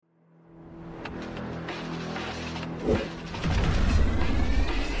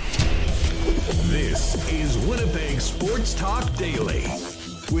Winnipeg Sports Talk Daily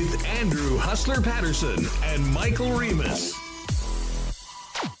with Andrew Hustler Patterson and Michael Remis.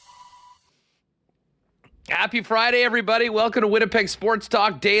 Happy Friday, everybody. Welcome to Winnipeg Sports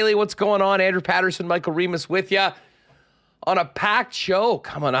Talk Daily. What's going on? Andrew Patterson, Michael Remis with you on a packed show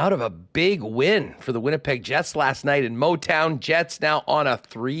coming out of a big win for the Winnipeg Jets last night in Motown. Jets now on a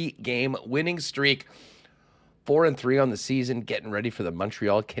 3-game winning streak. 4-3 on the season, getting ready for the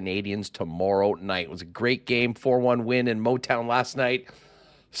Montreal Canadiens tomorrow night. It was a great game, 4-1 win in Motown last night,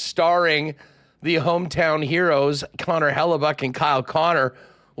 starring the hometown heroes, Connor Hellebuyck and Kyle Connor.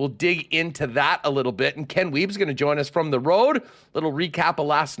 We'll dig into that a little bit, and Ken Weeb's going to join us from the road. Little recap of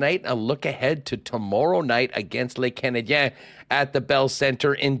last night, a look ahead to tomorrow night against Les Canadiens at the Bell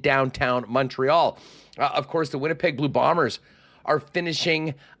Centre in downtown Montreal. Of course, the Winnipeg Blue Bombers are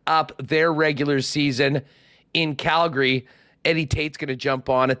finishing up their regular season in Calgary. Eddie Tate's going to jump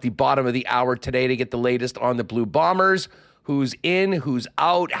on at the bottom of the hour today to get the latest on the Blue Bombers, who's in, who's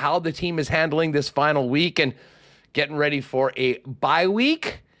out, how the team is handling this final week, and getting ready for a bye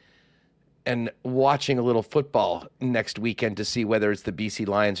week and watching a little football next weekend to see whether it's the BC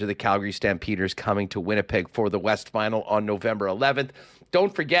Lions or the Calgary Stampeders coming to Winnipeg for the West Final on November 11th.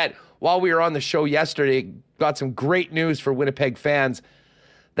 Don't forget, while we were on the show yesterday, got some great news for Winnipeg fans.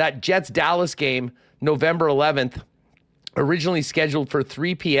 That Jets-Dallas game, November 11th, originally scheduled for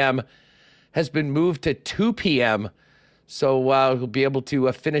 3 p.m., has been moved to 2 p.m., so we'll be able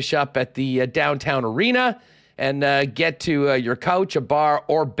to finish up at the downtown arena and get to your couch, a bar,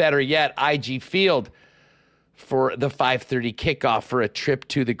 or better yet, IG Field for the 5:30 kickoff for a trip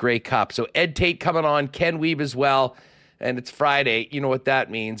to the Grey Cup. So Ed Tate coming on, Ken Wiebe as well, and it's Friday. You know what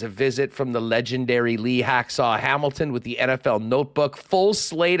that means. A visit from the legendary Lee Hacksaw Hamilton with the NFL Notebook. Full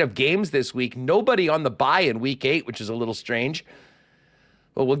slate of games this week. Nobody on the bye in Week 8, which is a little strange.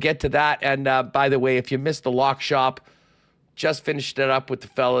 But we'll get to that. And by the way, if you missed the Lock Shop, just finished it up with the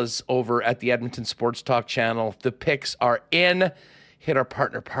fellas over at the Edmonton Sports Talk channel. The picks are in. Hit our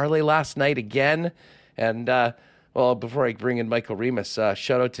partner parlay last night again. And, well, before I bring in Michael Remis,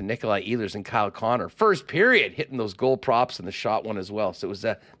 shout out to Nikolai Ehlers and Kyle Connor. First period, hitting those goal props and the shot one as well. So it was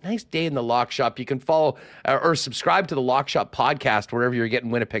a nice day in the Lock Shop. You can follow or subscribe to the Lock Shop podcast wherever you're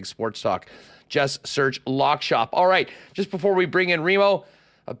getting Winnipeg Sports Talk. Just search Lock Shop. All right, just before we bring in Remo,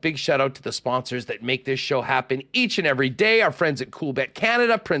 a big shout out to the sponsors that make this show happen each and every day. Our friends at Coolbet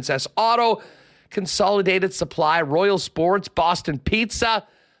Canada, Princess Auto, Consolidated Supply, Royal Sports, Boston Pizza,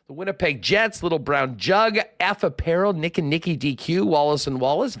 the Winnipeg Jets, Little Brown Jug, F Apparel, Nick and Nicky DQ, Wallace and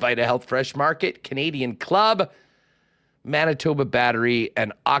Wallace, Vita Health Fresh Market, Canadian Club, Manitoba Battery,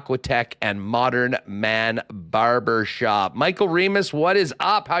 and Aquatech, and Modern Man Barber Shop. Michael Remis, what is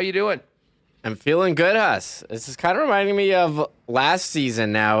up? How you doing? I'm feeling good, Huss. This is kind of reminding me of last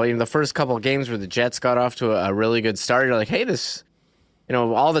season now. The first couple of games where the Jets got off to a really good start. You're like, hey, this,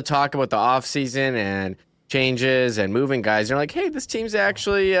 all the talk about the offseason and changes and moving guys. You're like, hey, this team's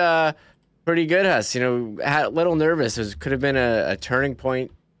actually pretty good, Huss. A little nervous. It could have been a turning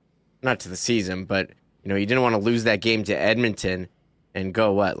point, not to the season, but, you didn't want to lose that game to Edmonton and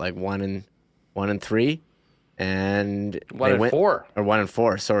go, 1-3? And 1-4. Or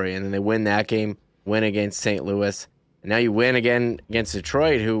 1-4, sorry. And then they win that game, win against St. Louis. And now you win again against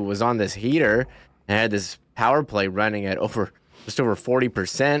Detroit, who was on this heater and had this power play running at just over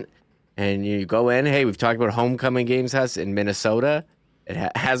 40%. And you go in, hey, we've talked about homecoming games in Minnesota.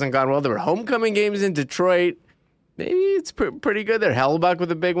 It hasn't gone well. There were homecoming games in Detroit. Maybe it's pretty good there. Hellebuyck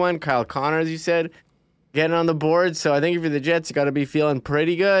with a big one. Kyle Connor, as you said, getting on the board. So I think if you're the Jets, you got to be feeling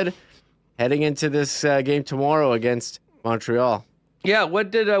pretty good heading into this game tomorrow against Montreal. Yeah,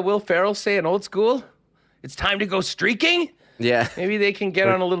 what did Will Ferrell say in Old School? It's time to go streaking? Yeah. Maybe they can get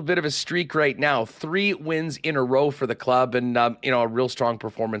on a little bit of a streak right now. 3 wins in a row for the club and, a real strong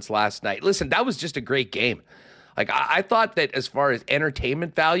performance last night. Listen, that was just a great game. Like, I thought that as far as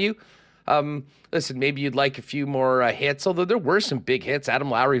entertainment value, listen, maybe you'd like a few more hits, although there were some big hits.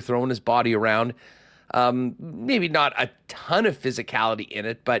 Adam Lowry throwing his body around. Maybe not a ton of physicality in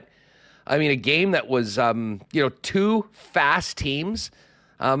it, but a game that was, 2 fast teams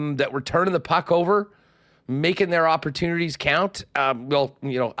that were turning the puck over, making their opportunities count.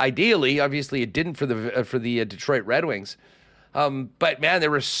 Ideally, obviously, it didn't for the Detroit Red Wings. But, man,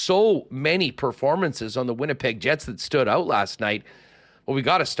 there were so many performances on the Winnipeg Jets that stood out last night. Well, we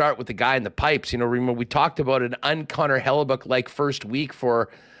got to start with the guy in the pipes. Remember, we talked about an un-Connor Hellebuyck-like first week for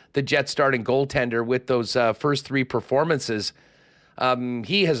the Jets starting goaltender with those first 3 performances.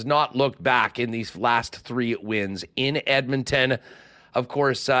 He has not looked back in these last 3 wins in Edmonton, of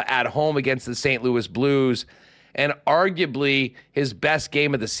course, at home against the St. Louis Blues, and arguably his best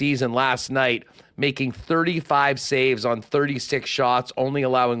game of the season last night, making 35 saves on 36 shots, only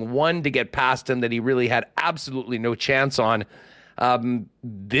allowing one to get past him that he really had absolutely no chance on.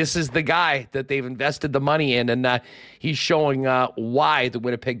 This is the guy that they've invested the money in, and he's showing why the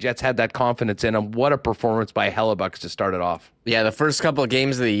Winnipeg Jets had that confidence in him. What a performance by Hellebuyck to start it off. Yeah, the first couple of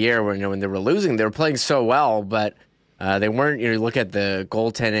games of the year, when they were losing, they were playing so well, but they weren't. You look at the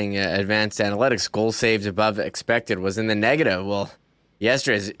goaltending advanced analytics, goal saved above expected was in the negative. Well,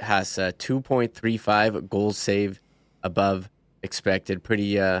 yesterday has 2.35 goals saved above expected.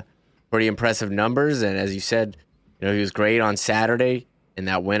 Pretty impressive numbers, and as you said, he was great on Saturday in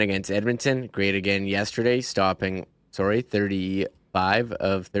that win against Edmonton. Great again yesterday, stopping 35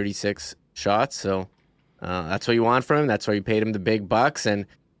 of 36 shots. So that's what you want from him. That's why you paid him the big bucks. And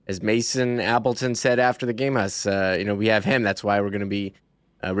as Mason Appleton said after the game, we have him. That's why we're going to be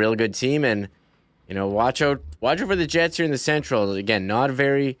a real good team. And watch out for the Jets here in the Central. Again, not a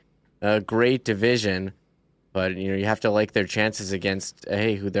very great division, but you have to like their chances against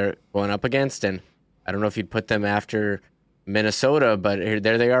who they're going up against. And I don't know if you'd put them after Minnesota, but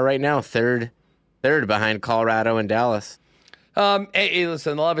there they are right now, third behind Colorado and Dallas. Hey,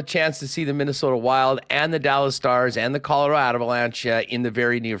 listen, they'll have a chance to see the Minnesota Wild and the Dallas Stars and the Colorado Avalanche in the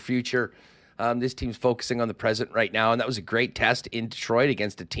very near future. This team's focusing on the present right now, and that was a great test in Detroit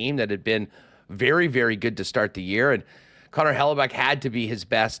against a team that had been very, very good to start the year. And Connor Hellebuyck had to be his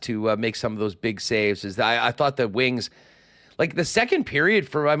best to make some of those big saves. I thought the Wings, like the second period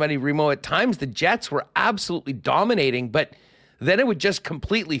for my money, Remo, at times the Jets were absolutely dominating, but then it would just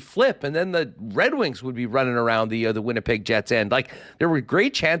completely flip, and then the Red Wings would be running around the Winnipeg Jets end. Like, there were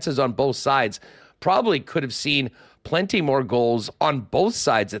great chances on both sides. Probably could have seen plenty more goals on both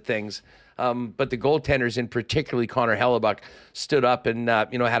sides of things. But the goaltenders, in particularly Connor Hellebuyck, stood up and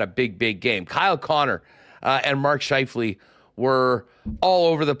had a big game. Kyle Connor and Mark Scheifele were all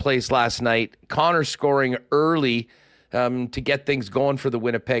over the place last night. Connor scoring early to get things going for the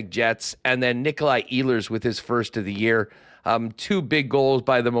Winnipeg Jets, and then Nikolai Ehlers with his first of the year. Two big goals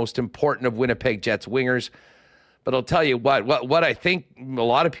by the most important of Winnipeg Jets wingers. But I'll tell you what I think a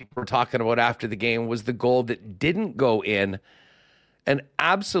lot of people were talking about after the game was the goal that didn't go in. An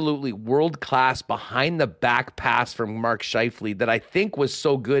absolutely world-class behind-the-back pass from Mark Scheifele that I think was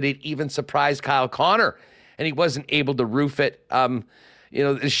so good it even surprised Kyle Connor, and he wasn't able to roof it.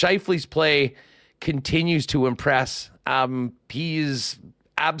 Scheifele's play continues to impress. He is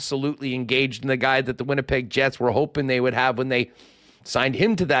absolutely engaged in the guy that the Winnipeg Jets were hoping they would have when they signed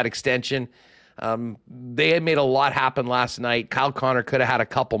him to that extension. They had made a lot happen last night. Kyle Connor could have had a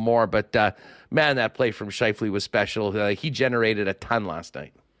couple more, but man, that play from Scheifele was special. He generated a ton last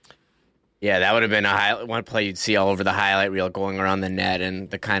night. Yeah, that would have been one play you'd see all over the highlight reel going around the net, and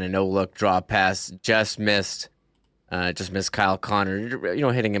the kind of no-look drop pass just missed Kyle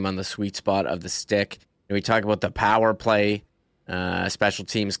Connor, hitting him on the sweet spot of the stick. We talk about the power play, special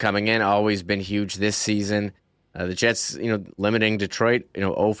teams coming in, always been huge this season. The Jets, limiting Detroit,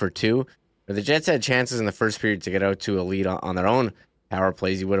 0 for 2. But the Jets had chances in the first period to get out to a lead on their own power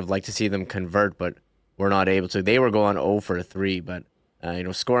plays. You would have liked to see them convert, but were not able to. They were going 0 for 3, but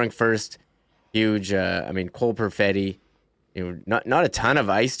scoring first, huge. Cole Perfetti, not a ton of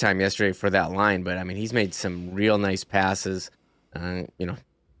ice time yesterday for that line, but he's made some real nice passes,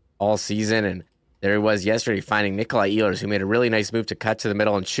 all season. And there he was yesterday finding Nikolai Ehlers, who made a really nice move to cut to the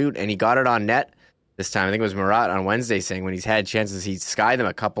middle and shoot, and he got it on net this time. I think it was Murat on Wednesday saying when he's had chances, he'd skied them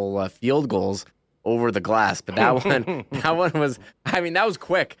a couple field goals over the glass. But that one was, that was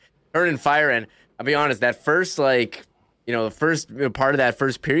quick, turn and fire. And I'll be honest, that first, the first part of that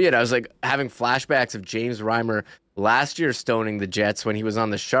first period, I was like having flashbacks of James Reimer last year stoning the Jets when he was on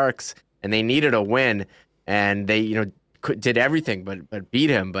the Sharks, and they needed a win, and they, did everything but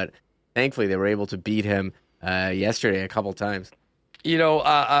beat him. But thankfully, they were able to beat him yesterday a couple times.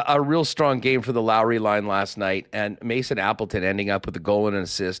 A real strong game for the Lowry line last night, and Mason Appleton ending up with a goal and an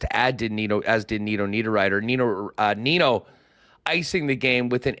assist, as did Nino Niederreiter. Nino icing the game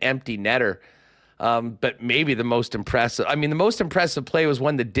with an empty netter. But maybe the most impressive. The most impressive play was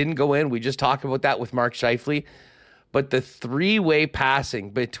one that didn't go in. We just talked about that with Mark Scheifele. But the three-way passing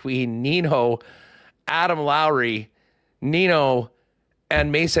between Nino, Adam Lowry, Nino,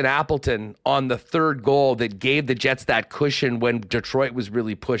 and Mason Appleton on the third goal that gave the Jets that cushion when Detroit was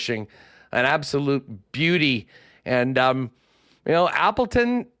really pushing. An absolute beauty. And,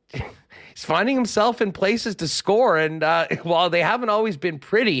 Appleton, he's finding himself in places to score. And while they haven't always been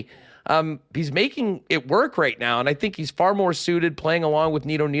pretty, he's making it work right now. And I think he's far more suited playing along with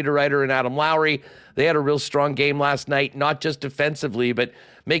Nino Niederreiter and Adam Lowry. They had a real strong game last night, not just defensively, but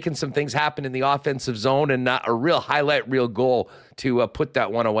making some things happen in the offensive zone, and a real highlight reel goal to put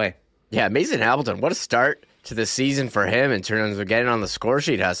that one away. Yeah, Mason Hamilton, what a start to the season for him in terms of getting on the score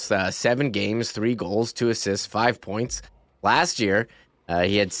sheet. Has 7 games, 3 goals, 2 assists, 5 points. Last year,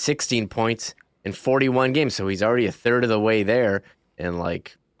 he had 16 points in 41 games, so he's already a third of the way there in,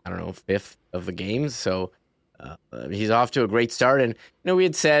 like, I don't know, fifth of the games. So he's off to a great start. And, we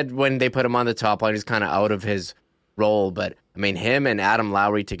had said when they put him on the top line, he's kind of out of his role. But, I mean, him and Adam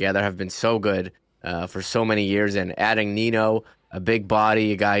Lowry together have been so good for so many years. And adding Nino, a big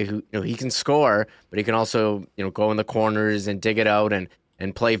body, a guy who, he can score, but he can also, go in the corners and dig it out and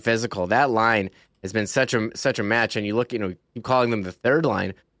play physical. That line has been such a match. And you look, keep calling them the third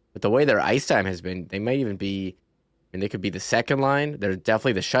line, but the way their ice time has been, they might even be, they could be the second line. They're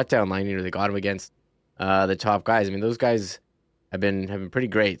definitely the shutdown line. They got them against the top guys. I mean, those guys have been pretty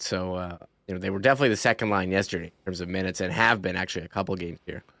great. So, they were definitely the second line yesterday in terms of minutes, and have been actually a couple games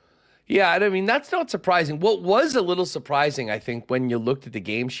here. Yeah, and I mean, that's not surprising. What was a little surprising, I think, when you looked at the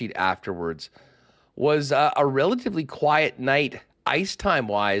game sheet afterwards, was a relatively quiet night, ice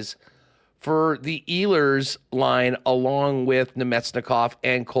time-wise, for the Ehlers line, along with Nemesnikov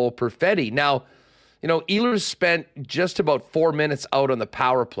and Cole Perfetti. Now, Ehlers spent just about 4 minutes out on the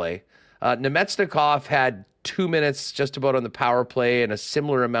power play. Nemesnikov had 2 minutes just about on the power play and a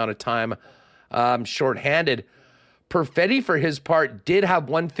similar amount of time shorthanded. Perfetti, for his part, did have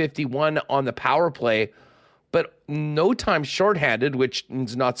 151 on the power play, but no time shorthanded, which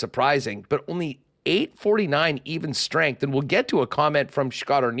is not surprising, but only 849 even strength. And we'll get to a comment from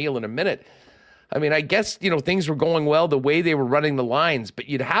Scott Arniel in a minute. I mean, I guess, things were going well the way they were running the lines, but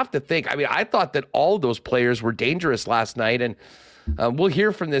you'd have to think, I thought that all of those players were dangerous last night, and we'll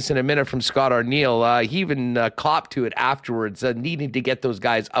hear from this in a minute from Scott Arniel. He even copped to it afterwards, needing to get those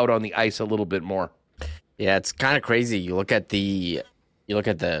guys out on the ice a little bit more. Yeah, it's kind of crazy. You look at the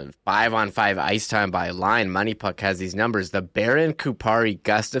 5-on-5 ice time by line. Money Puck has these numbers. The Barron, Kupari,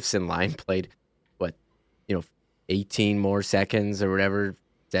 Gustafsson line played 18 more seconds or whatever,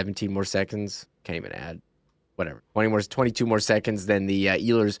 17 more seconds. Can't even add, whatever, 22 more seconds than the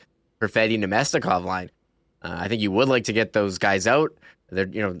Ehlers, Perfetti, Nemesnikov line. I think you would like to get those guys out. They're,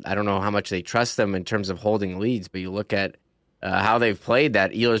 I don't know how much they trust them in terms of holding leads, but you look at how they've played.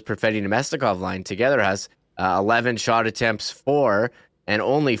 That Ehlers, Perfetti, Nemesnikov line together has 11 shot attempts for, and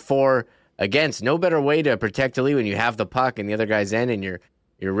only 4 against. No better way to protect the lead when you have the puck and the other guy's in and you're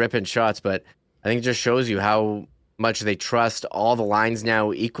ripping shots. But I think it just shows you how much they trust all the lines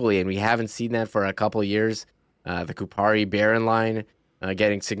now equally, and we haven't seen that for a couple of years. The Kupari Barron line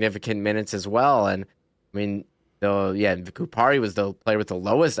getting significant minutes as well. And I mean, the Kupari was the player with the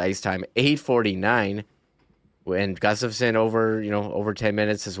lowest ice time, 849, and Gustafsson over 10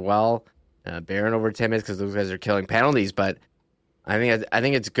 minutes as well. Barron over 10 minutes because those guys are killing penalties. But I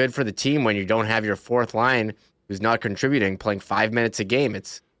think it's good for the team when you don't have your fourth line who's not contributing, playing 5 minutes a game.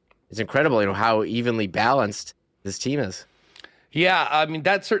 It's incredible, how evenly balanced this team is. Yeah, I mean,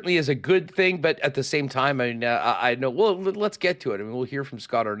 that certainly is a good thing, but at the same time, I know, well, let's get to it. I mean, we'll hear from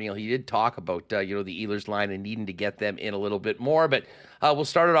Scott Arniel. He did talk about, the Ehlers line and needing to get them in a little bit more, but we'll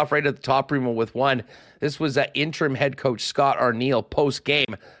start it off right at the top, Remo, with one. This was interim head coach Scott Arniel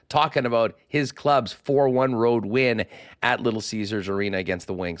post-game talking about his club's 4-1 road win at Little Caesars Arena against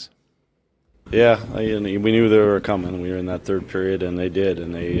the Wings. Yeah, we knew they were coming. We were in that third period, and they did.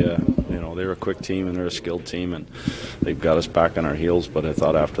 And they're a quick team and they're a skilled team, and they've got us back on our heels. But I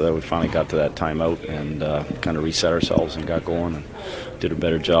thought after that we finally got to that timeout and kind of reset ourselves and got going and did a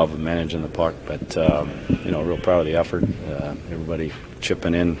better job of managing the puck. But real proud of the effort. Everybody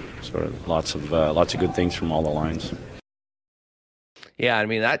chipping in, sort of lots of good things from all the lines. Yeah, I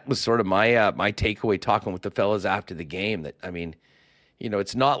mean, that was sort of my takeaway talking with the fellas after the game. That, I mean,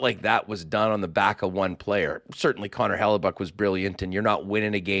 it's not like that was done on the back of one player. Certainly Connor Hellebuck was brilliant, and you're not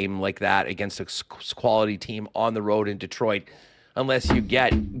winning a game like that against a quality team on the road in Detroit unless you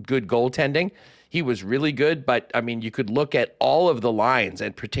get good goaltending. He was really good, but, I mean, you could look at all of the lines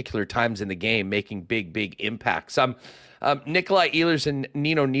at particular times in the game making big impacts. Nikolai Ehlers and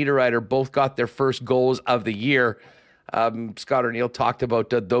Nino Niederreiter both got their first goals of the year. Scott Arniel talked about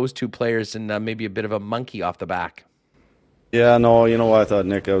those two players and maybe a bit of a monkey off the back. Yeah, no, I thought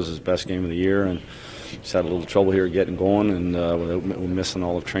Nick, that was his best game of the year, and just had a little trouble here getting going, and without missing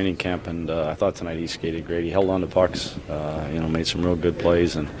all of training camp. And I thought tonight he skated great. He held on to pucks, made some real good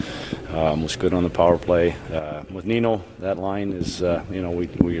plays, and was good on the power play. With Nino, that line is,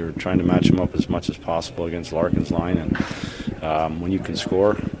 we are trying to match him up as much as possible against Larkin's line, and when you can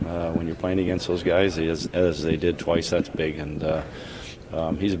score, when you're playing against those guys, as they did twice, that's big. And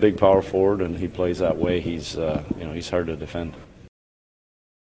he's a big power forward, and he plays that way. He's hard to defend.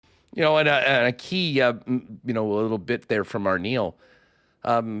 And a key, a little bit there from Arniel.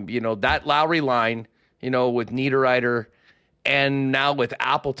 That Lowry line, with Niederreiter and now with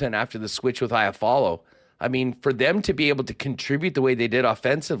Appleton after the switch with Iafallo. I mean, for them to be able to contribute the way they did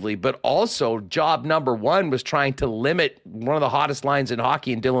offensively, but also job number one was trying to limit one of the hottest lines in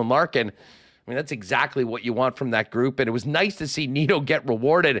hockey in Dylan Larkin. I mean, that's exactly what you want from that group. And it was nice to see Nito get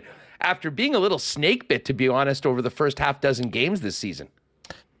rewarded after being a little snake bit, to be honest, over the first half dozen games this season.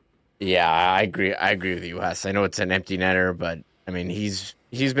 Yeah, I agree. I agree with you, Wes. I know it's an empty netter, but I mean, he's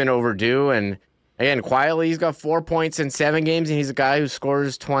been overdue. And again, quietly, he's got 4 points in 7 games, and he's a guy who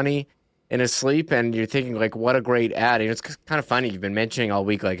scores 20 in his sleep. And you're thinking, like, what a great ad. It's kind of funny. You've been mentioning all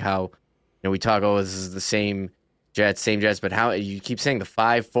week, like, how we talk, this is the same Jets, but how you keep saying the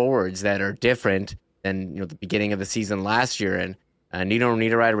 5 forwards that are different than the beginning of the season last year. And Nino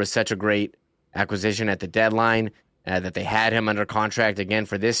Niederreiter was such a great acquisition at the deadline. That they had him under contract again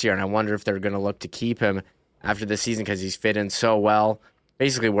for this year, and I wonder if they're going to look to keep him after the season because he's fit in so well,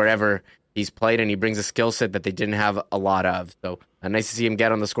 basically wherever he's played, and he brings a skill set that they didn't have a lot of. So nice to see him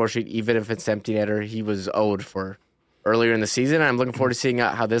get on the score sheet, even if it's empty netter. He was owed for earlier in the season, and I'm looking forward to seeing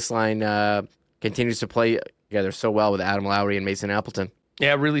how this line continues to play together so well with Adam Lowry and Mason Appleton.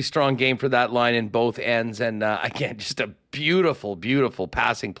 Yeah, really strong game for that line in both ends, and again, just a beautiful, beautiful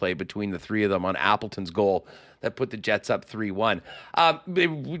passing play between the three of them on Appleton's goal that put the Jets up 3-1.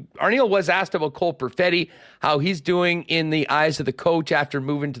 Arniel was asked about Cole Perfetti, how he's doing in the eyes of the coach after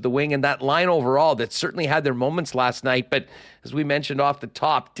moving to the wing, and that line overall that certainly had their moments last night, but as we mentioned off the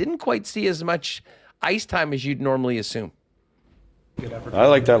top, didn't quite see as much ice time as you'd normally assume. I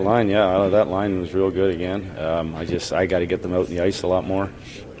like that line, yeah. That line was real good again. I got to get them out in the ice a lot more.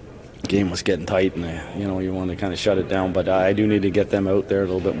 Game was getting tight, and you want to kind of shut it down. But I do need to get them out there a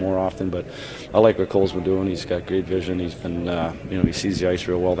little bit more often. But I like what Cole's been doing. He's got great vision. He's been, he sees the ice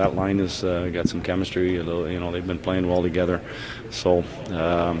real well. That line has got some chemistry. They've been playing well together. So,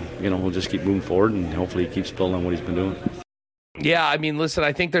 we'll just keep moving forward, and hopefully he keeps building on what he's been doing. Yeah, I mean, listen,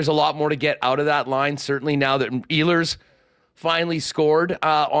 I think there's a lot more to get out of that line. Certainly now that Ehlers finally scored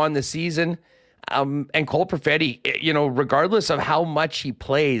on the season, and Cole Perfetti, regardless of how much he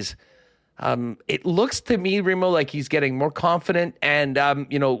plays. It looks to me, Remo, like he's getting more confident, and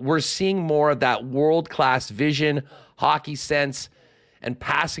we're seeing more of that world-class vision, hockey sense, and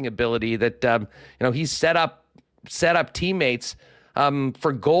passing ability that he's set up teammates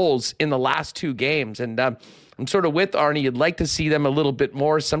for goals in the last 2 games, and I'm sort of with Arnie. You'd like to see them a little bit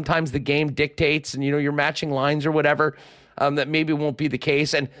more. Sometimes the game dictates, and you're matching lines or whatever. That maybe won't be the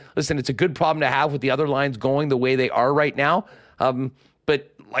case. And listen, it's a good problem to have with the other lines going the way they are right now.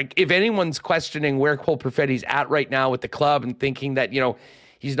 But like, if anyone's questioning where Cole Perfetti's at right now with the club and thinking that,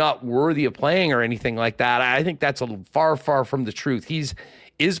 he's not worthy of playing or anything like that, I think that's far, far from the truth.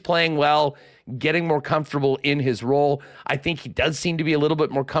 Is playing well, getting more comfortable in his role. I think he does seem to be a little bit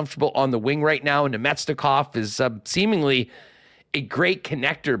more comfortable on the wing right now. And Nemetsnikov is seemingly a great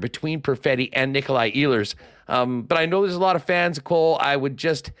connector between Perfetti and Nikolai Ehlers. But I know there's a lot of fans of Cole. I would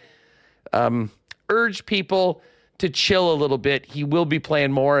just urge people to chill a little bit. He will be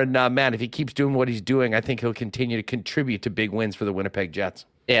playing more, and man, if he keeps doing what he's doing, I think he'll continue to contribute to big wins for the Winnipeg Jets.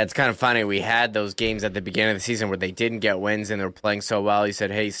 Yeah, it's kind of funny. We had those games at the beginning of the season where they didn't get wins and they were playing so well. He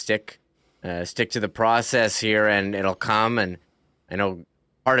said, hey, stick to the process here and it'll come. And I know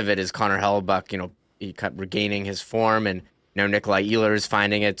part of it is Connor Hellebuyck, he kept regaining his form, and Nikolai Ehlers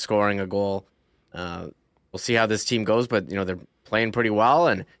finding it, scoring a goal. We'll see how this team goes, but they're playing pretty well,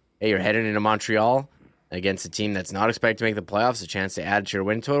 and hey, you're headed into Montreal against a team that's not expected to make the playoffs, a chance to add to your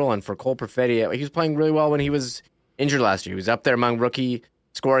win total. And for Cole Perfetti, he was playing really well when he was injured last year. He was up there among rookie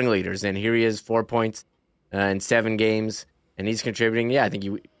scoring leaders, and here he is, 4 points in 7 games, and he's contributing. Yeah, I think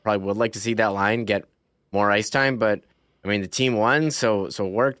you probably would like to see that line get more ice time, but I mean, the team won, so it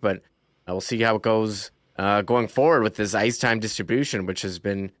worked, but we'll see how it goes going forward with this ice time distribution, which has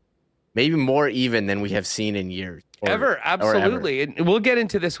been maybe more even than we have seen in years. Absolutely. And we'll get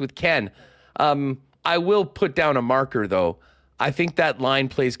into this with Ken. I will put down a marker, though. I think that line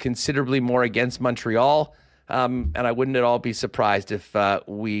plays considerably more against Montreal, and I wouldn't at all be surprised if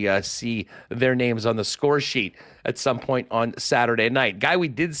we see their names on the score sheet at some point on Saturday night. Guy we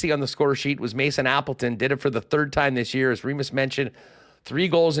did see on the score sheet was Mason Appleton. Did it for the 3rd time this year. As Remus mentioned, 3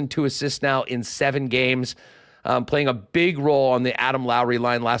 goals and 2 assists now in 7 games. Playing a big role on the Adam Lowry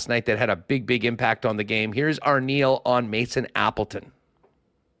line last night that had a big, big impact on the game. Here's Arniel on Mason Appleton.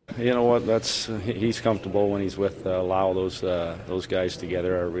 You know what? He's comfortable when he's with Lau. Those guys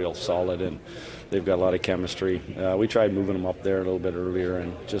together are real solid, and they've got a lot of chemistry. We tried moving him up there a little bit earlier,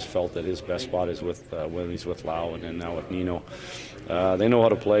 and just felt that his best spot is with when he's with Lau, and then now with Nino. They know how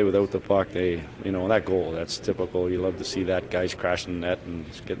to play without the puck. That goal, that's typical. You love to see that, guys crashing the net and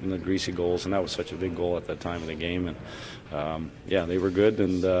getting the greasy goals, and that was such a big goal at that time of the game. And they were good,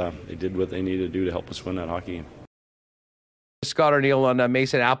 and they did what they needed to do to help us win that hockey game. Scott Arniel on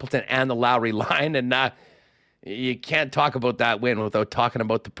Mason Appleton and the Lowry line, and you can't talk about that win without talking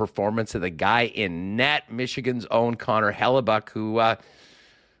about the performance of the guy in net, Michigan's own Connor Hellebuyck, who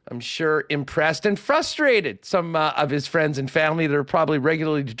I'm sure impressed and frustrated some of his friends and family that are probably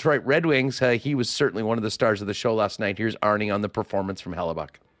regularly Detroit Red Wings. He was certainly one of the stars of the show last night. Here's Arnie on the performance from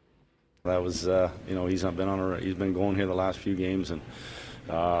Hellebuyck. That was, he's been going here the last few games, and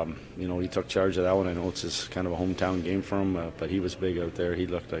he took charge of that one. I know it's just kind of a hometown game for him, but he was big out there. He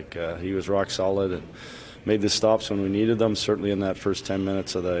looked like he was rock solid and made the stops when we needed them, certainly in that first 10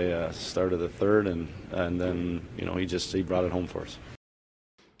 minutes of the start of the third, and then he brought it home for us.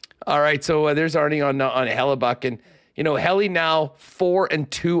 All right, so there's Arnie on Hellebuyck, and Helly now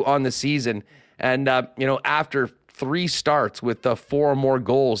 4-2 on the season, and after 3 starts with 4 or more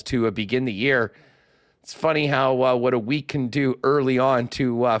goals to begin the year. It's funny how what a week can do early on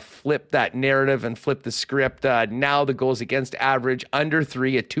to flip that narrative and flip the script. Now the goals against average under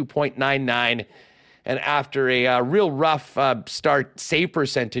 3 at 2.99. And after a real rough start save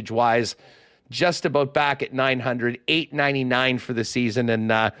percentage-wise, just about back at 900, 899 for the season,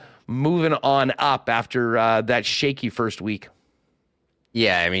 and moving on up after that shaky first week.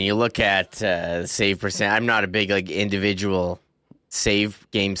 Yeah, I mean, you look at save percent. I'm not a big individual save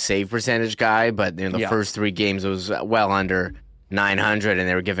percentage guy, but in the first 3 games it was well under 900, and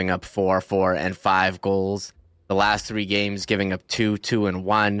they were giving up 4 and 5 goals. The last 3 games giving up 2 and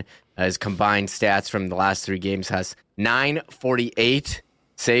 1. His combined stats from the last 3 games has 948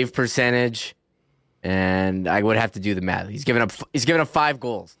 save percentage, and I would have to do the math. He's given up 5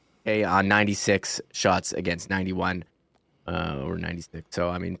 goals, on 96 shots against 91 or 96. So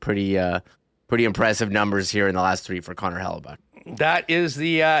I mean, pretty impressive numbers here in the last 3 for Connor Hellebuyck. That is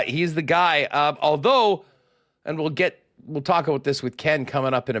he's the guy. Although, and we'll talk about this with Ken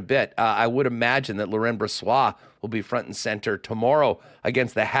coming up in a bit. I would imagine that Laurent Brossoit will be front and center tomorrow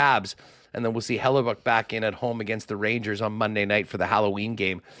against the Habs, and then we'll see Hellebuyck back in at home against the Rangers on Monday night for the Halloween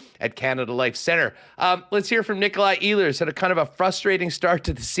game at Canada Life Center. Let's hear from Nikolai Ehlers. Had a kind of a frustrating start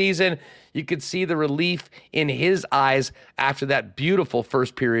to the season. You could see the relief in his eyes after that beautiful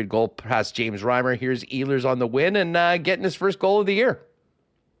first period goal past James Reimer. Here's Ehlers on the win and getting his first goal of the year.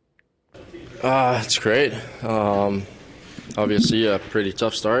 It's great. Obviously a pretty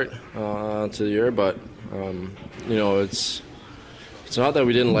tough start to the year, but it's not that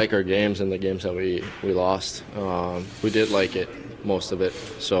we didn't like our games and the games that we lost. We did like it, most of it.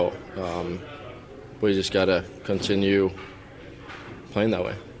 So we just got to continue playing that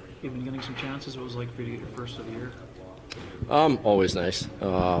way. You've been getting some chances. What was it like for you to get your first of the year? Always nice.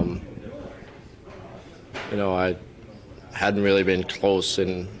 I hadn't really been close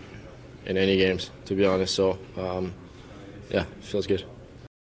in any games, to be honest. So, it feels good.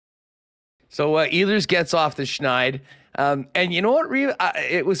 So Ehlers gets off the Schneid. And you know what, Reeve?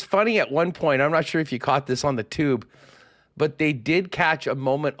 It was funny at one point. I'm not sure if you caught this on the tube, but they did catch a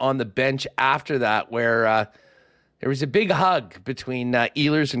moment on the bench after that where there was a big hug between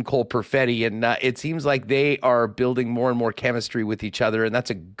Ehlers and Cole Perfetti, and it seems like they are building more and more chemistry with each other, and that's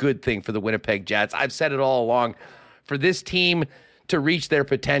a good thing for the Winnipeg Jets. I've said it all along. For this team to reach their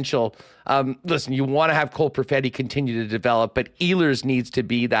potential, listen, you want to have Cole Perfetti continue to develop, but Ehlers needs to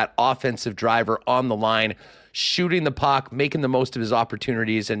be that offensive driver on the line, shooting the puck, making the most of his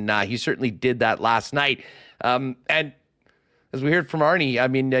opportunities, and he certainly did that last night. And as we heard from Arnie, I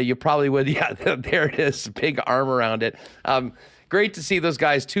mean, you probably would. Yeah, there it is. Big arm around it. Great to see those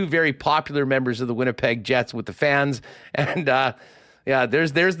guys, 2 very popular members of the Winnipeg Jets with the fans. And,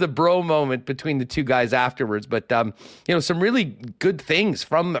 there's the bro moment between the 2 guys afterwards. But, some really good things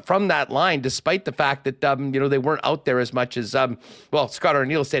from that line, despite the fact that, they weren't out there as much as, Scott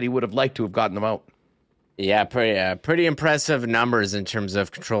Arniel said he would have liked to have gotten them out. Yeah, pretty impressive numbers in terms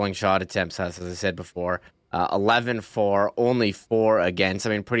of controlling shot attempts, as I said before. 11 for, only 4 against.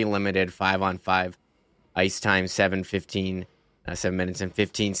 I mean, pretty limited 5-on-5 ice time, 7 minutes and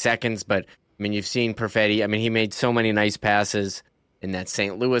 15 seconds. But, I mean, you've seen Perfetti. I mean, he made so many nice passes in that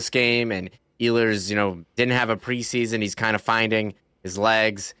St. Louis game. And Ehlers, didn't have a preseason. He's kind of finding his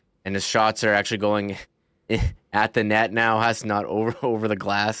legs, and his shots are actually going at the net now. Has not over the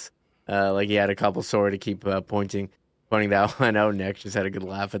glass. Like he had a couple sore to keep pointing pointing that one out. Nick just had a good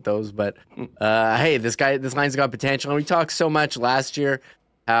laugh at those. But hey, this line's got potential. And we talked so much last year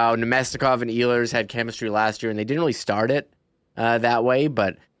how Nemestikov and Ehlers had chemistry last year, and they didn't really start it that way,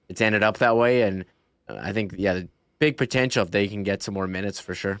 but it's ended up that way. And I think, the big potential if they can get some more minutes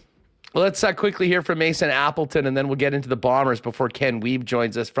for sure. Well, let's quickly hear from Mason Appleton, and then we'll get into the Bombers before Ken Wiebe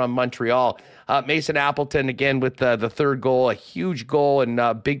joins us from Montreal. Mason Appleton, again, with the third goal, a huge goal and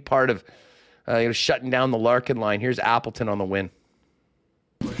a big part of shutting down the Larkin line. Here's Appleton on the win.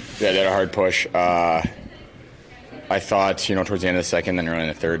 Yeah, they had a hard push. I thought, towards the end of the second, then early in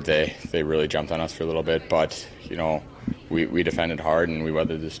the third, they really jumped on us for a little bit. But, we defended hard and we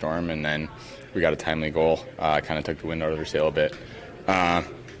weathered the storm, and then we got a timely goal. Kind of took the wind out of their sail a bit.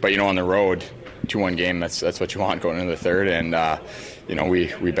 But, on the road, 2-1 game, that's what you want going into the third. And,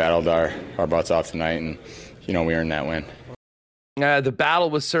 we battled our butts off tonight, and, we earned that win. The battle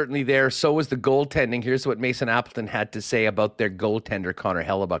was certainly there. So was the goaltending. Here's what Mason Appleton had to say about their goaltender, Connor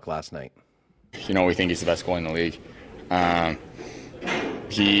Hellebuck, last night. We think he's the best goalie in the league. At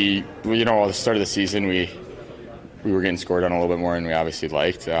the start of the season, we were getting scored on a little bit more than we obviously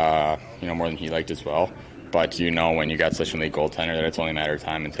liked, more than he liked as well. But when you got such an elite goaltender that it's only a matter of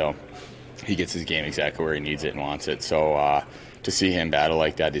time until he gets his game exactly where he needs it and wants it. So to see him battle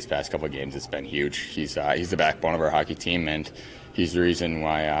like that these past couple of games, it's been huge. He's the backbone of our hockey team, and he's the reason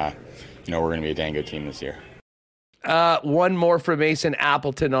why we're going to be a dang good team this year. One more for Mason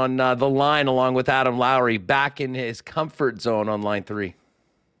Appleton on the line, along with Adam Lowry, back in his comfort zone on line 3.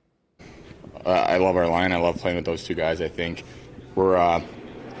 I love our line. I love playing with those two guys. I think we're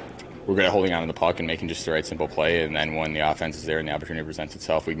good at holding on to the puck and making just the right simple play, and then when the offense is there and the opportunity presents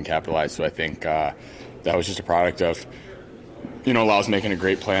itself, we can capitalize. So I think that was just a product of, Laus making a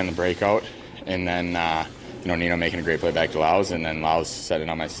great play on the breakout, and then Nino making a great play back to Laus, and then Laus setting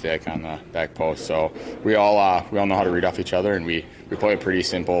on my stick on the back post. So we all know how to read off each other, and we play a pretty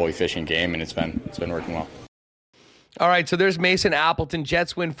simple, efficient game, and it's been working well. All right, so there's Mason Appleton.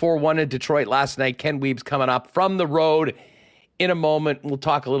 Jets win 4-1 in Detroit last night. Ken Wiebe's coming up from the road in a moment. We'll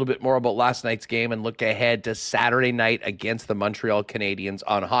talk a little bit more about last night's game and look ahead to Saturday night against the Montreal Canadiens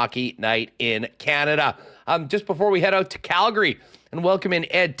on Hockey Night in Canada. Just before we head out to Calgary and welcome in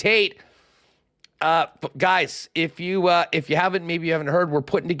Ed Tate, guys, if you haven't heard, we're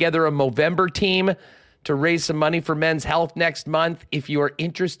putting together a Movember team to raise some money for men's health next month. If you are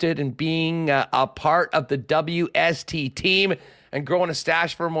interested in being a part of the WST team and growing a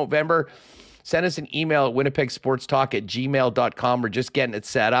stash for Movember, send us an email at winnipegsportstalk@gmail.com. We're just getting it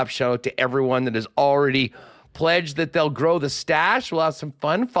set up. Shout out to everyone that has already pledged that they'll grow the stash. We'll have some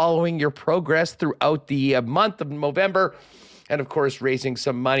fun following your progress throughout the month of November. And, of course, raising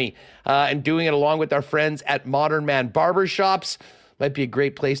some money and doing it along with our friends at Modern Man Barbershops. Might be a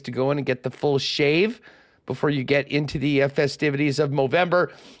great place to go in and get the full shave before you get into the festivities of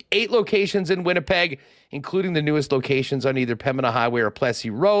Movember. 8 locations in Winnipeg, including the newest locations on either Pembina Highway or Plessis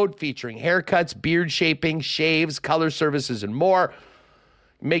Road, featuring haircuts, beard shaping, shaves, color services, and more.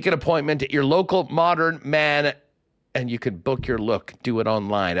 Make an appointment at your local Modern Man, and you can book your look. Do it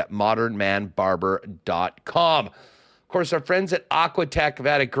online at modernmanbarber.com. Of course, our friends at Aquatech have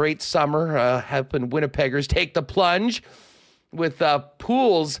had a great summer, helping Winnipeggers take the plunge with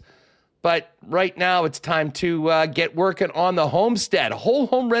pools. But right now it's time to get working on the homestead. Whole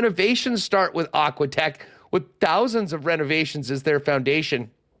home renovations start with Aquatech, with thousands of renovations as their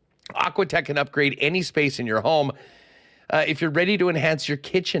foundation. Aquatech can upgrade any space in your home. If you're ready to enhance your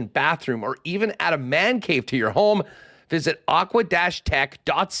kitchen, bathroom, or even add a man cave to your home, visit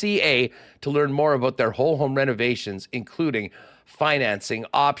aqua-tech.ca to learn more about their whole home renovations, including financing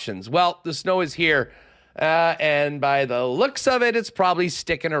options. Well, the snow is here. And by the looks of it, it's probably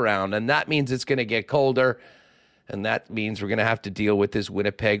sticking around, and that means it's going to get colder, and that means we're going to have to deal with this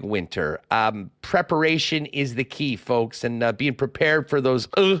Winnipeg winter. Preparation is the key, folks, and being prepared for those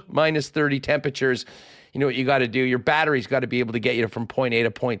minus 30 temperatures. You know what you got to do. Your battery's got to be able to get you from point A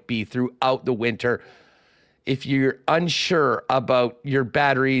to point B throughout the winter. If you're unsure about your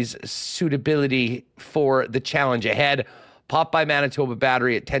battery's suitability for the challenge ahead, pop by Manitoba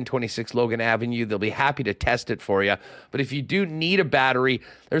Battery at 1026 Logan Avenue. They'll be happy to test it for you. But if you do need a battery,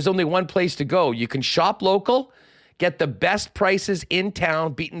 there's only one place to go. You can shop local, get the best prices in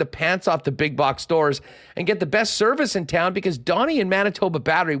town, beating the pants off the big box stores, and get the best service in town because Donnie and Manitoba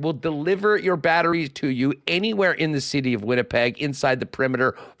Battery will deliver your batteries to you anywhere in the city of Winnipeg inside the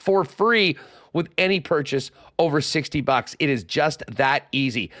perimeter for free with any purchase over $60. It is just that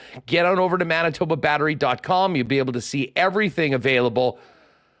easy. Get on over to manitobabattery.com. You'll be able to see everything available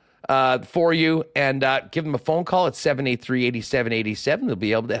for you, and give them a phone call at 783-8787. They'll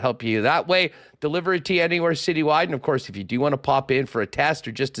be able to help you that way. Deliver it to you anywhere citywide. And of course, if you do want to pop in for a test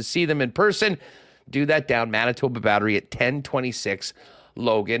or just to see them in person, do that down Manitoba Battery at 1026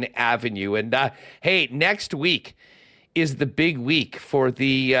 Logan Avenue. And hey, next week is the big week for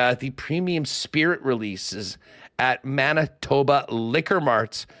the premium spirit releases at Manitoba Liquor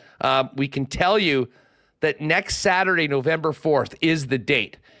Marts. We can tell you that next Saturday, November 4th, is the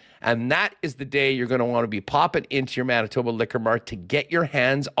date. And that is the day you're going to want to be popping into your Manitoba Liquor Mart to get your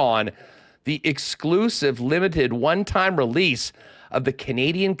hands on the exclusive limited one-time release of the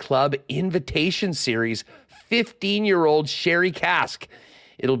Canadian Club Invitation Series 15-year-old sherry cask.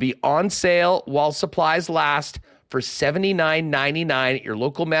 It'll be on sale while supplies last for $79.99 at your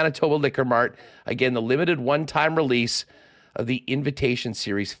local Manitoba Liquor Mart. Again, the limited one-time release of the Invitation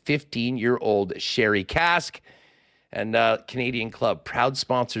Series 15-year-old sherry cask. And Canadian Club, proud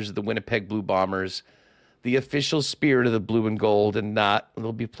sponsors of the Winnipeg Blue Bombers, the official spirit of the blue and gold. And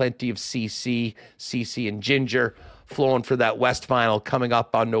there'll be plenty of CC and Ginger flowing for that West Final coming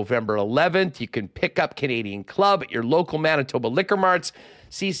up on November 11th. You can pick up Canadian Club at your local Manitoba Liquor Marts,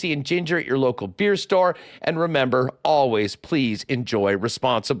 CC and Ginger at your local beer store. And remember, always, please enjoy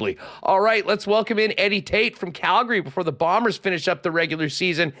responsibly. All right, let's welcome in Eddie Tate from Calgary before the Bombers finish up the regular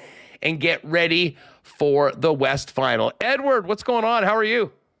season and get ready for the West Final. Edward, what's going on? How are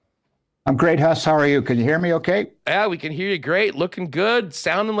you? I'm great, Huss. How are you? Can you hear me okay? Yeah, we can hear you great. Looking good.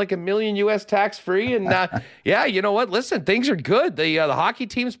 Sounding like $1 million US tax-free. And yeah, you know what? Listen, things are good. The hockey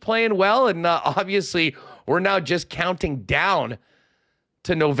team's playing well. And obviously, we're now just counting down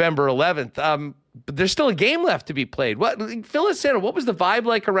to November 11th. But there's still a game left to be played. Fill us in. What was the vibe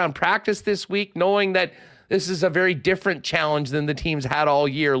like around practice this week, knowing that this is a very different challenge than the teams had all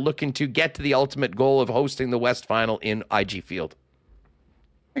year, looking to get to the ultimate goal of hosting the West Final in IG Field?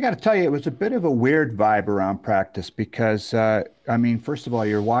 I got to tell you, it was a bit of a weird vibe around practice because, first of all,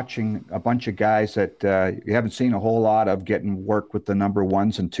 you're watching a bunch of guys that you haven't seen a whole lot of getting work with the number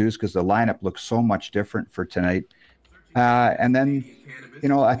ones and twos because the lineup looks so much different for tonight. And then,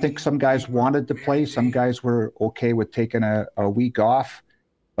 I think some guys wanted to play. Some guys were okay with taking a week off.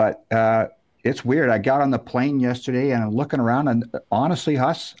 But it's weird. I got on the plane yesterday and I'm looking around, and honestly,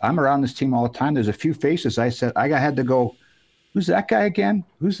 Huss, I'm around this team all the time. There's a few faces I said, I had to go, who's that guy again?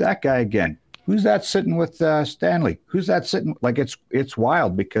 Who's that guy again? Who's that sitting with Stanley? Who's that sitting? Like, it's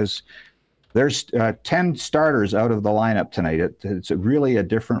wild because there's 10 starters out of the lineup tonight. It's really a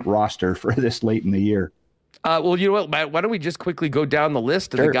different roster for this late in the year. Well, you know what, Matt, why don't we just quickly go down the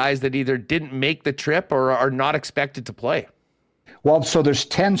list of the guys that either didn't make the trip or are not expected to play? Well, so there's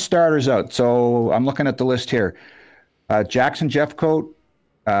 10 starters out. So I'm looking at the list here. Jackson Jeffcoat,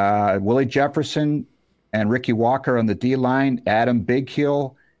 Willie Jefferson, and Ricky Walker on the D-line, Adam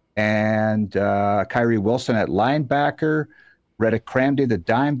Bighill, and Kyrie Wilson at linebacker, Reddick Cramdy, the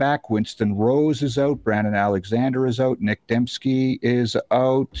dimeback, Winston Rose is out, Brandon Alexander is out, Nick Dembski is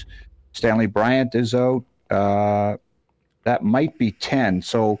out, Stanley Bryant is out. That might be 10.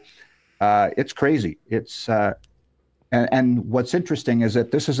 So it's crazy. It's and what's interesting is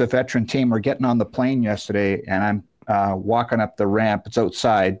that this is a veteran team. We're getting on the plane yesterday, and I'm walking up the ramp. It's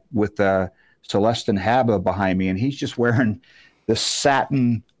outside with Celestin Haba behind me, and he's just wearing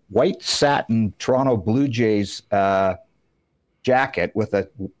the white satin Toronto Blue Jays jacket with a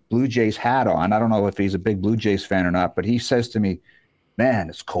Blue Jays hat on. I don't know if he's a big Blue Jays fan or not, but he says to me, "Man,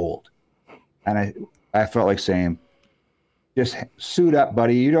 it's cold." And I felt like saying, just suit up,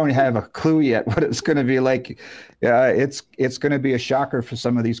 buddy. You don't have a clue yet what it's going to be like. It's going to be a shocker for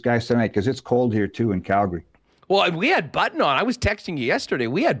some of these guys tonight because it's cold here too in Calgary. Well, we had Button on. I was texting you yesterday.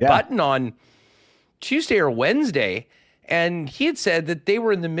 We had Button on Tuesday or Wednesday, and he had said that they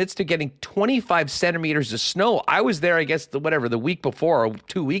were in the midst of getting 25 centimeters of snow. I was there, I guess, the week before or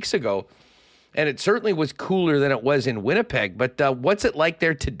 2 weeks ago, and it certainly was cooler than it was in Winnipeg. But what's it like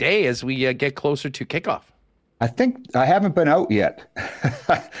there today as we get closer to kickoff? I think I haven't been out yet.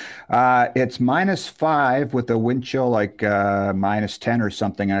 It's -5 with a wind chill like -10 or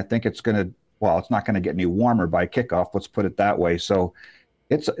something. And I think it's not going to get any warmer by kickoff. Let's put it that way. So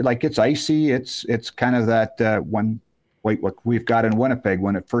it's icy. It's kind of that what we've got in Winnipeg.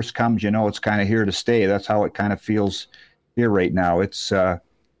 When it first comes, it's kind of here to stay. That's how it kind of feels here right now. It's a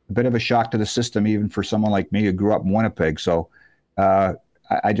bit of a shock to the system, even for someone like me who grew up in Winnipeg. So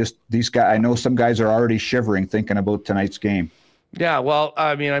these guys, I know some guys are already shivering thinking about tonight's game. Yeah, well,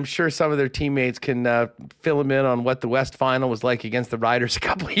 I'm sure some of their teammates can fill them in on what the West Final was like against the Riders a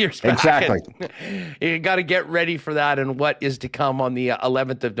couple of years back. Exactly. You got to get ready for that and what is to come on the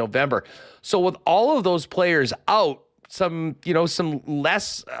 11th of November. So with all of those players out, some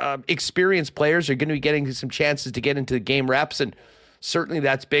less experienced players are going to be getting some chances to get into the game reps, and certainly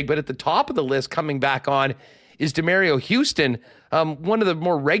that's big. But at the top of the list coming back on is Demerio Houston, one of the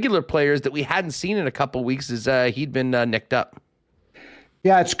more regular players that we hadn't seen in a couple of weeks, is he'd been nicked up.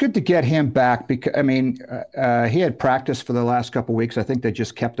 Yeah, it's good to get him back because, I mean, he had practice for the last couple of weeks. I think they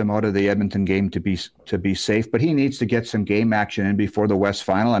just kept him out of the Edmonton game to be safe, but he needs to get some game action in before the West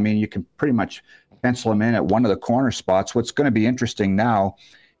Final. I mean, you can pretty much pencil him in at one of the corner spots. What's going to be interesting now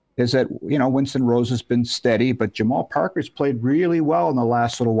is that, Winston Rose has been steady, but Jamal Parker's played really well in the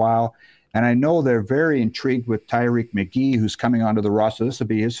last little while. And I know they're very intrigued with Tyreek McGee, who's coming onto the roster. This will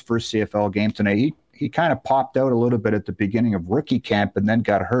be his first CFL game tonight. He kind of popped out a little bit at the beginning of rookie camp and then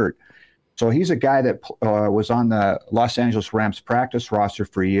got hurt. So he's a guy that was on the Los Angeles Rams practice roster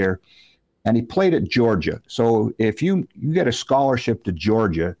for a year, and he played at Georgia. So if you get a scholarship to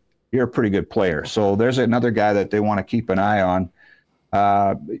Georgia, you're a pretty good player. So there's another guy that they want to keep an eye on.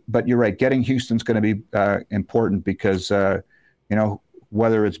 But you're right, getting Houston's going to be important because,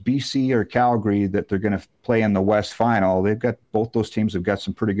 whether it's BC or Calgary that they're going to play in the West Final, both those teams have got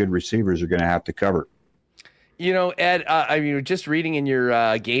some pretty good receivers they're going to have to cover. Ed, just reading in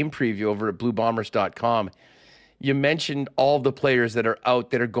your game preview over at bluebombers.com, you mentioned all the players that are out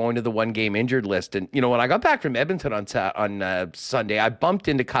that are going to the one-game injured list. And, when I got back from Edmonton on Sunday, I bumped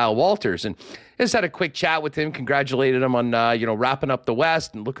into Kyle Walters and just had a quick chat with him, congratulated him on, wrapping up the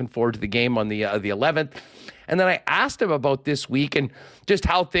West and looking forward to the game on the 11th. And then I asked him about this week and just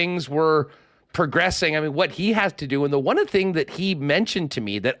how things were progressing. I mean, what he has to do. And the one thing that he mentioned to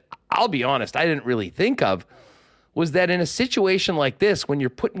me that, I'll be honest, I didn't really think of was that in a situation like this, when you're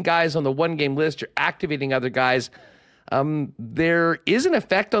putting guys on the one-game list, you're activating other guys, there is an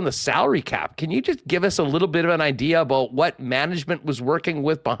effect on the salary cap. Can you just give us a little bit of an idea about what management was working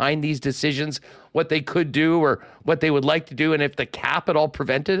with behind these decisions, what they could do or what they would like to do, and if the cap at all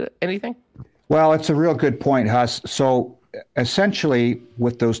prevented anything? Well, it's a real good point, Huss. So essentially,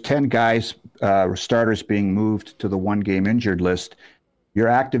 with those 10 guys, starters being moved to the one-game injured list, you're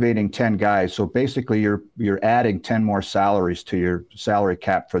activating 10 guys. So basically, you're adding 10 more salaries to your salary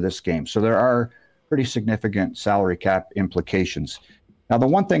cap for this game. So there are pretty significant salary cap implications. Now, the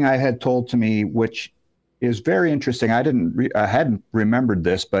one thing I had told to me, which is very interesting, I hadn't remembered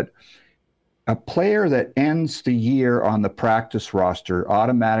this, but a player that ends the year on the practice roster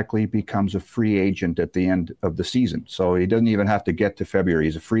automatically becomes a free agent at the end of the season. So he doesn't even have to get to February.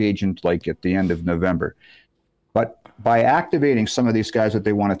 He's a free agent like at the end of November. But by activating some of these guys that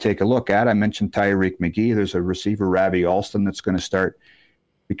they want to take a look at, I mentioned Tyreek McGee. There's a receiver, Ravi Alston, that's going to start.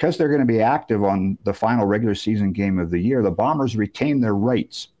 Because they're going to be active on the final regular season game of the year, the Bombers retain their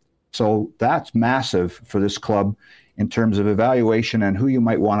rights. So that's massive for this club in terms of evaluation and who you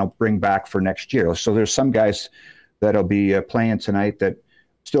might want to bring back for next year. So there's some guys that'll be playing tonight that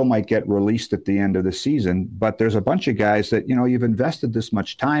still might get released at the end of the season. But there's a bunch of guys that, you've invested this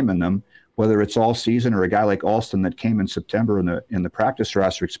much time in them, whether it's all season or a guy like Alston that came in September in the practice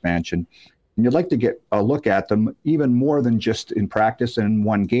roster expansion. And you'd like to get a look at them even more than just in practice and in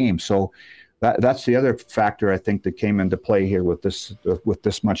one game. So that's the other factor I think that came into play here with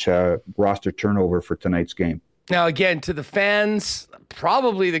this much roster turnover for tonight's game. Now, again, to the fans,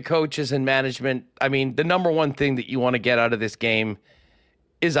 probably the coaches and management, I mean, the number one thing that you want to get out of this game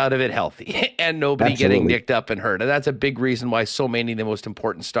is out of it healthy and nobody getting nicked up and hurt. And that's a big reason why so many of the most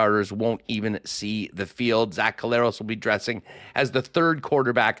important starters won't even see the field. Zach Collaros will be dressing as the third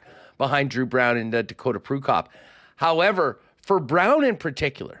quarterback behind Drew Brown and Dakota Prukop. However, for Brown in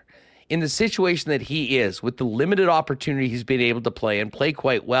particular, in the situation that he is, with the limited opportunity he's been able to play and play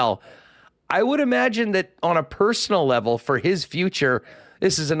quite well, I would imagine that on a personal level for his future,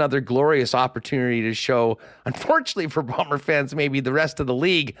 this is another glorious opportunity to show, unfortunately for Bomber fans, maybe the rest of the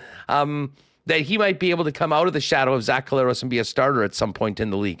league, that he might be able to come out of the shadow of Zach Collaros and be a starter at some point in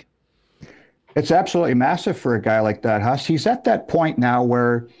the league. It's absolutely massive for a guy like that, Huss. He's at that point now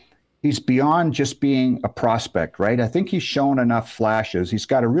where he's beyond just being a prospect, right? I think he's shown enough flashes. He's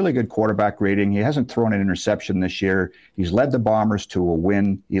got a really good quarterback rating. He hasn't thrown an interception this year. He's led the Bombers to a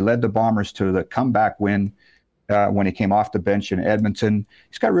win. He led the Bombers to the comeback win when he came off the bench in Edmonton.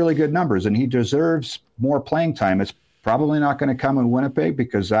 He's got really good numbers, and he deserves more playing time. It's probably not going to come in Winnipeg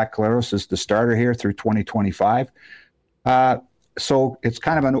because Zach Collaros is the starter here through 2025. So it's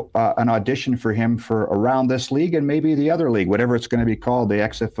kind of an audition for him for around this league and maybe the other league, whatever it's going to be called, the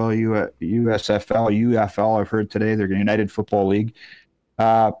XFL, USFL, UFL, I've heard today, they're United Football League.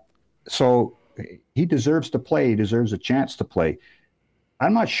 So he deserves to play. He deserves a chance to play.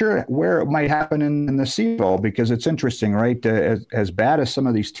 I'm not sure where it might happen in the CFL because it's interesting, right? As bad as some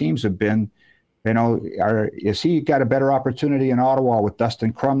of these teams have been, Is he got a better opportunity in Ottawa with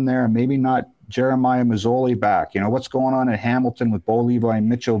Dustin Crum there? Maybe not Jeremiah Mazzoli back. What's going on in Hamilton with Bo Levi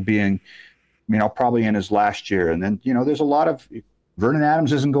Mitchell being, probably in his last year. And then, there's a lot of Vernon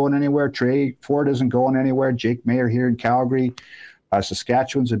Adams isn't going anywhere. Trey Ford isn't going anywhere. Jake Mayer here in Calgary.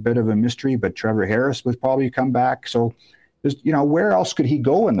 Saskatchewan's a bit of a mystery, but Trevor Harris would probably come back. So, where else could he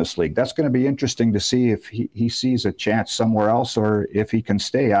go in this league? That's going to be interesting to see if he sees a chance somewhere else or if he can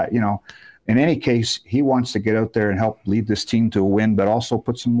stay. In any case, he wants to get out there and help lead this team to a win, but also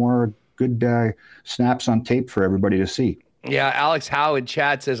put some more good snaps on tape for everybody to see. Yeah, Alex Howe in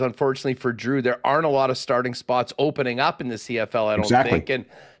chat says, unfortunately for Drew, there aren't a lot of starting spots opening up in the CFL, I don't think. And,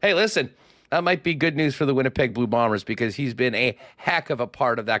 hey, listen, that might be good news for the Winnipeg Blue Bombers because he's been a heck of a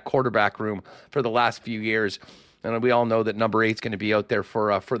part of that quarterback room for the last few years. And we all know that number 8 is going to be out there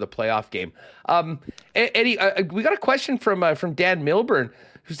for the playoff game. Eddie, we got a question from Dan Milburn,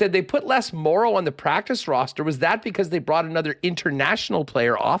 who said they put Les Morrow on the practice roster. Was that because they brought another international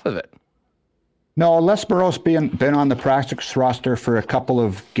player off of it? No, Les Morrow's been on the practice roster for a couple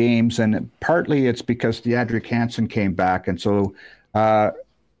of games, and partly it's because Theodric Hansen came back, and so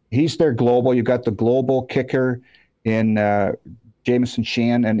he's their global. You've got the global kicker in Jamison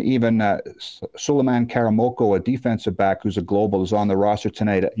Sheehan, and even Suleiman Karamoko, a defensive back who's a global, is on the roster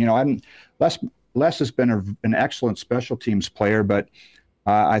tonight. Les has been an excellent special teams player, but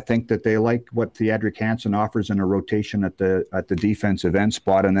I think that they like what Theodric Hansen offers in a rotation at the defensive end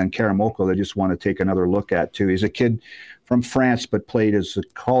spot, and then Karamoko they just want to take another look at too. He's a kid from France, but played his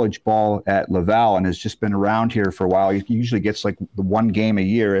college ball at Laval and has just been around here for a while. He usually gets like the one game a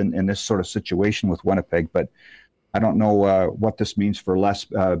year in this sort of situation with Winnipeg, but I don't know what this means for Les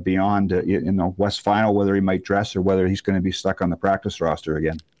beyond West Final, whether he might dress or whether he's going to be stuck on the practice roster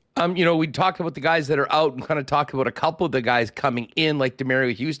again. We talked about the guys that are out and kind of talk about a couple of the guys coming in, like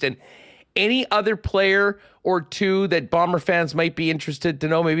Demerio Houston. Any other player or two that Bomber fans might be interested to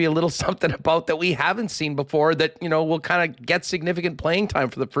know maybe a little something about that we haven't seen before that, will kind of get significant playing time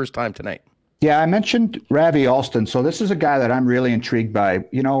for the first time tonight? Yeah, I mentioned Ravi Alston. So this is a guy that I'm really intrigued by.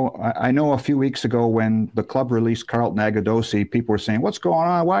 I know a few weeks ago when the club released Carlton Agadosi, people were saying, what's going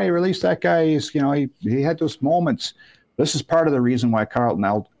on? Why you released that guy? He had those moments. This is part of the reason why Carlton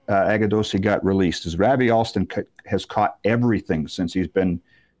Agadosi got released, is Ravi Alston has caught everything since he's been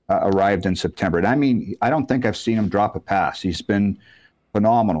arrived in September. And I mean, I don't think I've seen him drop a pass. He's been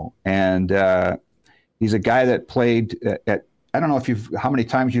phenomenal. And he's a guy that played at, I don't know how many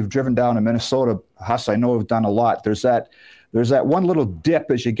times you've driven down to Minnesota, Huss. I know I've done a lot. There's that one little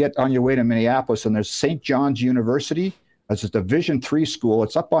dip as you get on your way to Minneapolis, and there's St. John's University. It's a Division III school.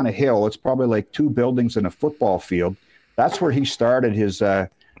 It's up on a hill. It's probably like 2 buildings and a football field. That's where he started his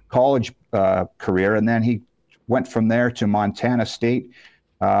college career, and then he went from there to Montana State,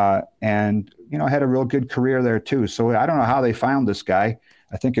 and had a real good career there too. So I don't know how they found this guy.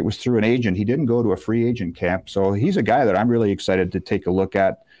 I think it was through an agent. He didn't go to a free agent camp, so he's a guy that I'm really excited to take a look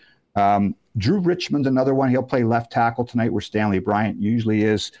at. Drew Richmond's another one. He'll play left tackle tonight, where Stanley Bryant usually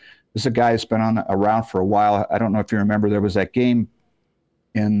is. This is a guy that's been around for a while. I don't know if you remember, there was that game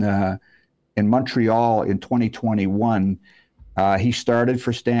in Montreal in 2021. He started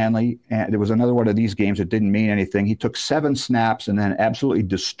for Stanley, and there was another one of these games that didn't mean anything. He took 7 snaps and then absolutely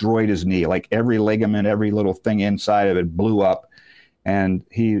destroyed his knee. Like every ligament, every little thing inside of it blew up. And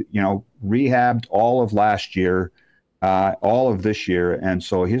he, rehabbed all of last year, all of this year. And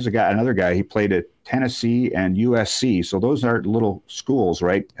so here's another guy. He played at Tennessee and USC. So those are little schools,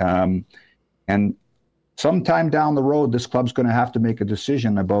 right? And sometime down the road, this club's going to have to make a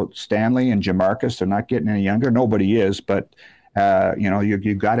decision about Stanley and Jamarcus. They're not getting any younger. Nobody is, but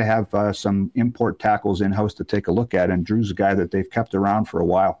you've got to have some import tackles in-house to take a look at. And Drew's a guy that they've kept around for a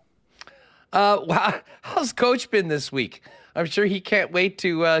while. How's Coach been this week? I'm sure he can't wait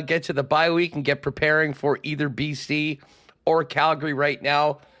to get to the bye week and get preparing for either BC or Calgary right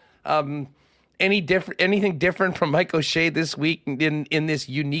now. Anything different from Mike O'Shea this week in this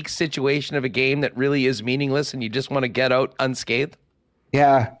unique situation of a game that really is meaningless and you just want to get out unscathed?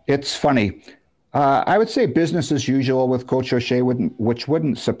 Yeah, it's funny. I would say business as usual with Coach O'Shea, which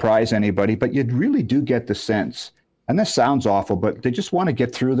wouldn't surprise anybody, but you really do get the sense, and this sounds awful, but they just want to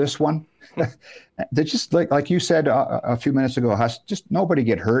get through this one. They just, like you said a few minutes ago, Huss, just nobody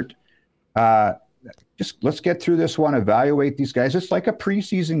get hurt. Just let's get through this one, evaluate these guys. It's like a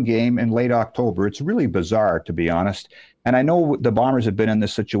preseason game in late October. It's really bizarre, to be honest. And I know the Bombers have been in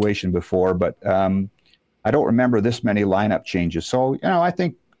this situation before, but I don't remember this many lineup changes. So, I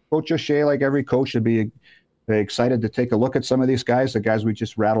think Coach O'Shea, like every coach, should be excited to take a look at some of these guys, the guys we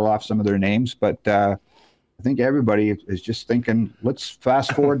just rattled off some of their names. But I think everybody is just thinking, let's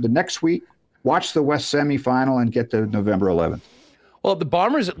fast forward to next week. watch the West semifinal and get to November 11th. Well, the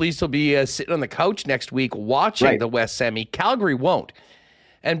Bombers at least will be sitting on the couch next week watching the West Semi. Calgary won't.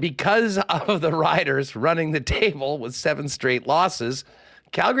 And because of the Riders running the table with 7 straight losses,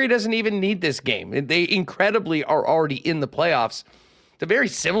 Calgary doesn't even need this game. They incredibly are already in the playoffs. It's a very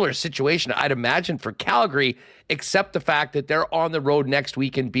similar situation, I'd imagine, for Calgary, except the fact that they're on the road next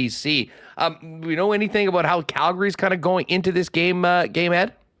week in BC. We know anything about how Calgary's kind of going into this game,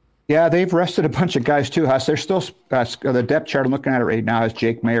 Ed? Yeah, they've rested a bunch of guys too, Huss. They're still the depth chart. I'm looking at it right now has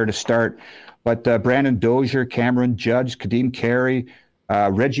Jake Mayer to start, but Brandon Dozier, Cameron Judge, Kadeem Carey,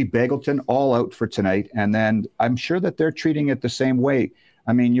 Reggie Begelton, all out for tonight. And then I'm sure that they're treating it the same way.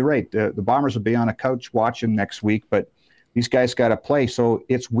 I mean, you're right. The Bombers will be on a couch watching next week, but these guys got to play. So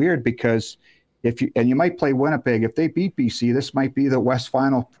it's weird because you might play Winnipeg. If they beat BC, this might be the West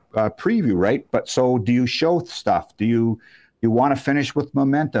Final preview, right? But so do you show stuff? Do you want to finish with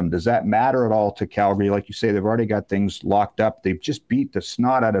momentum? Does that matter at all to Calgary? Like you say, they've already got things locked up. They've just beat the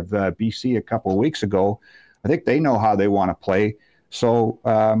snot out of BC a couple of weeks ago. I think they know how they want to play. So,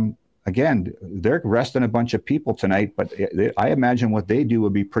 again, they're resting a bunch of people tonight, but I imagine what they do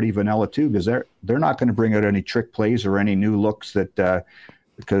would be pretty vanilla too, because they're not going to bring out any trick plays or any new looks that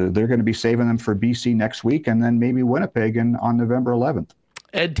because they're going to be saving them for BC next week and then maybe Winnipeg on November 11th.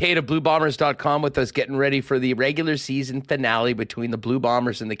 Ed Tate of BlueBombers.com with us, getting ready for the regular season finale between the Blue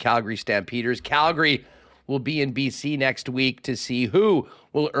Bombers and the Calgary Stampeders. Calgary will be in BC next week to see who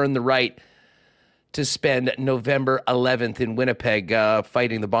will earn the right to spend November 11th in Winnipeg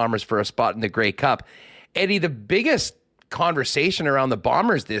fighting the Bombers for a spot in the Grey Cup. Eddie, the biggest conversation around the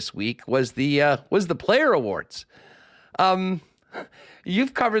Bombers this week was the player awards.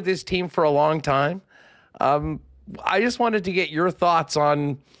 You've covered this team for a long time. I just wanted to get your thoughts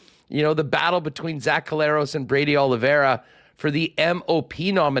on, the battle between Zach Collaros and Brady Oliveira for the MOP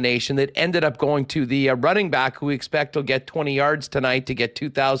nomination that ended up going to the running back who we expect will get 20 yards tonight to get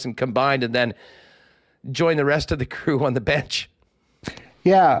 2,000 and then join the rest of the crew on the bench.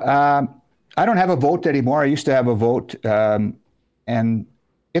 Yeah, I don't have a vote anymore. I used to have a vote, and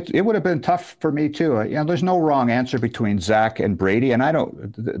it would have been tough for me too. There's no wrong answer between Zach and Brady, and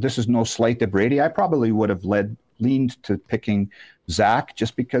this is no slight to Brady. I probably would have leaned to picking Zach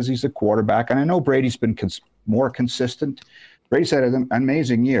just because he's a quarterback, and I know Brady's been more consistent. Brady's had an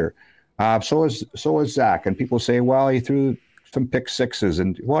amazing year. So is Zach, and people say, well, he threw some pick sixes,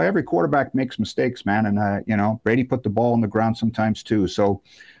 and well, every quarterback makes mistakes, man. And Brady put the ball on the ground sometimes too. So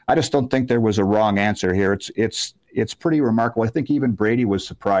I just don't think there was a wrong answer here. It's pretty remarkable. I think even Brady was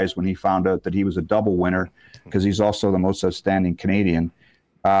surprised when he found out that he was a double winner because he's also the most outstanding Canadian.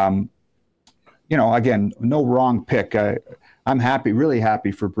 Again, no wrong pick. I'm happy, really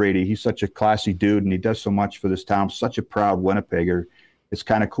happy for Brady. He's such a classy dude, and he does so much for this town. Such a proud Winnipegger. It's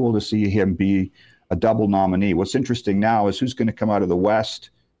kind of cool to see him be a double nominee. What's interesting now is who's going to come out of the West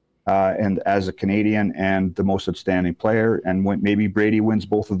and as a Canadian and the most outstanding player. And maybe Brady wins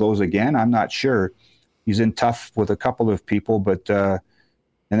both of those again. I'm not sure. He's in tough with a couple of people, but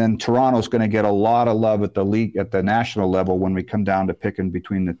and then Toronto's going to get a lot of love at the league, at the national level when we come down to picking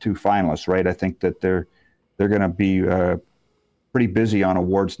between the two finalists, right? I think that they're going to be pretty busy on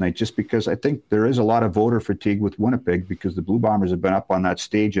awards night just because I think there is a lot of voter fatigue with Winnipeg because the Blue Bombers have been up on that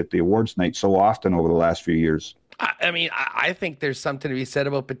stage at the awards night so often over the last few years. I think there's something to be said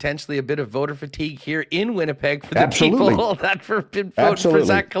about potentially a bit of voter fatigue here in Winnipeg for the people that have been voting for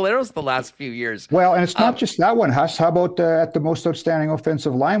Zach Collaros the last few years. Well, and it's not just that one, Huss. How about at the most outstanding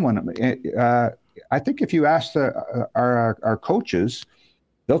offensive line one? I think if you ask our coaches,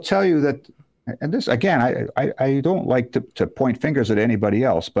 they'll tell you that, and this, again, I don't like to point fingers at anybody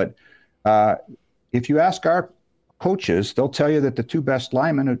else, but if you ask our coaches, they'll tell you that the two best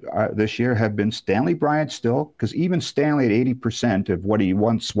linemen this year have been Stanley Bryant still, because even Stanley at 80% of what he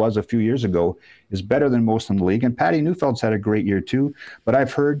once was a few years ago is better than most in the league. And Patty Neufeld's had a great year too, but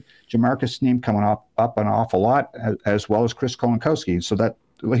I've heard Jamarcus' name coming up an awful lot, as well as Chris Kolankowski. So that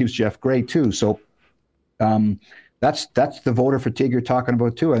leaves Jeff Gray too. So that's the voter fatigue you're talking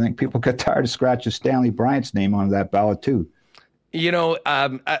about too. I think people get tired of scratching Stanley Bryant's name on that ballot too.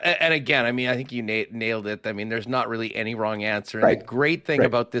 And again, I think you nailed it. There's not really any wrong answer. And the great thing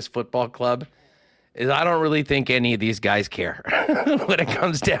about this football club is I don't really think any of these guys care when it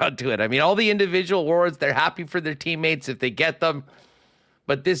comes down to it. All the individual awards, they're happy for their teammates if they get them.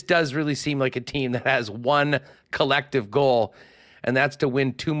 But this does really seem like a team that has one collective goal, and that's to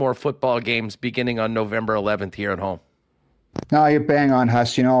win 2 more football games beginning on November 11th here at home. No, you're bang on,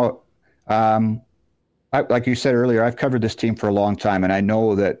 Huss. Like you said earlier, I've covered this team for a long time, and I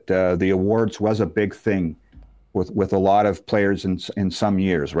know that the awards was a big thing with a lot of players in some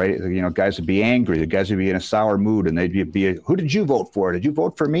years, right? You know, guys would be angry, the guys would be in a sour mood, and they'd be who did you vote for? Did you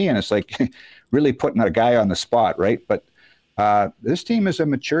vote for me? And it's like really putting a guy on the spot, right? But this team is a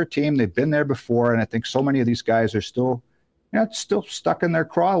mature team. They've been there before, and I think so many of these guys are still stuck in their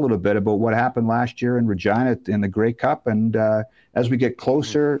craw a little bit about what happened last year in Regina in the Grey Cup. And as we get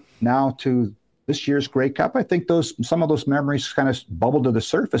closer now to this year's Grey Cup, I think some of those memories kind of bubble to the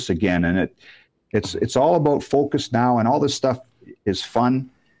surface again, and it's all about focus now, and all this stuff is fun.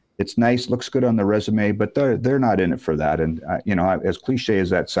 It's nice, looks good on the resume, but they're not in it for that. And as cliche as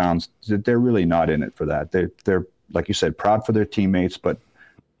that sounds, they're really not in it for that. They're like you said, proud for their teammates, but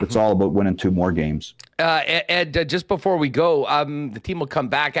it's all about winning 2 more games. Ed, just before we go, the team will come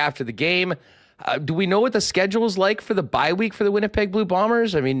back after the game. Do we know what the schedule is like for the bye week for the Winnipeg Blue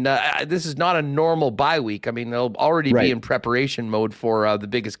Bombers? I mean, this is not a normal bye week. I mean, they'll already be in preparation mode for the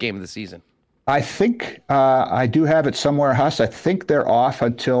biggest game of the season. I think I do have it somewhere, Huss. I think they're off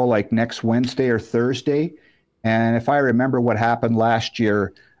until like next Wednesday or Thursday. And if I remember what happened last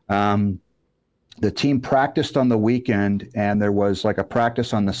year, the team practiced on the weekend, and there was like a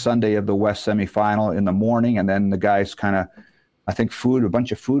practice on the Sunday of the West semifinal in the morning. And then the guys I think a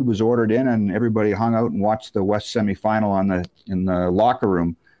bunch of food was ordered in, and everybody hung out and watched the West semifinal in the locker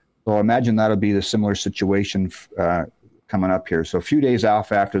room. So I imagine that'll be the similar situation coming up here. So a few days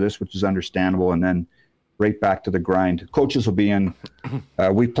off after this, which is understandable, and then right back to the grind. Coaches will be in.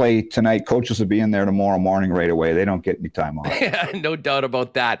 We play tonight. Coaches will be in there tomorrow morning right away. They don't get any time off. Yeah, no doubt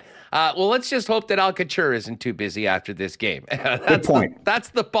about that. Well, let's just hope that Al Couture isn't too busy after this game. Good point. That's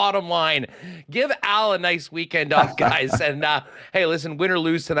the bottom line. Give Al a nice weekend off, guys. And hey, listen, win or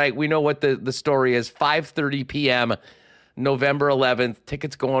lose tonight, we know what the story is. 5:30 p.m. November 11th.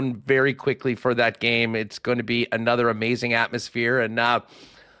 Tickets going very quickly for that game. It's going to be another amazing atmosphere, and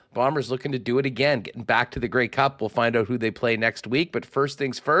Bombers looking to do it again, getting back to the Grey Cup. We'll find out who they play next week, but first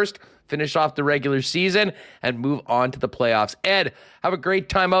things first, finish off the regular season and move on to the playoffs. Ed, have a great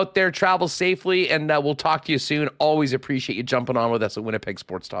time out there. Travel safely, and we'll talk to you soon. Always appreciate you jumping on with us at Winnipeg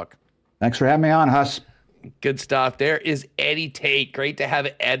Sports Talk. Thanks for having me on, Huss. Good stuff. There is Eddie Tate. Great to have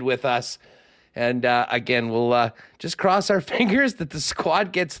Ed with us. And again, we'll just cross our fingers that the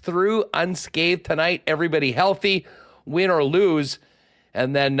squad gets through unscathed tonight. Everybody healthy, win or lose,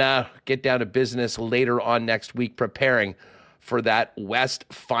 and then get down to business later on next week preparing for that West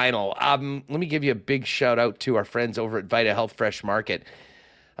final. Let me give you a big shout out to our friends over at Vita Health Fresh Market.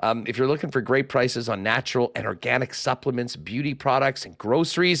 If you're looking for great prices on natural and organic supplements, beauty products, and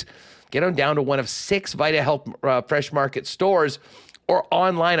groceries, get on down to one of 6 Vita Health Fresh Market stores or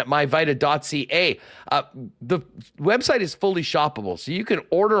online at myvita.ca. The website is fully shoppable, so you can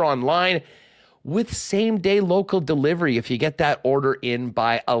order online with same-day local delivery if you get that order in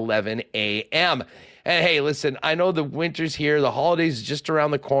by 11 a.m. And hey, listen, I know the winter's here, the holidays just around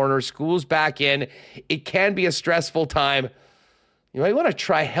the corner, school's back in. It can be a stressful time. You might want to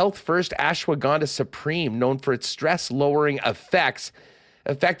try Health First Ashwagandha Supreme, known for its stress-lowering effects,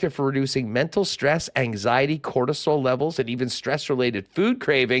 effective for reducing mental stress, anxiety, cortisol levels, and even stress-related food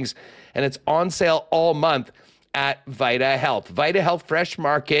cravings. And it's on sale all month at Vita Health. Vita Health Fresh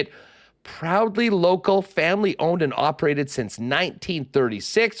Market, proudly local, family-owned and operated since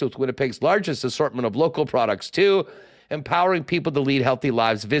 1936, with Winnipeg's largest assortment of local products, too. Empowering people to lead healthy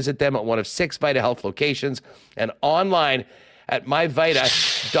lives. Visit them at one of 6 Vita Health locations and online at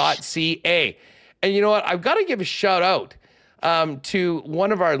myvita.ca. And you know what? I've got to give a shout-out to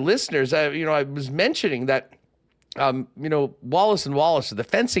one of our listeners. I was mentioning that, Wallace & Wallace are the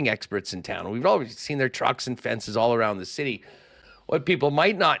fencing experts in town. We've always seen their trucks and fences all around the city. What people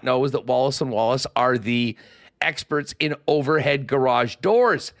might not know is that Wallace & Wallace are the experts in overhead garage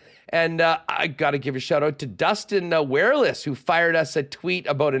doors. And I got to give a shout out to Dustin Wereless, who fired us a tweet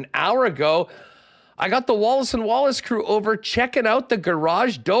about an hour ago. I got the Wallace & Wallace crew over checking out the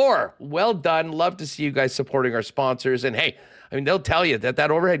garage door. Well done. Love to see you guys supporting our sponsors. And hey, they'll tell you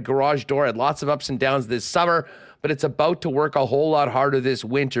that overhead garage door had lots of ups and downs this summer, but it's about to work a whole lot harder this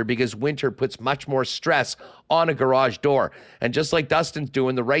winter because winter puts much more stress on a garage door. And just like Dustin's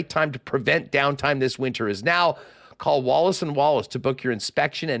doing, the right time to prevent downtime this winter is now. Call Wallace & Wallace to book your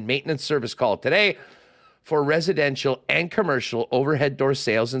inspection and maintenance service call today. For residential and commercial overhead door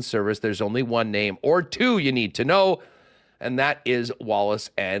sales and service, there's only one name or two you need to know, and that is Wallace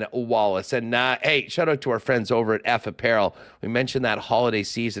 & Wallace. And hey, shout out to our friends over at F Apparel. We mentioned that holiday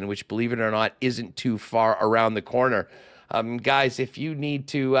season, which, believe it or not, isn't too far around the corner. Guys, if you need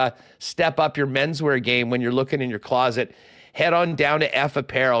to step up your menswear game when you're looking in your closet, head on down to F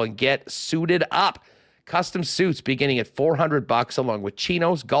Apparel and get suited up. Custom suits beginning at $400, along with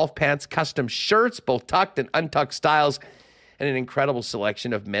chinos, golf pants, custom shirts, both tucked and untucked styles, and an incredible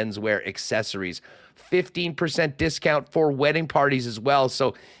selection of menswear accessories. 15% discount for wedding parties as well.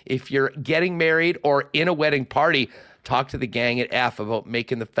 So if you're getting married or in a wedding party, talk to the gang at F about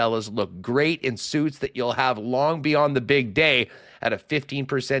making the fellas look great in suits that you'll have long beyond the big day at a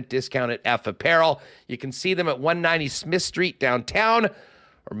 15% discount at F Apparel. You can see them at 190 Smith Street downtown,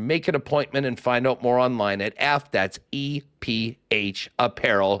 or make an appointment and find out more online at F. That's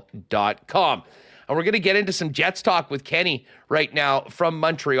EPHapparel.com. And we're going to get into some Jets talk with Kenny right now from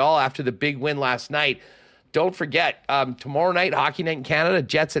Montreal after the big win last night. Don't forget, tomorrow night, Hockey Night in Canada,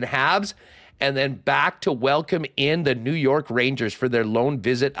 Jets and Habs, and then back to welcome in the New York Rangers for their lone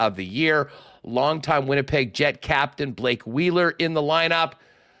visit of the year. Longtime Winnipeg Jet captain Blake Wheeler in the lineup.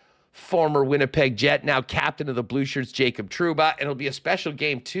 Former Winnipeg Jet, now captain of the Blue Shirts, Jacob Trouba. And it'll be a special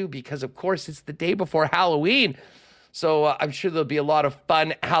game, too, because, of course, it's the day before Halloween. So I'm sure there'll be a lot of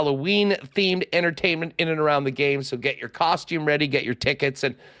fun Halloween-themed entertainment in and around the game. So get your costume ready, get your tickets,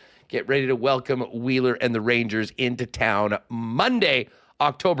 and get ready to welcome Wheeler and the Rangers into town Monday,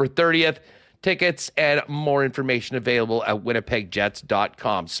 October 30th. Tickets and more information available at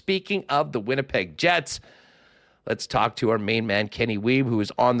winnipegjets.com. Speaking of the Winnipeg Jets, let's talk to our main man, Kenny Wiebe, who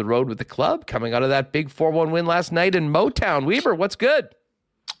is on the road with the club, coming out of that big 4-1 win last night in Motown. Weber, what's good?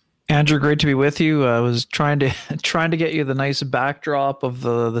 Andrew, great to be with you. I was trying to get you the nice backdrop of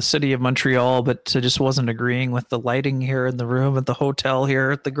the city of Montreal, but just wasn't agreeing with the lighting here in the room at the hotel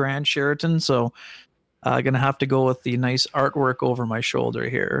here at the Grand Sheraton. So going to have to go with the nice artwork over my shoulder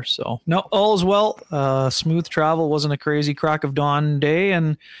here. So no, all is well. Smooth travel. Wasn't a crazy crack of dawn day,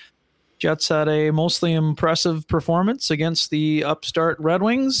 and Jets had a mostly impressive performance against the upstart Red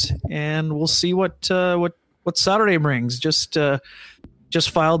Wings, and we'll see what Saturday brings.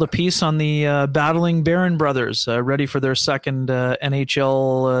 Just filed a piece on the battling Barron brothers, ready for their second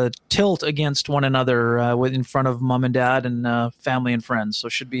NHL tilt against one another in front of mom and dad and family and friends. So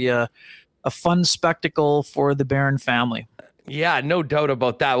should be a fun spectacle for the Barron family. Yeah, no doubt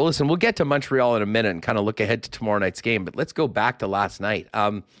about that. Well, listen, we'll get to Montreal in a minute and kind of look ahead to tomorrow night's game, but let's go back to last night.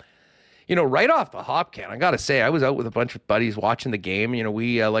 Right off the hop, Ken, I got to say, I was out with a bunch of buddies watching the game.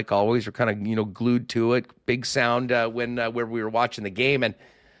 We, like always, were kind of, glued to it. Big sound where we were watching the game. And,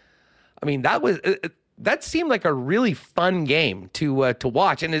 I mean, that seemed like a really fun game to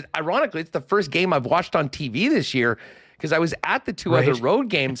watch. And ironically, it's the first game I've watched on TV this year because I was at the two other road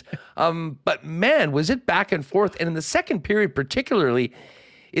games. But, man, was it back and forth. And in the second period particularly,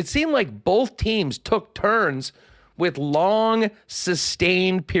 it seemed like both teams took turns with long,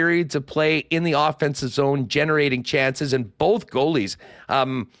 sustained periods of play in the offensive zone, generating chances, and both goalies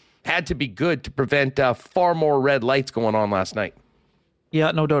had to be good to prevent far more red lights going on last night.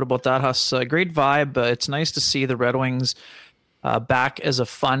 Yeah, no doubt about that, Huss. Great vibe. It's nice to see the Red Wings back as a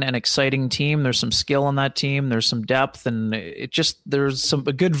fun and exciting team. There's some skill on that team. There's some depth, and there's a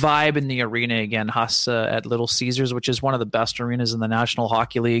good vibe in the arena again, Huss, at Little Caesars, which is one of the best arenas in the National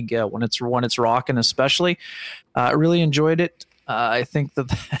Hockey League when it's rocking, especially. I really enjoyed it. I think that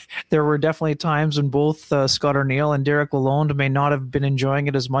there were definitely times when both Scott Arniel and Derek Lalonde may not have been enjoying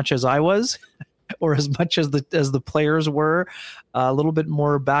it as much as I was. Or as much as the players were. A little bit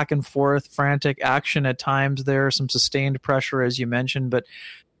more back and forth, frantic action at times there, some sustained pressure, as you mentioned. But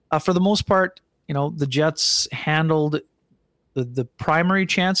for the most part, the Jets handled the primary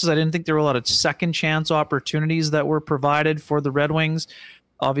chances. I didn't think there were a lot of second chance opportunities that were provided for the Red Wings.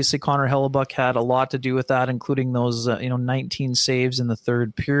 Obviously, Connor Hellebuck had a lot to do with that, including those 19 saves in the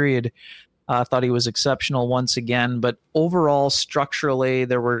third period. I thought he was exceptional once again. But overall, structurally,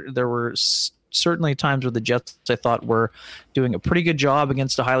 there were certainly times where the Jets, I thought, were doing a pretty good job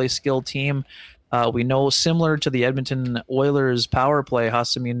against a highly skilled team. We know, similar to the Edmonton Oilers power play,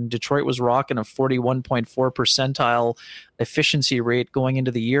 Huss, I mean, Detroit was rocking a 41.4 percentile efficiency rate going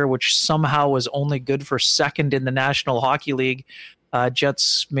into the year, which somehow was only good for second in the National Hockey League.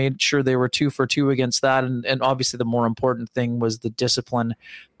 Jets made sure they were 2 for 2 against that. And obviously the more important thing was the discipline,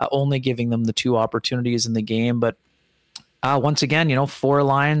 only giving them the 2 opportunities in the game. But once again, 4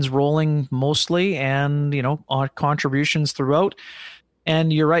 lines rolling mostly, and on contributions throughout.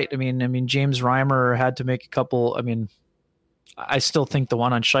 And you're right. I mean, James Reimer had to make a couple. I mean, I still think the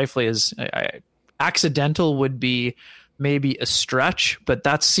one on Scheifele is accidental. Would be maybe a stretch, but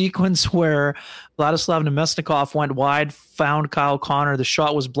that sequence where Vladislav Nemesnikov went wide, found Kyle Connor, the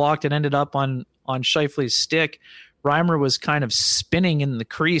shot was blocked, and ended up on Scheifele's stick. Reimer was kind of spinning in the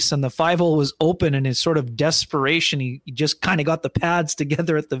crease, and the 5-hole was open. In his sort of desperation, he just kind of got the pads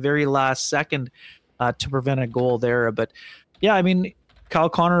together at the very last second to prevent a goal there. But yeah, I mean, Kyle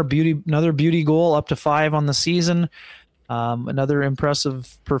Connor, another beauty goal, up to 5 on the season. Another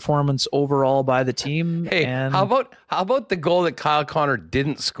impressive performance overall by the team. Hey, and how about the goal that Kyle Connor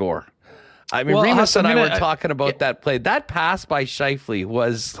didn't score? I mean, Well, Remus and I were I- talking about that play. That pass by Scheifele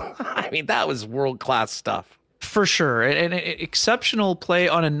was, I mean, that was world-class stuff. For sure, and exceptional play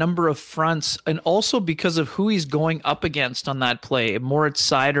on a number of fronts, and also because of who he's going up against on that play. Moritz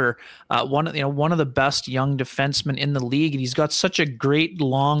Seider, one of the best young defensemen in the league, and he's got such a great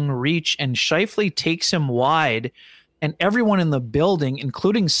long reach. And Scheifele takes him wide, and everyone in the building,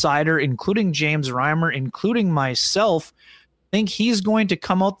 including Seider, including James Reimer, including myself, think he's going to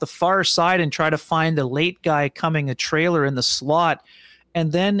come out the far side and try to find the late guy coming a trailer in the slot,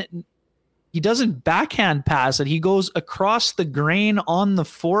 and then he doesn't backhand pass it. He goes across the grain on the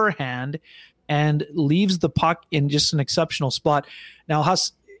forehand and leaves the puck in just an exceptional spot. Now,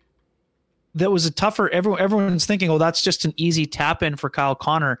 Huss, that was a tougher. Everyone's thinking, oh, that's just an easy tap in for Kyle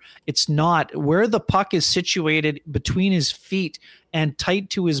Connor. It's not. Where the puck is situated between his feet and tight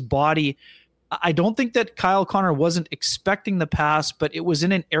to his body, I don't think that Kyle Connor wasn't expecting the pass, but it was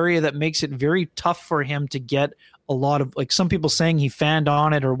in an area that makes it very tough for him to get a lot of, like some people saying he fanned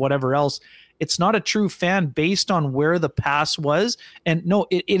on it or whatever else. It's not a true fan based on where the pass was. And no,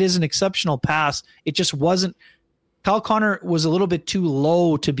 it is an exceptional pass. It just wasn't. Kyle Connor was a little bit too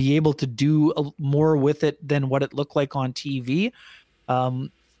low to be able to do more with it than what it looked like on TV.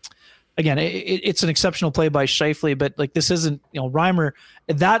 Again, it's an exceptional play by Scheifele, but like this isn't, Reimer.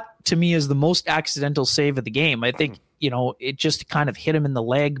 That to me is the most accidental save of the game. I think, it just kind of hit him in the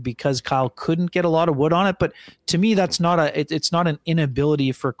leg because Kyle couldn't get a lot of wood on it. But to me, that's not it's not an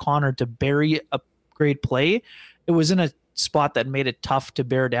inability for Connor to bury a great play. It was in a spot that made it tough to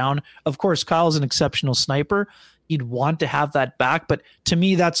bear down. Of course, Kyle's an exceptional sniper. He'd want to have that back, but to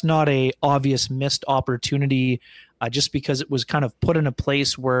me, that's not a obvious missed opportunity. Just because it was kind of put in a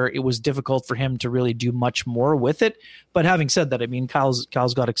place where it was difficult for him to really do much more with it. But having said that, I mean, Kyle's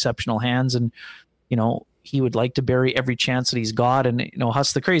got exceptional hands, and he would like to bury every chance that he's got. And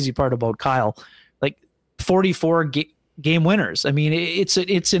Huss, the crazy part about Kyle, like 44 game winners. I mean,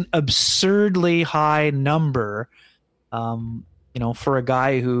 it's an absurdly high number. For a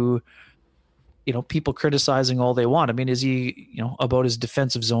guy who, people criticizing all they want. I mean, is he, about his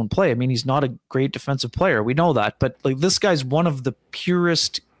defensive zone play? I mean, he's not a great defensive player. We know that, but like this guy's one of the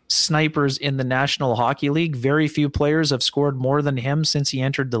purest snipers in the National Hockey League. Very few players have scored more than him since he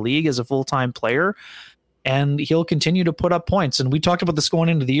entered the league as a full-time player, and he'll continue to put up points. And we talked about this going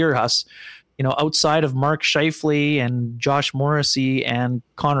into the year, Huss. Outside of Mark Scheifele and Josh Morrissey and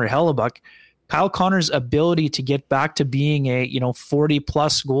Connor Hellebuck, Kyle Connor's ability to get back to being a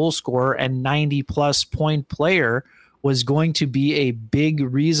 40-plus goal scorer and 90-plus point player was going to be a big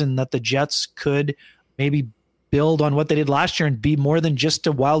reason that the Jets could maybe build on what they did last year and be more than just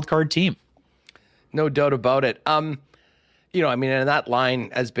a wild card team. No doubt about it. And that line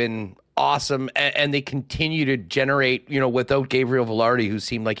has been awesome, and they continue to generate, without Gabriel Velarde, who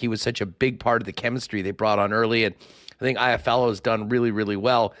seemed like he was such a big part of the chemistry they brought on early, and I think Iafallo has done really, really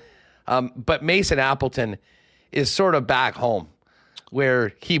well. But Mason Appleton is sort of back home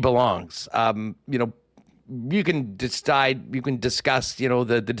where he belongs. You can discuss,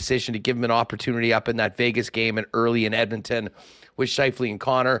 the decision to give him an opportunity up in that Vegas game and early in Edmonton with Scheifele and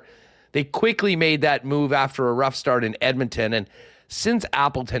Connor. They quickly made that move after a rough start in Edmonton. And since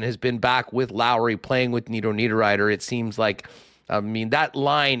Appleton has been back with Lowry playing with Nito Niederreiter, it seems like, that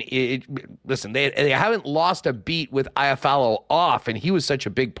line, listen, they haven't lost a beat with Iafallo off, and he was such a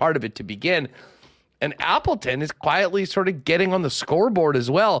big part of it to begin. And Appleton is quietly sort of getting on the scoreboard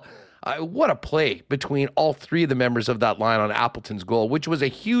as well. What a play between all three of the members of that line on Appleton's goal, which was a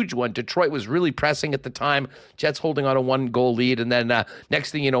huge one. Detroit was really pressing at the time. Jets holding on a 1-goal lead, and then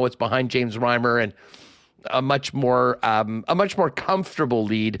next thing you know, it's behind James Reimer and a much more comfortable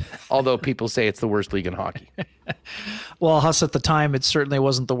lead, although people say it's the worst league in hockey. Well, Huss, at the time, it certainly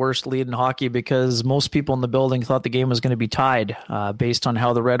wasn't the worst lead in hockey because most people in the building thought the game was going to be tied based on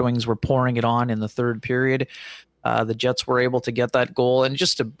how the Red Wings were pouring it on in the third period. The Jets were able to get that goal, and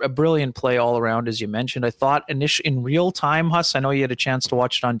just a brilliant play all around, as you mentioned. I thought in real time, Huss, I know you had a chance to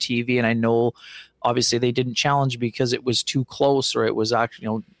watch it on TV, and I know obviously they didn't challenge because it was too close, or it was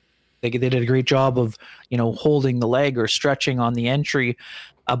actually, they did a great job of, holding the leg or stretching on the entry.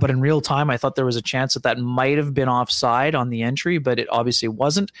 But in real time, I thought there was a chance that might have been offside on the entry, but it obviously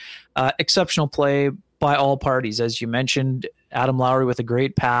wasn't. Exceptional play by all parties. As you mentioned, Adam Lowry with a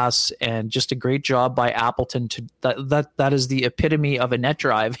great pass and just a great job by Appleton. That is the epitome of a net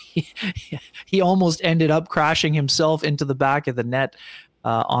drive. He almost ended up crashing himself into the back of the net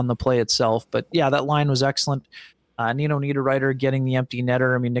on the play itself. But yeah, that line was excellent. Nino Niederreiter getting the empty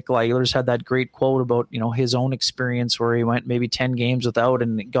netter. I mean, Nikolai Ehlers had that great quote about, his own experience where he went maybe 10 games without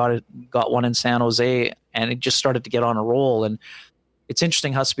and got one in San Jose, and it just started to get on a roll. And it's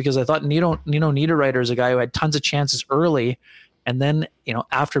interesting, Huss, because I thought Nino Niederreiter is a guy who had tons of chances early, and then,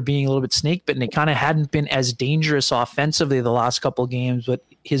 after being a little bit snake bitten, it kind of hadn't been as dangerous offensively the last couple of games, but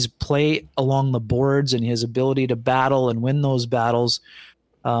his play along the boards and his ability to battle and win those battles,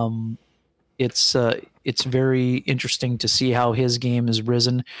 it's very interesting to see how his game has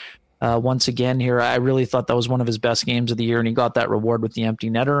risen once again here. I really thought that was one of his best games of the year, and he got that reward with the empty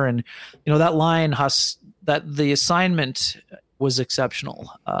netter. And, that line, Huss, that the assignment was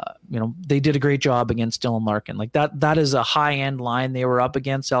exceptional. They did a great job against Dylan Larkin. Like that is a high-end line they were up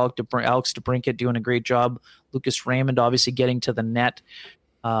against. Alex DeBrincat doing a great job. Lucas Raymond obviously getting to the net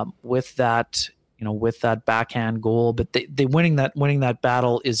with that backhand goal. But they winning that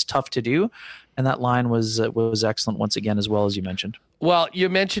battle is tough to do, and that line was excellent once again, as well, as you mentioned. Well, you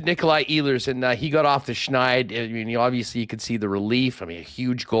mentioned Nikolai Ehlers, and he got off the schneid. I mean, obviously you could see the relief. I mean, a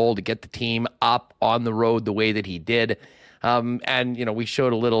huge goal to get the team up on the road the way that he did. And, we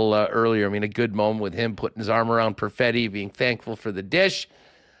showed a little earlier, a good moment with him putting his arm around Perfetti, being thankful for the dish.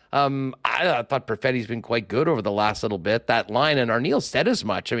 I thought Perfetti's been quite good over the last little bit. That line, and Arneal said as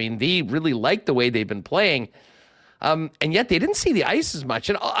much. I mean, they really like the way they've been playing. And yet they didn't see the ice as much.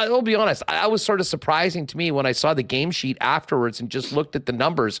 And I'll be honest, I was sort of surprising to me when I saw the game sheet afterwards and just looked at the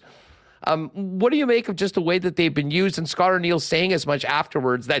numbers. What do you make of just the way that they've been used, and Scott Arneal saying as much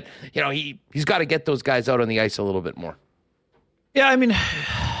afterwards that, he's got to get those guys out on the ice a little bit more? Yeah, I mean,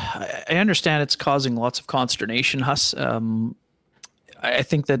 I understand it's causing lots of consternation, Huss. I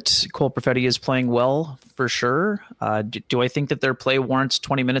think that Cole Perfetti is playing well for sure. Do I think that their play warrants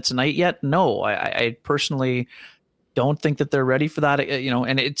 20 minutes a night yet? No, I personally don't think that they're ready for that.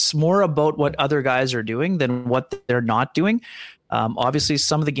 And it's more about what other guys are doing than what they're not doing. Obviously,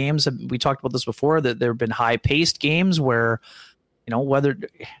 some of the games, we talked about this before, that there have been high-paced games where, whether...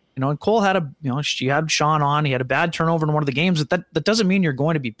 and Cole had she had Sean on. He had a bad turnover in one of the games. That doesn't mean you're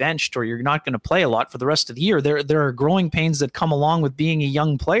going to be benched or you're not going to play a lot for the rest of the year. There are growing pains that come along with being a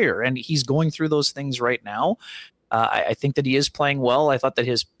young player, and he's going through those things right now. I think that he is playing well. I thought that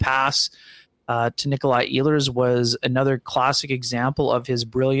his pass to Nikolai Ehlers was another classic example of his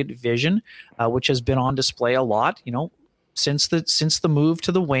brilliant vision, which has been on display a lot. Since the move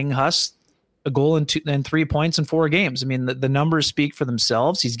to the wing, Huss. A goal and 3 points in 4 games. I mean, the numbers speak for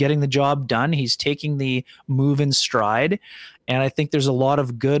themselves. He's getting the job done. He's taking the move in stride. And I think there's a lot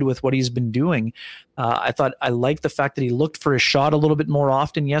of good with what he's been doing. I like the fact that he looked for his shot a little bit more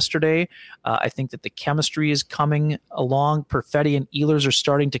often yesterday. I think that the chemistry is coming along. Perfetti and Ehlers are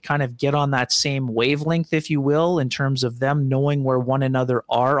starting to kind of get on that same wavelength, if you will, in terms of them knowing where one another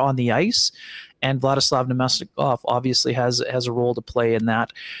are on the ice. And Vladislav Namestnikov obviously has a role to play in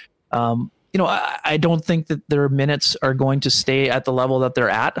that. I don't think that their minutes are going to stay at the level that they're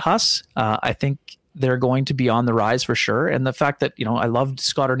at, Huss. I think they're going to be on the rise for sure. And the fact that, I loved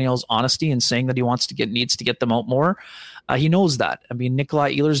Scott Arneal's honesty in saying that he needs to get them out more. He knows that. I mean,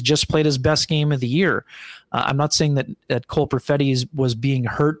 Nikolai Ehlers just played his best game of the year. I'm not saying that Cole Perfetti was being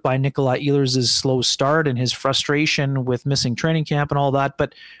hurt by Nikolai Ehlers' slow start and his frustration with missing training camp and all that.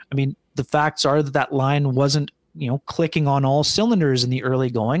 But I mean, the facts are that line wasn't, clicking on all cylinders in the early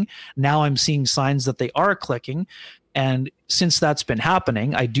going. Now I'm seeing signs that they are clicking. And since that's been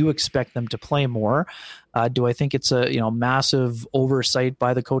happening, I do expect them to play more. Do I think it's a massive oversight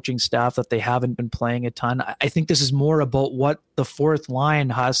by the coaching staff that they haven't been playing a ton? I think this is more about what the fourth line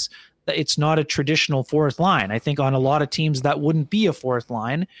has. It's not a traditional fourth line. I think on a lot of teams that wouldn't be a fourth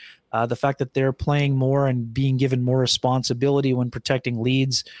line. The fact that they're playing more and being given more responsibility when protecting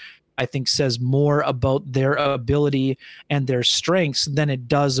leads, I think says more about their ability and their strengths than it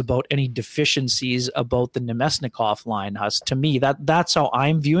does about any deficiencies about the Namestnikov line. To me, that's how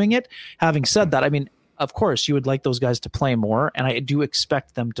I'm viewing it. Having said that, I mean, of course, you would like those guys to play more, and I do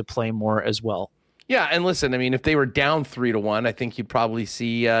expect them to play more as well. Yeah, and listen, I mean, if they were down 3-1, I think you'd probably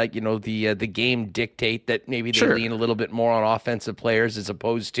see, the game dictate that maybe they lean a little bit more on offensive players as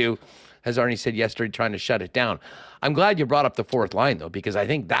opposed to, as Arnie said yesterday, trying to shut it down. I'm glad you brought up the fourth line, though, because I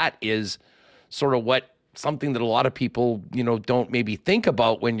think that is sort of something that a lot of people, don't maybe think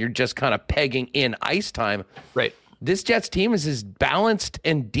about when you're just kind of pegging in ice time. Right. This Jets team is as balanced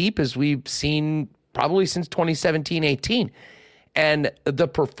and deep as we've seen probably since 2017-18. And the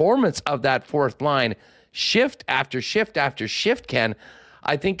performance of that fourth line, shift after shift after shift, Ken,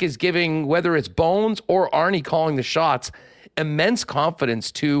 I think is giving, whether it's Bones or Arnie calling the shots, immense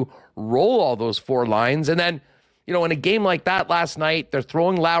confidence to roll all those 4 lines. And then in a game like that last night, they're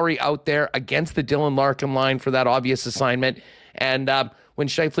throwing Lowry out there against the Dylan Larkin line for that obvious assignment. And when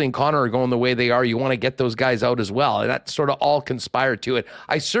Scheifele and Connor are going the way they are, you want to get those guys out as well. And that sort of all conspired to it.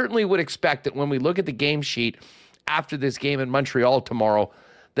 I certainly would expect that when we look at the game sheet after this game in Montreal tomorrow,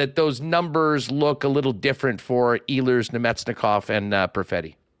 that those numbers look a little different for Ehlers, Nemetsnikov, and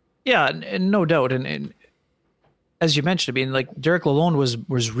Perfetti. Yeah, and no doubt. And as you mentioned, I mean, like Derek Lalonde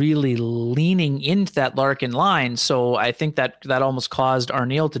was really leaning into that Larkin line. So I think that almost caused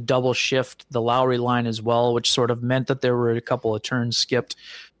Arniel to double shift the Lowry line as well, which sort of meant that there were a couple of turns skipped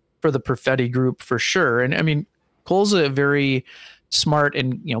for the Perfetti group for sure. And I mean, Cole's a very smart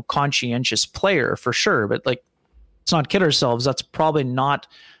and, conscientious player for sure, but like, let's not kid ourselves. That's probably not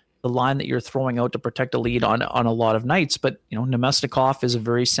the line that you're throwing out to protect a lead on a lot of nights. But, Nemesnikov is a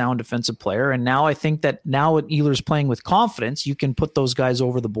very sound defensive player. And now I think that now with Ehlers playing with confidence, you can put those guys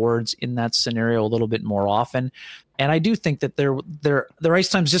over the boards in that scenario a little bit more often. And I do think that their ice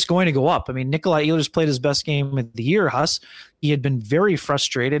time is just going to go up. I mean, Nikolai Ehlers played his best game of the year, Huss. He had been very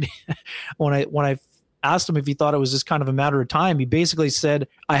frustrated when I asked him if he thought it was just kind of a matter of time. He basically said,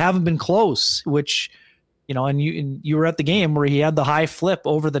 I haven't been close, which, and you were at the game where he had the high flip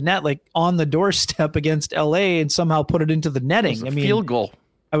over the net, like on the doorstep against LA, and somehow put it into the netting. Field goal.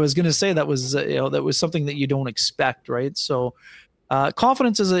 I was going to say that was something that you don't expect, right? So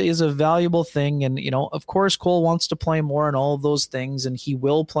confidence is a valuable thing, and of course Cole wants to play more and all of those things, and he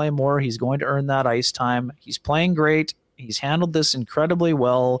will play more. He's going to earn that ice time. He's playing great. He's handled this incredibly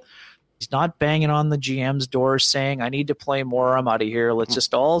well. He's not banging on the GM's door saying, "I need to play more. I'm out of here." Let's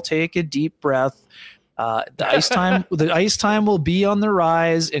just all take a deep breath. The ice time will be on the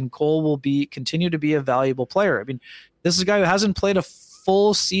rise, and Cole will continue to be a valuable player. I mean, this is a guy who hasn't played a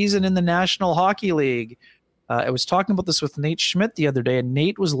full season in the National Hockey League. I was talking about this with Nate Schmidt the other day, and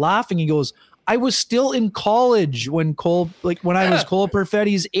Nate was laughing. He goes, "I was still in college when I was Cole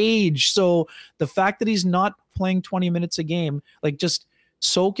Perfetti's age." So the fact that he's not playing 20 minutes a game, like just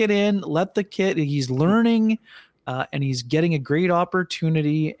soak it in, let the kid. He's learning. And he's getting a great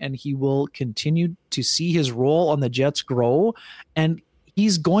opportunity, and he will continue to see his role on the Jets grow. And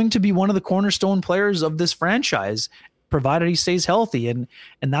he's going to be one of the cornerstone players of this franchise, provided he stays healthy. And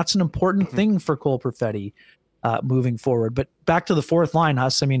that's an important thing for Cole Perfetti moving forward. But back to the fourth line,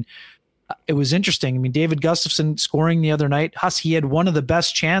 Huss, I mean, it was interesting. I mean, David Gustafsson scoring the other night. Huss, he had one of the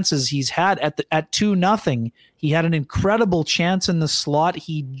best chances he's had at 2-0. He had an incredible chance in the slot.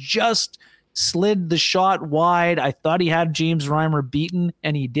 He just slid the shot wide. I thought he had James Reimer beaten,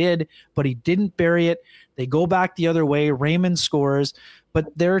 and he did, but he didn't bury it. They go back the other way. Raymond scores. But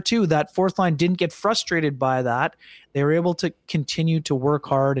there too, that fourth line didn't get frustrated by that. They were able to continue to work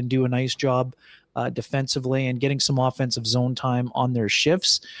hard and do a nice job defensively and getting some offensive zone time on their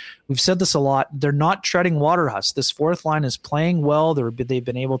shifts. We've said this a lot. They're not treading water, Huss. This fourth line is playing well. They've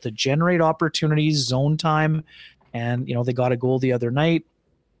been able to generate opportunities, zone time, and they got a goal the other night.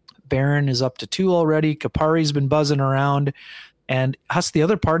 Barron is up to 2 already. Kapari's been buzzing around. And that's the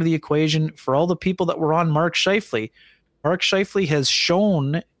other part of the equation for all the people that were on Mark Scheifele. Mark Scheifele has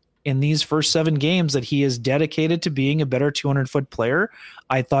shown in these first 7 games that he is dedicated to being a better 200-foot player.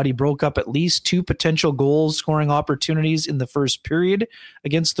 I thought he broke up at least 2 potential goal scoring opportunities in the first period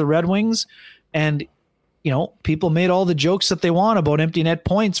against the Red Wings. And, people made all the jokes that they want about empty net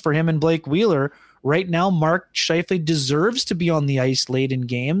points for him and Blake Wheeler. Right now, Mark Scheifele deserves to be on the ice late in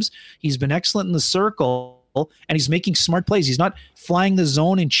games. He's been excellent in the circle, and he's making smart plays. He's not flying the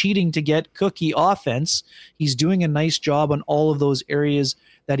zone and cheating to get cookie offense. He's doing a nice job on all of those areas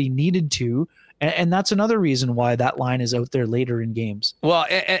that he needed to, and that's another reason why that line is out there later in games. Well,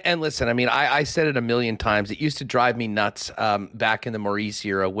 and listen, I mean, I said it a million times. It used to drive me nuts back in the Maurice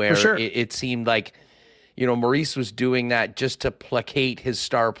era where it seemed like Maurice was doing that just to placate his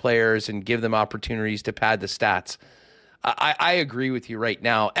star players and give them opportunities to pad the stats. I agree with you right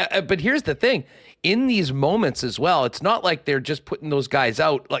now. But here's the thing. In these moments as well, it's not like they're just putting those guys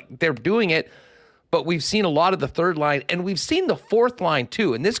out. Like, they're doing it, but we've seen a lot of the third line, and we've seen the fourth line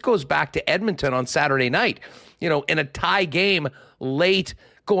too. And this goes back to Edmonton on Saturday night, in a tie game late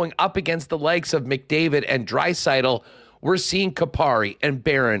going up against the likes of McDavid and Draisaitl. We're seeing Kupari and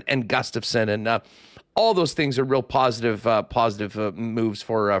Barron and Gustafsson, and all those things are real positive moves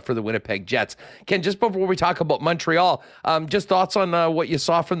for the Winnipeg Jets. Ken, just before we talk about Montreal, just thoughts on what you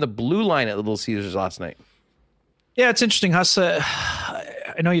saw from the blue line at Little Caesars last night. Yeah, it's interesting, Huss.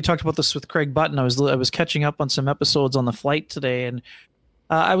 I know you talked about this with Craig Button. I was catching up on some episodes on the flight today, and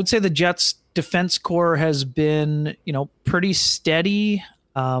I would say the Jets' defense core has been, pretty steady.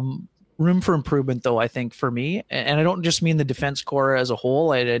 Room for improvement, though, I think, for me. And I don't just mean the defense core as a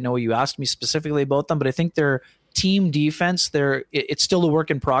whole. I know you asked me specifically about them, but I think their team defense, it's still a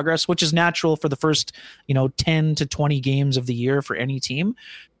work in progress, which is natural for the first 10 to 20 games of the year for any team,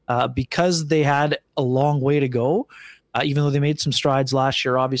 because they had a long way to go. Even though they made some strides last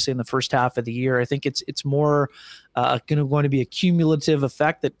year, obviously in the first half of the year, I think it's more going to be a cumulative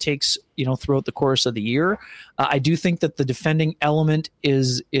effect that takes throughout the course of the year. I do think that the defending element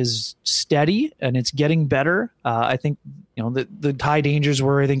is steady and it's getting better. I think the high dangers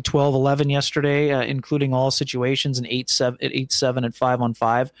were 12-11 yesterday, including all situations, and 8-7 at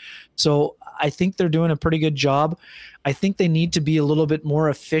 5-on-5. So I think they're doing a pretty good job. I think they need to be a little bit more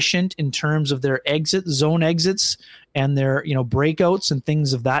efficient in terms of their zone exits and their breakouts and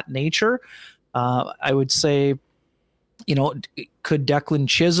things of that nature. I would say, could Declan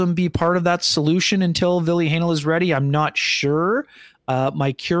Chisholm be part of that solution until Ville Heinola is ready? I'm not sure.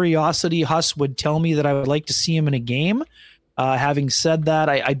 My curiosity, Huss, would tell me that I would like to see him in a game. Having said that,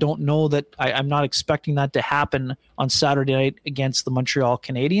 I don't know that I'm not expecting that to happen on Saturday night against the Montreal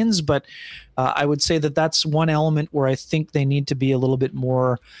Canadiens, but I would say that that's one element where I think they need to be a little bit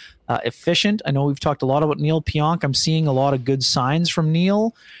more efficient. I know we've talked a lot about Neil Pionk. I'm seeing a lot of good signs from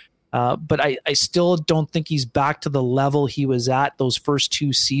Neil, but I still don't think he's back to the level he was at those first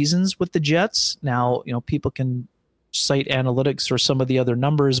 2 seasons with the Jets. Now, people can cite analytics or some of the other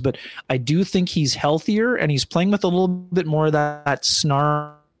numbers, but I do think he's healthier and he's playing with a little bit more of that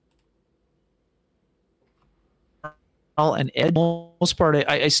snarl and edge. For the most part,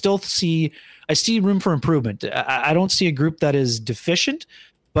 I still see room for improvement. I don't see a group that is deficient,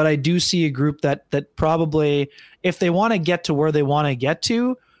 but I do see a group that probably, if they want to get to where they want to get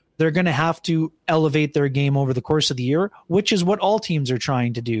to, they're going to have to elevate their game over the course of the year, which is what all teams are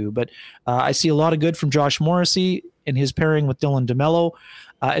trying to do. But I see a lot of good from Josh Morrissey in his pairing with Dylan DeMello.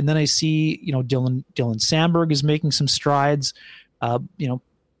 And then I see, Dylan Samberg is making some strides, and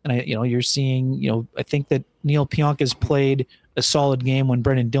you're seeing, I think that Neil Pionk has played a solid game when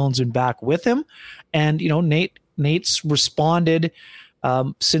Brendan Dillon's been back with him. And, Nate's responded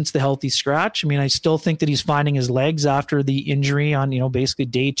since the healthy scratch. I mean, I still think that he's finding his legs after the injury on, basically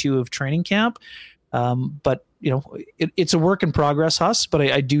day 2 of training camp. But, it's a work in progress, Huss, but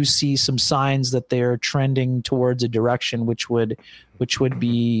I do see some signs that they're trending towards a direction which would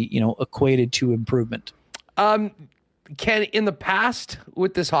be, equated to improvement. Ken, in the past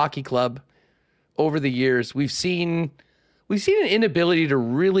with this hockey club over the years, we've seen an inability to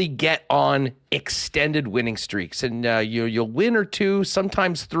really get on extended winning streaks, and you'll win or 2,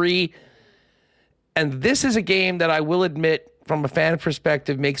 sometimes 3. And this is a game that I will admit, from a fan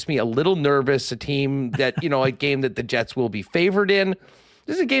perspective, makes me a little nervous. A team that, a game that the Jets will be favored in.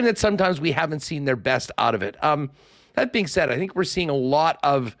 This is a game that sometimes we haven't seen their best out of it. That being said, I think we're seeing a lot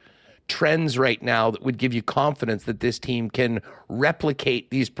of trends right now that would give you confidence that this team can replicate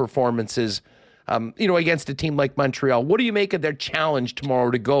these performances against a team like Montreal. What do you make of their challenge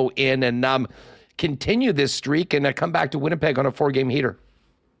tomorrow to go in and continue this streak and come back to Winnipeg on a 4-game heater?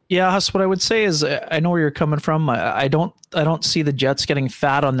 Yeah, Huss, what I would say is I know where you're coming from. I don't see the Jets getting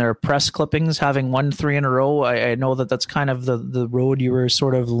fat on their press clippings, having won 3 in a row. I know that that's kind of the road you were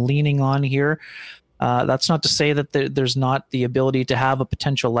sort of leaning on here. That's not to say that there's not the ability to have a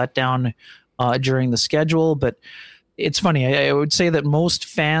potential letdown during the schedule, but it's funny. I would say that most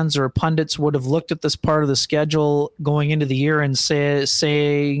fans or pundits would have looked at this part of the schedule going into the year and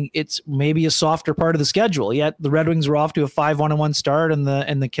saying it's maybe a softer part of the schedule. Yet the Red Wings were off to a 5-1-1 start, and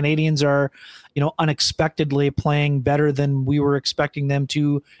the Canadiens are, unexpectedly playing better than we were expecting them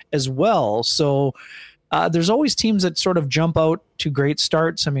to as well. So there's always teams that sort of jump out to great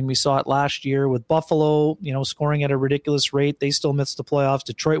starts. I mean, we saw it last year with Buffalo, scoring at a ridiculous rate. They still missed the playoffs.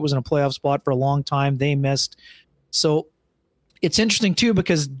 Detroit was in a playoff spot for a long time. They missed. So it's interesting, too,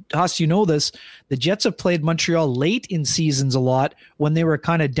 because, Haas, this, the Jets have played Montreal late in seasons a lot when they were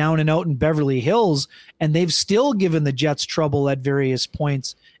kind of down and out in Beverly Hills, and they've still given the Jets trouble at various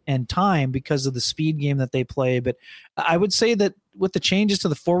points and time because of the speed game that they play. But I would say that with the changes to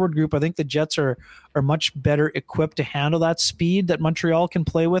the forward group, I think the Jets are much better equipped to handle that speed that Montreal can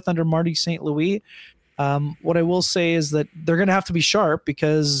play with under Marty St. Louis. What I will say is that they're going to have to be sharp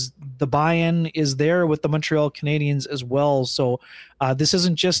because the buy-in is there with the Montreal Canadiens as well. So this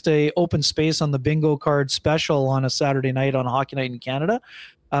isn't just a open space on the bingo card special on a Saturday night on a Hockey Night in Canada.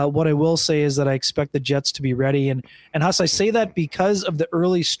 What I will say is that I expect the Jets to be ready. And Huss, I say that because of the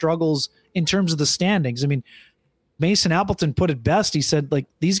early struggles in terms of the standings. I mean, Mason Appleton put it best. He said,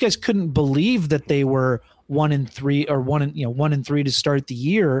 these guys couldn't believe that they were 1-3 or 1-3 to start the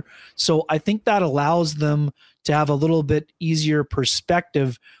year. So I think that allows them to have a little bit easier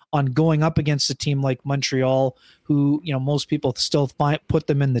perspective on going up against a team like Montreal, who, most people still put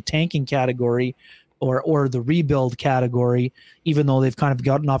them in the tanking category. or the rebuild category, even though they've kind of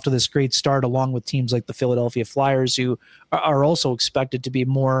gotten off to this great start along with teams like the Philadelphia Flyers, who are also expected to be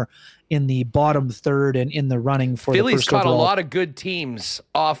more in the bottom third and in the running for Philly's the first caught overall. a lot of good teams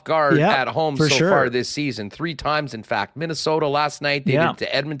off guard at home so far this season. 3 times, in fact. Minnesota last night. They did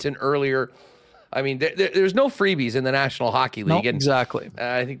to Edmonton earlier. I mean, there's no freebies in the National Hockey League. Nope, exactly.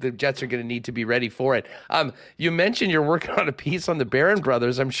 I think the Jets are going to need to be ready for it. You mentioned you're working on a piece on the Barron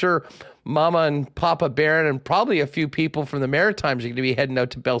brothers. I'm sure Mama and Papa Barron and probably a few people from the Maritimes are going to be heading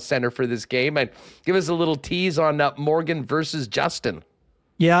out to Bell Center for this game. And give us a little tease on Morgan versus Justin.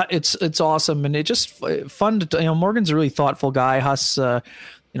 Yeah, it's awesome, and it's just fun to. Morgan's a really thoughtful guy. Huss,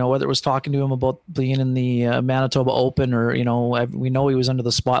 whether it was talking to him about being in the Manitoba Open, or we know he was under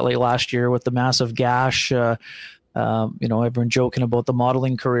the spotlight last year with the massive gash. Everyone joking about the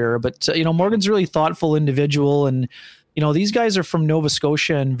modeling career, but Morgan's a really thoughtful individual, and these guys are from Nova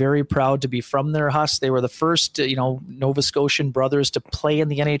Scotia and very proud to be from there. Huss, they were the first Nova Scotian brothers to play in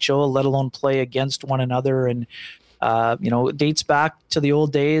the NHL, let alone play against one another, and it dates back to the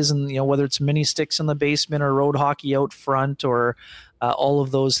old days, and whether it's mini sticks in the basement or road hockey out front, or all of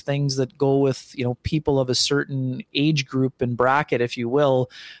those things that go with people of a certain age group and bracket, if you will.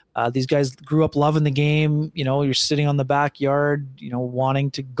 These guys grew up loving the game. You're sitting on the backyard, wanting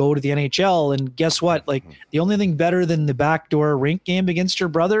to go to the NHL. And guess what? Like, the only thing better than the backdoor rink game against your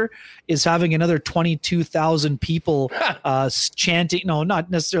brother is having another 22,000 people chanting. No, not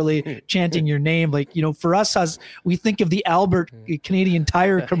necessarily chanting your name. Like, for us, as we think of the Albert Canadian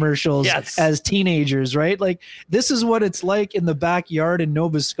Tire commercials as teenagers, right? Like, this is what it's like in the backyard in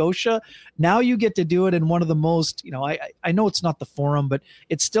Nova Scotia. Now you get to do it in one of the most, I know it's not the Forum, but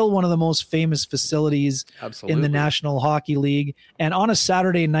it's still one of the most famous facilities in the National Hockey League. And on a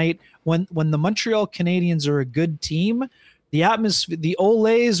Saturday night, when the Montreal Canadiens are a good team, the atmosphere, the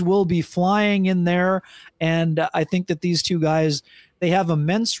Olays will be flying in there. And I think that these two guys, they have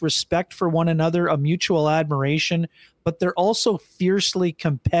immense respect for one another, a mutual admiration, but they're also fiercely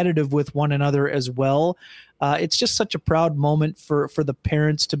competitive with one another as well. It's just such a proud moment for the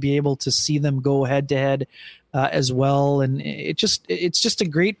parents to be able to see them go head to head as well. And it's just a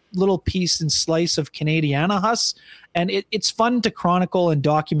great little piece and slice of Canadiana, Huss. And it's fun to chronicle and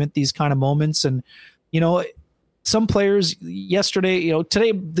document these kind of moments. And, some players yesterday,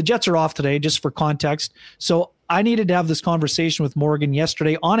 today, the Jets are off today, just for context. So I needed to have this conversation with Morgan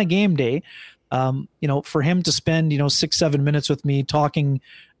yesterday on a game day, for him to spend, 6-7 minutes with me talking,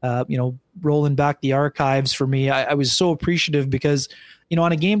 rolling back the archives for me. I was so appreciative because,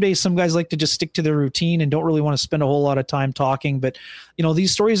 on a game day, some guys like to just stick to their routine and don't really want to spend a whole lot of time talking. But,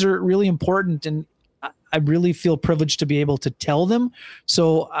 these stories are really important, and I really feel privileged to be able to tell them.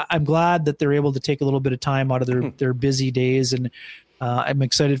 So I'm glad that they're able to take a little bit of time out of their busy days. And I'm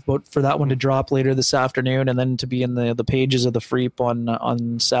excited for that one to drop later this afternoon, and then to be in the pages of the Freep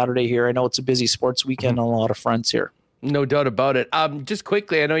on Saturday here. I know it's a busy sports weekend on a lot of fronts here. No doubt about it. Just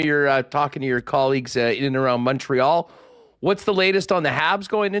quickly, I know you're talking to your colleagues in and around Montreal. What's the latest on the Habs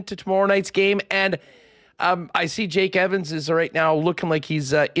going into tomorrow night's game? And I see Jake Evans is right now looking like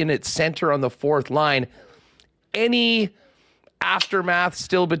he's in at center on the fourth line. Any aftermath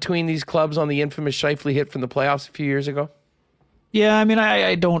still between these clubs on the infamous Scheifele hit from the playoffs a few years ago? Yeah, I mean,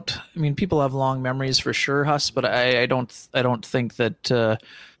 I don't. I mean, people have long memories for sure, Huss, but I don't think that.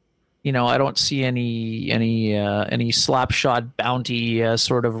 I don't see any slapshot bounty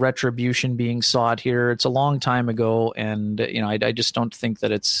sort of retribution being sought here. It's a long time ago, and I just don't think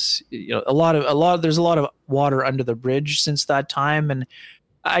that it's there's a lot of water under the bridge since that time, and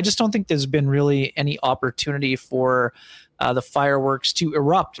I just don't think there's been really any opportunity for the fireworks to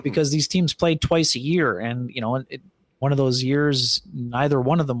erupt, because these teams played twice a year, and one of those years, neither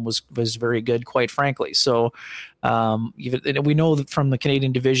one of them was very good, quite frankly. So we know that from the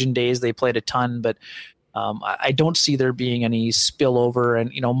Canadian Division days, they played a ton, but I don't see there being any spillover.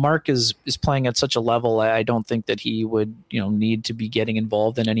 And, Mark is playing at such a level, I don't think that he would, need to be getting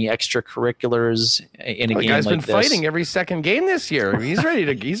involved in any extracurriculars in a game like this. The guy's been fighting every second game this year. He's ready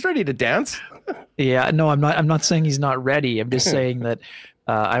to dance. Yeah, no, I'm not saying he's not ready. I'm just saying that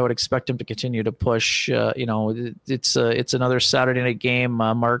I would expect him to continue to push. It's another Saturday night game.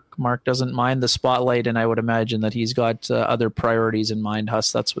 Mark doesn't mind the spotlight, and I would imagine that he's got other priorities in mind.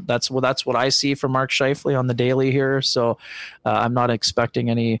 Huss, that's what I see from Mark Scheifele on the daily here. So I'm not expecting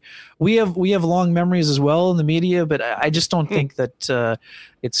any. We have long memories as well in the media, but I just don't think that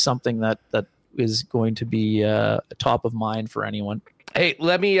it's something that is going to be top of mind for anyone. Hey,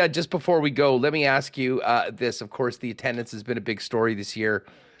 let me, just before we go, let me ask you this. Of course, the attendance has been a big story this year,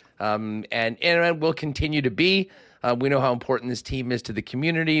 and will continue to be. We know how important this team is to the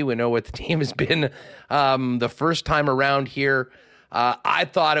community. We know what the team has been the first time around here. I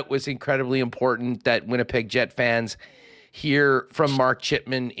thought it was incredibly important that Winnipeg Jet fans hear from Mark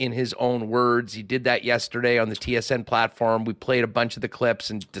Chipman in his own words. He did that yesterday on the TSN platform. We played a bunch of the clips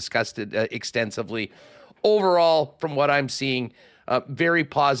and discussed it extensively. Overall, from what I'm seeing, very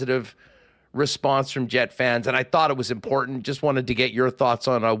positive response from Jet fans, and I thought it was important. Just wanted to get your thoughts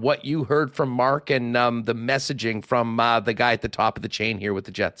on what you heard from Mark and the messaging from the guy at the top of the chain here with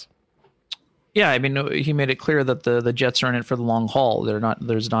the Jets. Yeah, I mean, he made it clear that the Jets are in it for the long haul.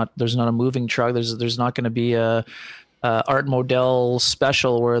 There's not a moving truck. There's not going to be a Art Modell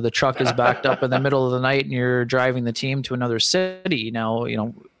special where the truck is backed up in the middle of the night and you're driving the team to another city. Now,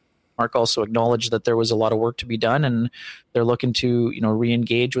 Mark also acknowledged that there was a lot of work to be done, and they're looking to,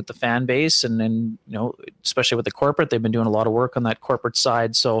 re-engage with the fan base, and especially with the corporate, they've been doing a lot of work on that corporate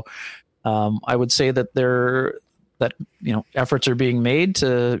side. So I would say that efforts are being made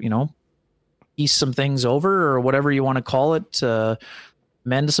to, ease some things over, or whatever you want to call it,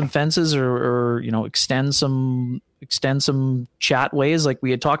 mend some fences, or extend some chat ways like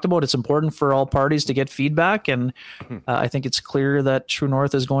we had talked about. It's important for all parties to get feedback, and I think it's clear that True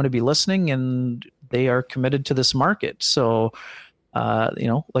North is going to be listening, and they are committed to this market. So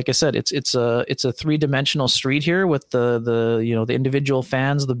like I said, it's a three-dimensional street here with the individual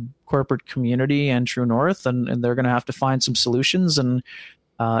fans, the corporate community, and True North, and they're going to have to find some solutions. And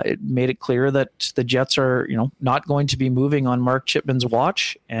it made it clear that the Jets are not going to be moving on Mark Chipman's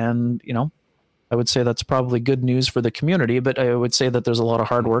watch, and I would say that's probably good news for the community, but I would say that there's a lot of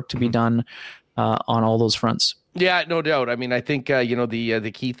hard work to be done on all those fronts. Yeah, no doubt. I mean, I think,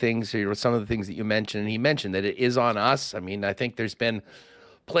 the key things are some of the things that you mentioned, and he mentioned that it is on us. I mean, I think there's been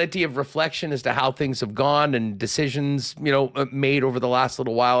plenty of reflection as to how things have gone and decisions, made over the last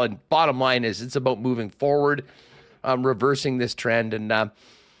little while. And bottom line is it's about moving forward, reversing this trend. And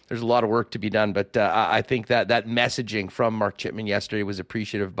there's a lot of work to be done. But I think that messaging from Mark Chipman yesterday was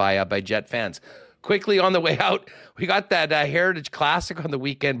appreciative by Jet fans. Quickly on the way out, we got that Heritage Classic on the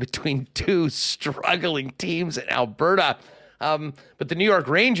weekend between two struggling teams in Alberta. But the New York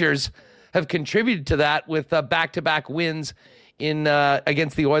Rangers have contributed to that with back-to-back wins in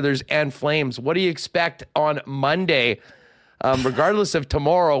against the Oilers and Flames. What do you expect on Monday, regardless of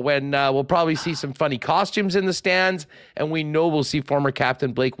tomorrow, when we'll probably see some funny costumes in the stands, and we know we'll see former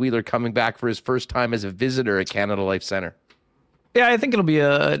captain Blake Wheeler coming back for his first time as a visitor at Canada Life Centre? Yeah, I think it'll be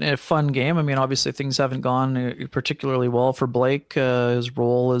a fun game. I mean, obviously things haven't gone particularly well for Blake. His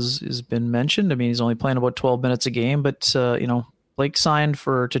role has been mentioned. I mean, he's only playing about 12 minutes a game, but Blake signed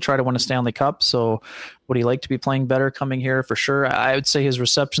to try to win a Stanley Cup. So would he like to be playing better coming here? For sure. I would say his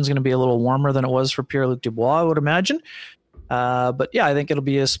reception is going to be a little warmer than it was for Pierre-Luc Dubois, I would imagine. But yeah, I think it'll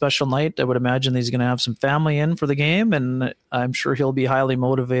be a special night. I would imagine he's going to have some family in for the game, and I'm sure he'll be highly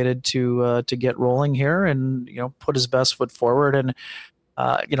motivated to get rolling here and put his best foot forward. And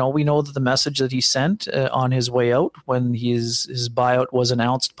we know that the message that he sent on his way out when his buyout was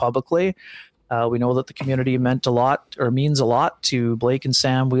announced publicly. We know that the community means a lot to Blake and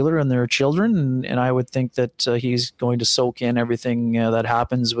Sam Wheeler and their children, and I would think that he's going to soak in everything that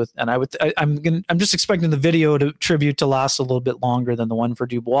happens with. And I'm just expecting the video tribute to last a little bit longer than the one for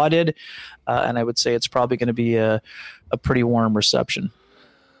Dubois did, and I would say it's probably going to be a pretty warm reception.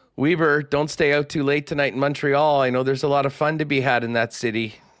 Weber, don't stay out too late tonight in Montreal. I know there's a lot of fun to be had in that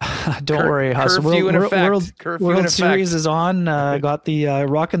city. Don't worry, Huss. World Series is on. Got the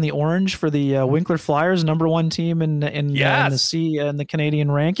rocking the orange for the Winkler Flyers, number one team in the Canadian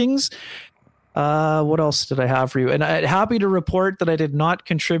rankings. What else did I have for you? And I'm happy to report that I did not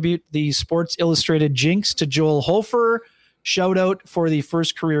contribute the Sports Illustrated jinx to Joel Hofer. Shout out for the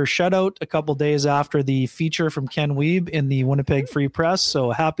first career shutout a couple days after the feature from Ken Wiebe in the Winnipeg Free Press.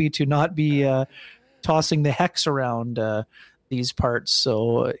 So happy to not be tossing the hex around these parts.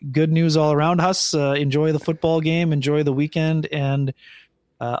 So good news all around, Huss. Enjoy the football game, enjoy the weekend, and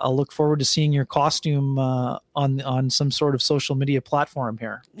I'll look forward to seeing your costume on some sort of social media platform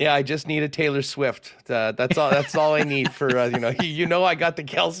here. Yeah, I just need a Taylor Swift. That's all I need for I got the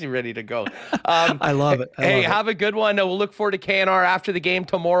Kelsey ready to go. I love it. Have a good one. We'll look forward to KNR after the game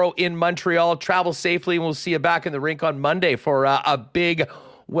tomorrow in Montreal. Travel safely, and we'll see you back in the rink on Monday for a big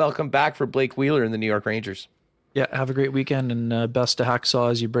welcome back for Blake Wheeler and the New York Rangers. Yeah, have a great weekend, and best to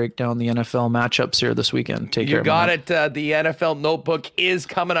Hacksaw as you break down the NFL matchups here this weekend. Take care. You got it. The NFL Notebook is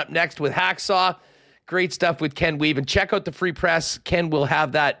coming up next with Hacksaw. Great stuff with Ken Wiebe. And check out the Free Press. Ken will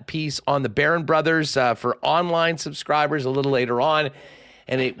have that piece on the Barron Brothers for online subscribers a little later on,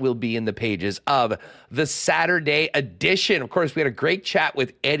 and it will be in the pages of the Saturday edition. Of course, we had a great chat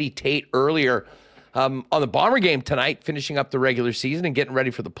with Eddie Tate earlier On the Bomber game tonight, finishing up the regular season and getting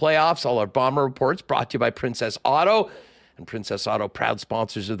ready for the playoffs, all our Bomber reports brought to you by Princess Auto. And Princess Auto, proud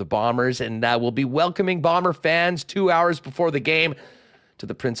sponsors of the Bombers. And we'll be welcoming Bomber fans 2 hours before the game to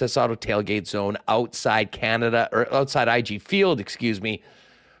the Princess Auto tailgate zone outside IG Field,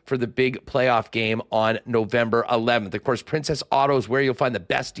 for the big playoff game on November 11th. Of course, Princess Auto is where you'll find the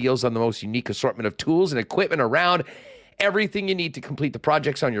best deals on the most unique assortment of tools and equipment around. Everything you need to complete the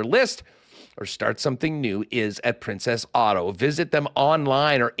projects on your list or start something new is at Princess Auto. Visit them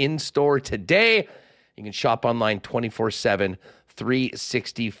online or in-store today. You can shop online 24/7,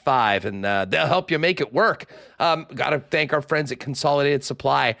 365, and they'll help you make it work. Got to thank our friends at Consolidated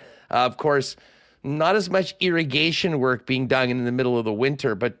Supply. Of course, not as much irrigation work being done in the middle of the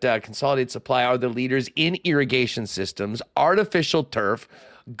winter, but Consolidated Supply are the leaders in irrigation systems, artificial turf.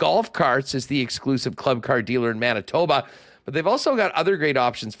 Golf carts is the exclusive club car dealer in Manitoba, but they've also got other great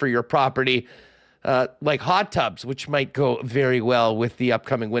options for your property, like hot tubs, which might go very well with the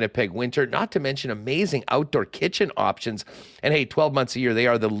upcoming Winnipeg winter, not to mention amazing outdoor kitchen options. And hey, 12 months a year, they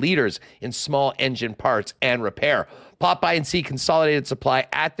are the leaders in small engine parts and repair. Pop by and see Consolidated Supply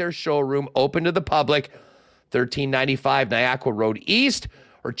at their showroom, open to the public, 1395 Niagara Road East,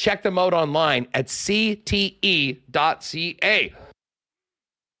 or check them out online at cte.ca.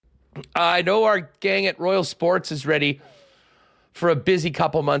 I know our gang at Royal Sports is ready for a busy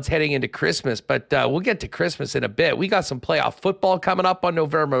couple months heading into Christmas, but we'll get to Christmas in a bit. We got some playoff football coming up on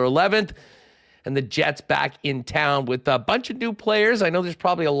November 11th, and the Jets back in town with a bunch of new players. I know there's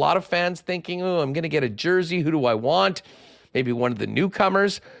probably a lot of fans thinking, oh, I'm going to get a jersey. Who do I want? Maybe one of the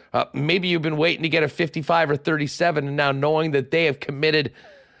newcomers. Maybe you've been waiting to get a 55 or 37, and now knowing that they have committed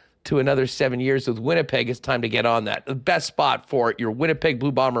to another 7 years with Winnipeg, it's time to get on that. The best spot for your Winnipeg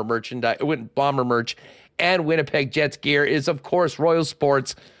Blue Bomber Bomber merch and Winnipeg Jets gear is, of course, Royal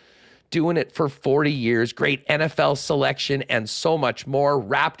Sports. Doing it for 40 years. Great NFL selection and so much more.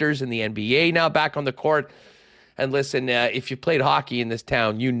 Raptors in the NBA now back on the court. And listen, if you played hockey in this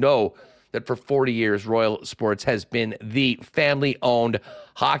town, you know that for 40 years, Royal Sports has been the family-owned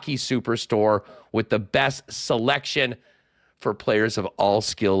hockey superstore with the best selection for players of all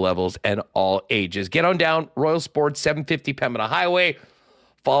skill levels and all ages. Get on down, Royal Sports, 750 Pembina Highway.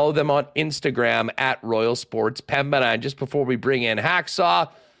 Follow them on Instagram at Royal Sports Pembina. And just before we bring in Hacksaw,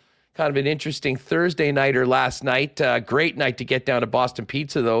 kind of an interesting Thursday nighter last night. Great night to get down to Boston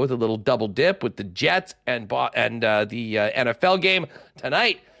Pizza, though, with a little double dip with the Jets and the NFL game.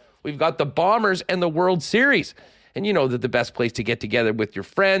 Tonight, we've got the Bombers and the World Series. And you know that the best place to get together with your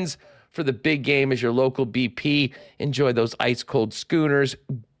friends for the big game is your local BP. Enjoy those ice-cold schooners,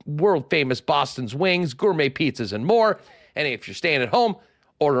 world-famous Boston's wings, gourmet pizzas, and more. And if you're staying at home,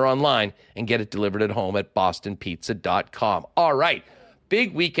 order online and get it delivered at home at bostonpizza.com. All right.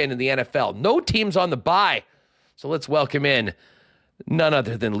 Big weekend in the NFL. No teams on the bye. So let's welcome in none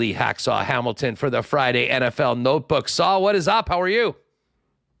other than Lee Hacksaw Hamilton for the Friday NFL Notebook. Saw, what is up? How are you?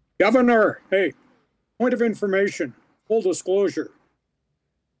 Governor, hey, point of information, full disclosure.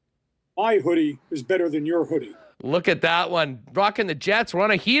 My hoodie is better than your hoodie. Look at that one. Rocking the Jets. We're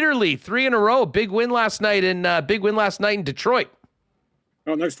on a heater, Lee. 3 in a row. Big win last night in Detroit.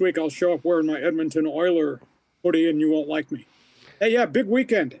 Well, next week I'll show up wearing my Edmonton Oiler hoodie and you won't like me. Hey, yeah, big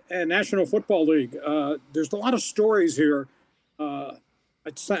weekend at National Football League. There's a lot of stories here. I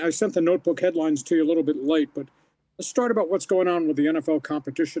sent the notebook headlines to you a little bit late, but let's start about what's going on with the NFL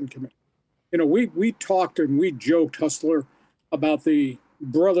Competition Committee. You know, we talked and we joked, Hustler, about the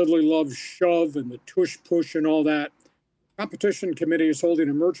brotherly love shove and the tush push and all that. Competition Committee is holding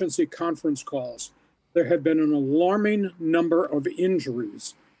emergency conference calls. There have been an alarming number of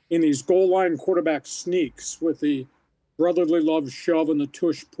injuries in these goal line quarterback sneaks with the brotherly love shove and the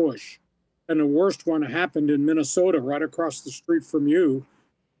tush push. And the worst one happened in Minnesota, right across the street from you,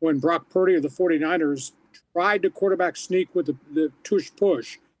 when Brock Purdy of the 49ers tried to quarterback sneak with the tush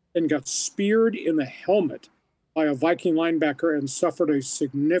push and got speared in the helmet by a Viking linebacker and suffered a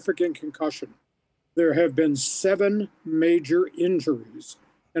significant concussion. There have been 7 major injuries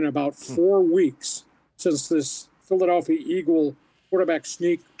in about 4 weeks since this Philadelphia Eagle quarterback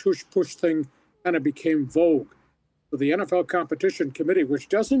sneak tush push thing kind of became vogue. So the NFL Competition Committee, which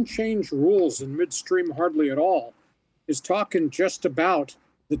doesn't change rules in midstream hardly at all, is talking just about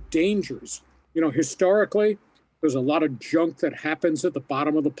the dangers. You know, historically, there's a lot of junk that happens at the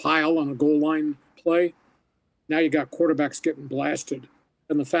bottom of the pile on a goal line play. Now you got quarterbacks getting blasted.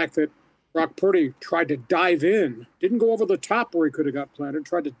 And the fact that Brock Purdy tried to dive in, didn't go over the top where he could have got planted,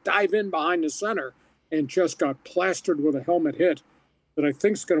 tried to dive in behind the center and just got plastered with a helmet hit that I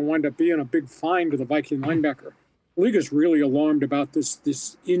think is going to wind up being a big fine to the Viking linebacker. The league is really alarmed about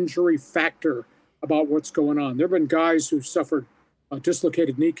this injury factor about what's going on. There have been guys who've suffered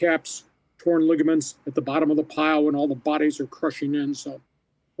dislocated kneecaps, torn ligaments at the bottom of the pile when all the bodies are crushing in. So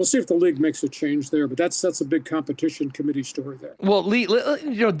we'll see if the league makes a change there. But that's a big competition committee story there. Well, Lee,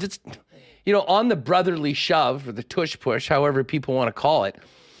 on the brotherly shove or the tush push, however people want to call it,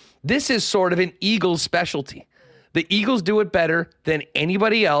 this is sort of an Eagles specialty. The Eagles do it better than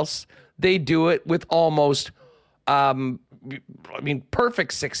anybody else. They do it with almost,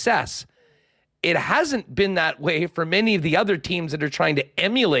 perfect success. It hasn't been that way for many of the other teams that are trying to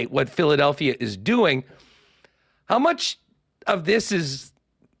emulate what Philadelphia is doing. How much of this is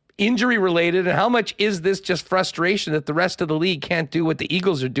injury related, and how much is this just frustration that the rest of the league can't do what the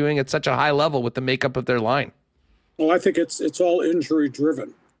Eagles are doing at such a high level with the makeup of their line? Well, I think it's all injury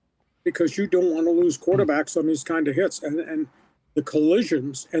driven, because you don't want to lose quarterbacks on these kind of hits and the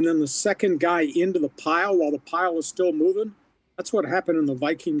collisions, and then the second guy into the pile while the pile is still moving. That's what happened in the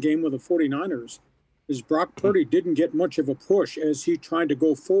Viking game with the 49ers, is Brock Purdy didn't get much of a push as he tried to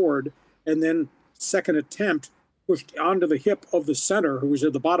go forward, and then second attempt pushed onto the hip of the center who was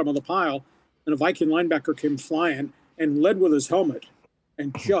at the bottom of the pile, and a Viking linebacker came flying and led with his helmet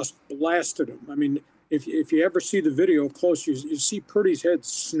and just blasted him. I mean, if you ever see the video close, you see Purdy's head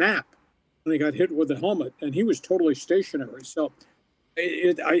snap when he got hit with the helmet, and he was totally stationary. So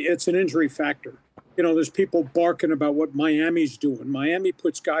it's an injury factor. There's people barking about what Miami's doing. Miami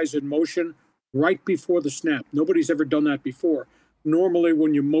puts guys in motion right before the snap. Nobody's ever done that before. Normally,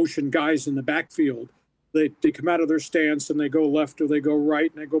 when you motion guys in the backfield, they come out of their stance and they go left or they go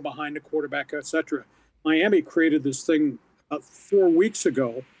right and they go behind the quarterback, etc. Miami created this thing 4 weeks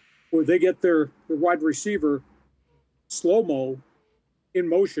ago where they get their wide receiver slow-mo in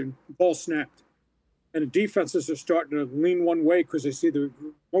motion, ball snapped. And the defenses are starting to lean one way because they see the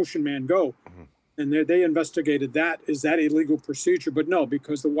motion man go. Mm-hmm. And they investigated that. Is that a legal procedure? But no,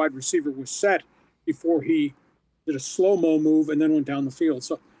 because the wide receiver was set before he did a slow-mo move and then went down the field.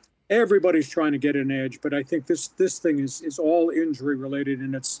 So everybody's trying to get an edge, but I think this thing is all injury related,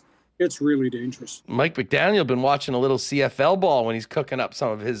 and it's really dangerous. Mike McDaniel been watching a little CFL ball when he's cooking up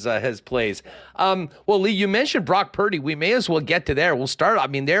some of his plays. Well, Lee, you mentioned Brock Purdy. We may as well get to there. We'll start. I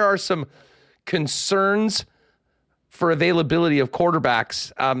mean, there are some concerns for availability of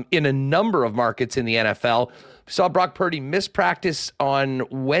quarterbacks in a number of markets in the NFL. We saw Brock Purdy miss practice on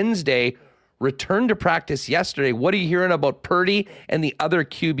Wednesday, returned to practice yesterday. What are you hearing about Purdy and the other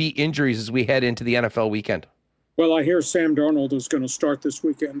QB injuries as we head into the NFL weekend? Well, I hear Sam Darnold is going to start this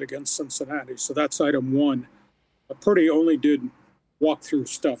weekend against Cincinnati, so that's item one. Purdy only did walkthrough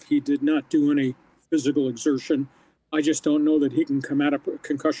stuff. He did not do any physical exertion. I just don't know that he can come out of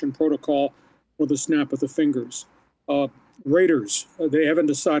concussion protocol with a snap of the fingers. Raiders, they haven't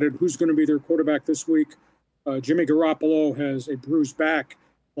decided who's going to be their quarterback this week. Jimmy Garoppolo has a bruised back.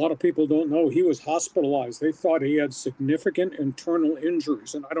 A lot of people don't know he was hospitalized. They thought he had significant internal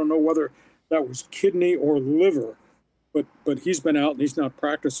injuries, and I don't know whether that was kidney or liver, but he's been out and he's not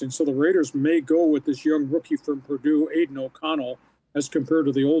practicing. So the Raiders may go with this young rookie from Purdue, Aiden O'Connell, as compared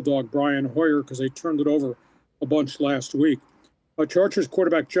to the old dog Brian Hoyer, because they turned it over a bunch last week. Chargers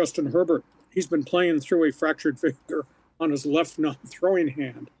quarterback Justin Herbert, he's been playing through a fractured finger on his left non-throwing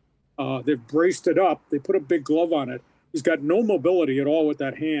hand. They've braced it up. They put a big glove on it. He's got no mobility at all with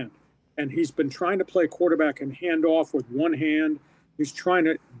that hand. And he's been trying to play quarterback and hand off with one hand. He's trying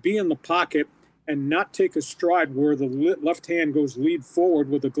to be in the pocket and not take a stride where the left hand goes lead forward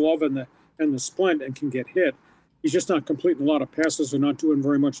with the glove and the splint and can get hit. He's just not completing a lot of passes and not doing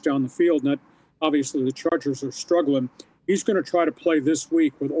very much down the field. And that, obviously, the Chargers are struggling. He's going to try to play this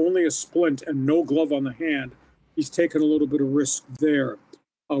week with only a splint and no glove on the hand. He's taken a little bit of risk there.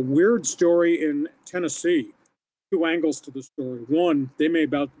 A weird story in Tennessee. Two angles to the story. One, they may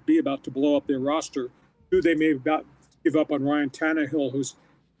be about to blow up their roster. Two, they may about give up on Ryan Tannehill,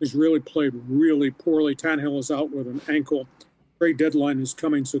 who's really played really poorly. Tannehill is out with an ankle. Trade deadline is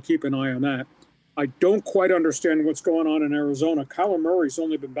coming, so keep an eye on that. I don't quite understand what's going on in Arizona. Kyler Murray's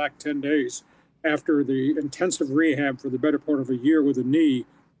only been back 10 days after the intensive rehab for the better part of a year with a knee.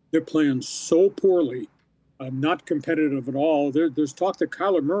 They're playing so poorly, not competitive at all. There's talk that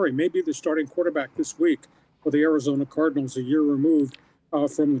Kyler Murray may be the starting quarterback this week for the Arizona Cardinals, a year removed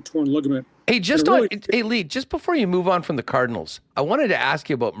from the torn ligament. Hey, Lee, just before you move on from the Cardinals, I wanted to ask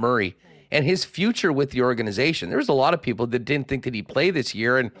you about Murray and his future with the organization. There's a lot of people that didn't think that he'd play this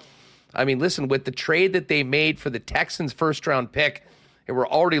year. And I mean, listen, with the trade that they made for the Texans' first-round pick, and we're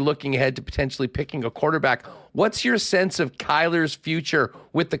already looking ahead to potentially picking a quarterback. What's your sense of Kyler's future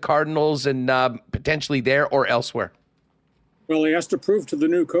with the Cardinals and potentially there or elsewhere? Well, he has to prove to the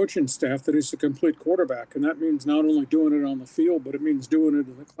new coaching staff that he's a complete quarterback, and that means not only doing it on the field, but it means doing it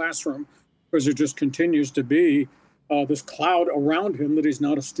in the classroom because there just continues to be this cloud around him that he's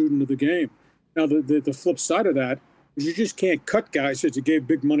not a student of the game. Now, the flip side of that is you just can't cut guys as you gave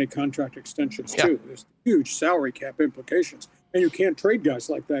big money contract extensions too. There's huge salary cap implications, and you can't trade guys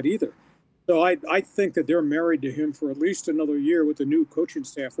like that either. So I think that they're married to him for at least another year with the new coaching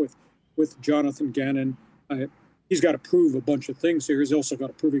staff with Jonathan Gannon. He's got to prove a bunch of things here. He's also got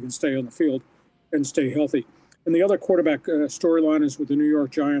to prove he can stay on the field and stay healthy. And the other quarterback storyline is with the New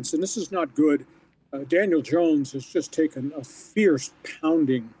York Giants, and this is not good. Daniel Jones has just taken a fierce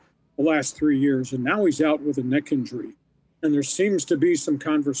pounding the last 3 years, and now he's out with a neck injury. And there seems to be some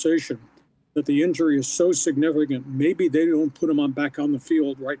conversation that the injury is so significant, maybe they don't put him back on the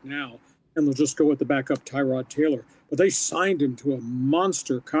field right now, and they'll just go with the backup Tyrod Taylor. But they signed him to a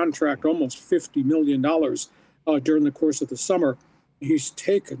monster contract, almost $50 million during the course of the summer. He's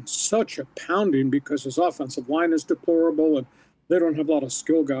taken such a pounding because his offensive line is deplorable, and they don't have a lot of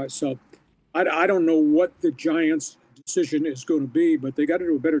skill guys. So I don't know what the Giants' decision is going to be, but they got to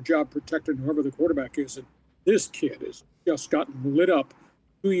do a better job protecting whoever the quarterback is. And this kid has just gotten lit up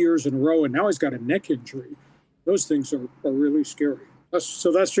 2 years in a row, and now he's got a neck injury. Those things are really scary.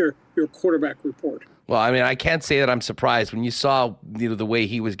 So that's your quarterback report. Well, I mean, I can't say that I'm surprised when you saw the way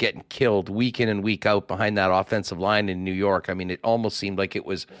he was getting killed week in and week out behind that offensive line in New York. I mean, it almost seemed like it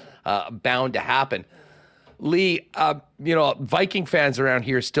was bound to happen. Lee, Viking fans around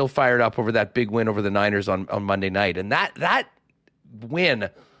here still fired up over that big win over the Niners on Monday night. And that win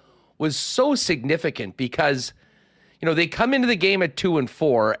was so significant because, they come into the game at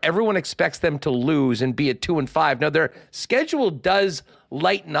 2-4. Everyone expects them to lose and be at 2-5. Now, their schedule does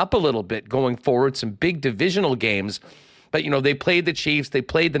lighten up a little bit going forward, some big divisional games. But, they played the Chiefs. They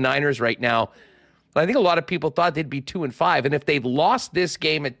played the Niners right now. I think a lot of people thought they'd be 2-5. And if they've lost this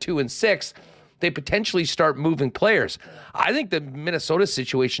game at 2-6, they potentially start moving players. I think the Minnesota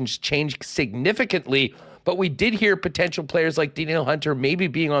situation's changed significantly, but we did hear potential players like Danielle Hunter maybe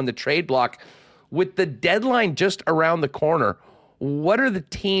being on the trade block. With the deadline just around the corner, what are the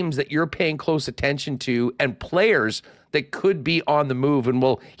teams that you're paying close attention to and players that could be on the move and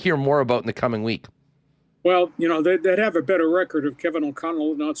we'll hear more about in the coming week? Well, they'd have a better record if Kevin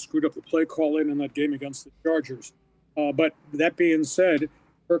O'Connell had not screwed up the play call in that game against the Chargers. But that being said,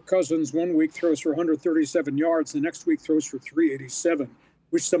 Kirk Cousins 1 week throws for 137 yards, the next week throws for 387.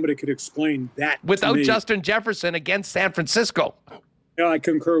 Wish somebody could explain that. Without Justin Jefferson against San Francisco. Yeah, I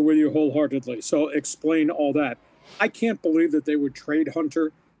concur with you wholeheartedly. So explain all that. I can't believe that they would trade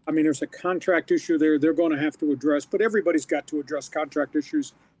Hunter. I mean, there's a contract issue there they're going to have to address, but everybody's got to address contract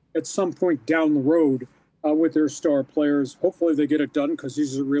issues at some point down the road with their star players. Hopefully they get it done because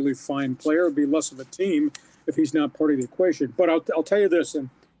he's a really fine player. It'd be less of a team if he's not part of the equation. But I'll tell you this, and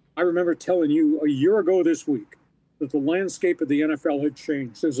I remember telling you a year ago this week that the landscape of the NFL had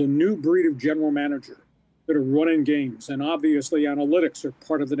changed. There's a new breed of general manager that are running games, and obviously analytics are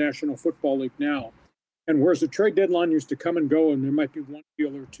part of the National Football League now. And whereas the trade deadline used to come and go and there might be one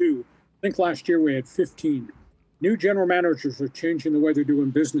deal or two, I think last year we had 15. New general managers are changing the way they're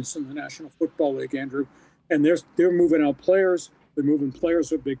doing business in the National Football League, Andrew. And they're moving out players. They're moving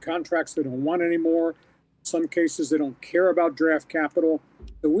players with big contracts they don't want anymore. In some cases, they don't care about draft capital.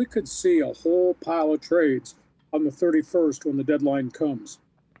 So we could see a whole pile of trades on the 31st when the deadline comes.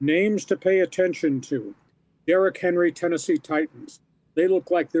 Names to pay attention to. Derrick Henry, Tennessee Titans. They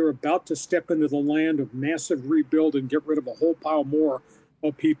look like they're about to step into the land of massive rebuild and get rid of a whole pile more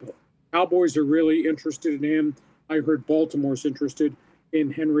of people. Cowboys are really interested in him. I heard Baltimore's interested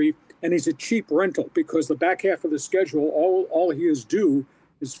in Henry. And he's a cheap rental because the back half of the schedule, all he is due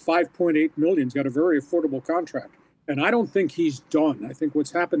is $5.8 million. He's got a very affordable contract. And I don't think he's done. I think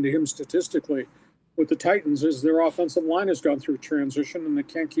what's happened to him statistically with the Titans is their offensive line has gone through transition and they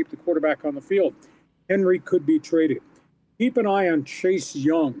can't keep the quarterback on the field. Henry could be traded. Keep an eye on Chase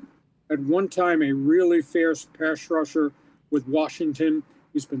Young. At one time, a really fierce pass rusher with Washington.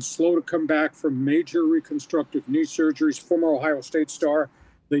 He's been slow to come back from major reconstructive knee surgeries, former Ohio State star.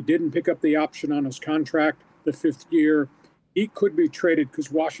 They didn't pick up the option on his contract the 5th year. He could be traded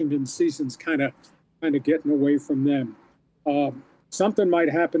because Washington's season's kind of getting away from them. Something might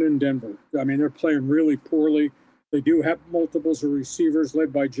happen in Denver. I mean, they're playing really poorly. They do have multiples of receivers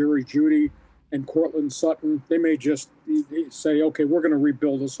led by Jerry Jeudy and Cortland Sutton. They may just say, okay, we're going to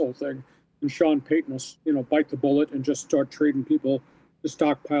rebuild this whole thing. And Sean Payton will, bite the bullet and just start trading people to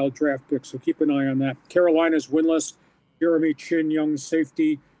stockpile draft picks. So keep an eye on that. Carolina's winless. Jeremy Chin, young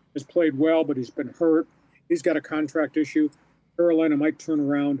safety, has played well, but he's been hurt. He's got a contract issue. Carolina might turn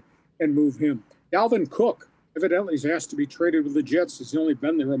around and move him. Dalvin Cook, evidently, he's asked to be traded with the Jets. He's only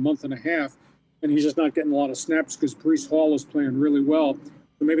been there a month and a half, and he's just not getting a lot of snaps because Breece Hall is playing really well.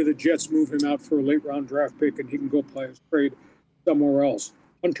 So maybe the Jets move him out for a late-round draft pick, and he can go play his trade somewhere else.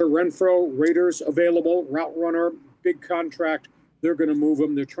 Hunter Renfrow, Raiders available, route runner, big contract. They're going to move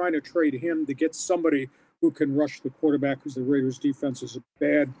him. They're trying to trade him to get somebody who can rush the quarterback because the Raiders' defense is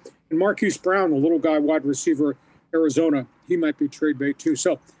bad. And Marquise Brown, the little guy, wide receiver, Arizona, he might be trade bait too.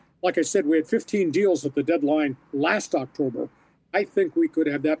 So, like I said, we had 15 deals at the deadline last October. I think we could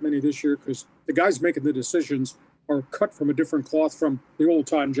have that many this year because the guys making the decisions are cut from a different cloth from the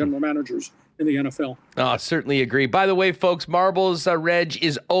old-time general managers in the NFL. Oh, certainly agree. By the way, folks, Marbles Reg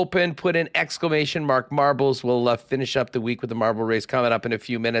is open. Put in exclamation mark Marbles. We'll finish up the week with the marble race coming up in a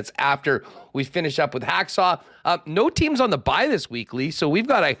few minutes after we finish up with Hacksaw. No teams on the bye this week, Lee, so we've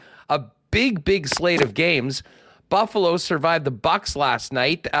got a big slate of games. Buffalo survived the Bucs last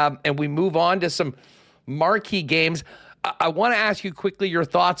night, and we move on to some marquee games. I want to ask you quickly your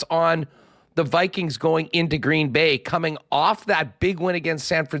thoughts on the Vikings going into Green Bay, coming off that big win against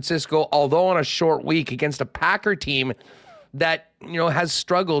San Francisco, although on a short week against a Packer team that has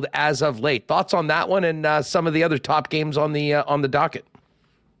struggled as of late. Thoughts on that one and some of the other top games on the docket?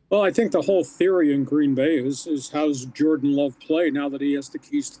 Well, I think the whole theory in Green Bay is how's Jordan Love play now that he has the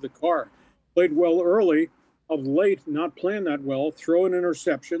keys to the car. Played well early, of late not playing that well, throwing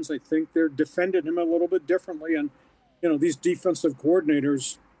interceptions. I think they're defending him a little bit differently. And, these defensive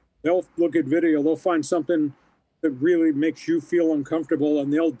coordinators, they'll look at video, they'll find something that really makes you feel uncomfortable,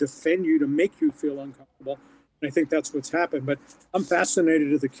 and they'll defend you to make you feel uncomfortable. And I think that's what's happened. But I'm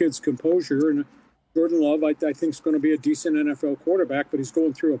fascinated at the kid's composure. And Jordan Love, I think, is going to be a decent NFL quarterback, but he's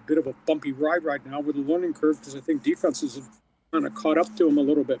going through a bit of a bumpy ride right now with a learning curve because I think defenses have kind of caught up to him a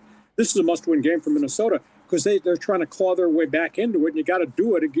little bit. This is a must-win game for Minnesota because they're trying to claw their way back into it, and you got to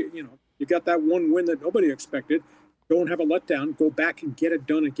do it. You got that one win that nobody expected. Don't have a letdown. Go back and get it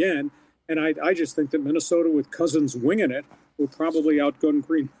done again. And I just think that Minnesota, with Cousins winging it, will probably outgun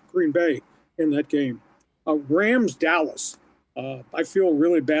Green Bay in that game. Rams, Dallas. I feel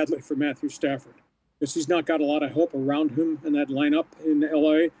really badly for Matthew Stafford because he's not got a lot of help around him in that lineup in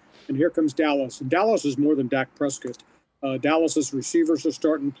L.A. And here comes Dallas. And Dallas is more than Dak Prescott. Dallas's receivers are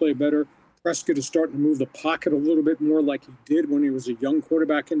starting to play better. Prescott is starting to move the pocket a little bit more like he did when he was a young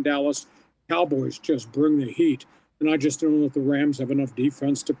quarterback in Dallas. Cowboys just bring the heat. And I just don't know if the Rams have enough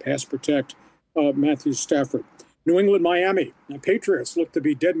defense to pass protect Matthew Stafford. New England, Miami. The Patriots looked to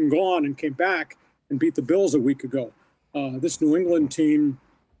be dead and gone and came back and beat the Bills a week ago. This New England team,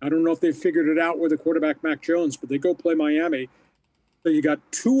 I don't know if they've figured it out with the quarterback Mac Jones, but they go play Miami. So you got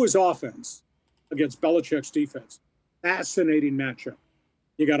Tua's offense against Belichick's defense. Fascinating matchup.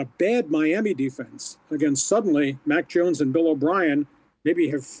 You got a bad Miami defense against suddenly Mac Jones and Bill O'Brien maybe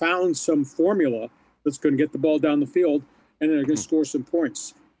have found some formula that's going to get the ball down the field, and they're going to score some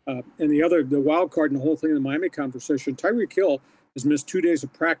points. And the wild card in the whole thing in the Miami conversation, Tyreek Hill has missed 2 days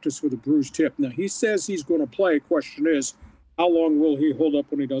of practice with a bruised hip. Now, he says he's going to play. Question is, how long will he hold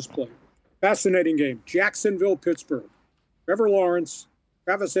up when he does play? Fascinating game. Jacksonville, Pittsburgh. Trevor Lawrence,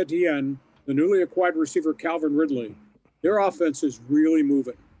 Travis Etienne, the newly acquired receiver Calvin Ridley. Their offense is really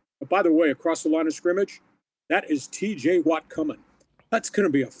moving. But by the way, across the line of scrimmage, that is T.J. Watt coming. That's going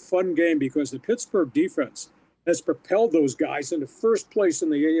to be a fun game because the Pittsburgh defense has propelled those guys into first place in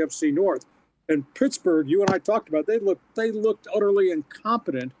the AFC North. And Pittsburgh, you and I talked about, they looked utterly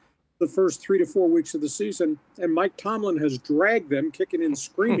incompetent the first 3 to 4 weeks of the season. And Mike Tomlin has dragged them, kicking and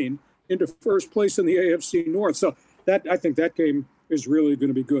screaming, into first place in the AFC North. So I think that game is really going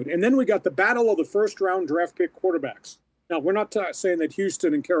to be good. And then we got the battle of the first-round draft pick quarterbacks. Now, we're not saying that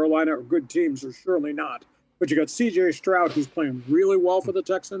Houston and Carolina are good teams, or surely not. But you got C.J. Stroud, who's playing really well for the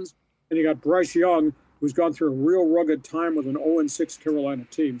Texans, and you got Bryce Young, who's gone through a real rugged time with an 0-6 Carolina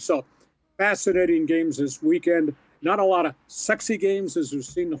team. So fascinating games this weekend. Not a lot of sexy games as we've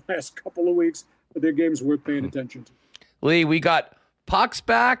seen the last couple of weeks, but they're games worth paying attention to. Lee, we got pucks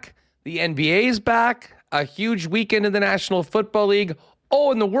back, the NBA's back, a huge weekend in the National Football League.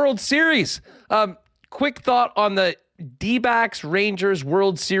 Oh, and the World Series. Quick thought on the D-backs Rangers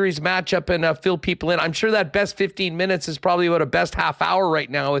World Series matchup and fill people in. I'm sure that best 15 minutes is probably about a best half hour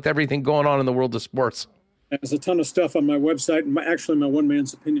right now with everything going on in the world of sports. There's a ton of stuff on my website. Actually, my one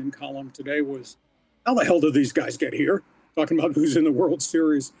man's opinion column today was, how the hell did these guys get here? Talking about who's in the World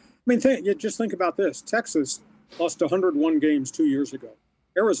Series. I mean, just think about this. Texas lost 101 games 2 years ago.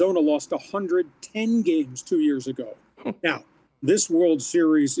 Arizona lost 110 games 2 years ago. Now, this World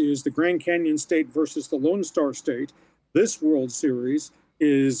Series is the Grand Canyon State versus the Lone Star State. This World Series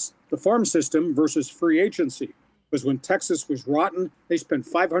is the farm system versus free agency. Because when Texas was rotten, they spent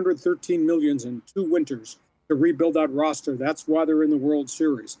 $513 million in 2 winters to rebuild that roster. That's why they're in the World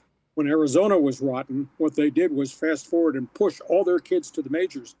Series. when Arizona was rotten, what they did was fast forward and push all their kids to the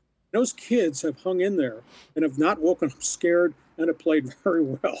majors. Those kids have hung in there and have not woken up scared and have played very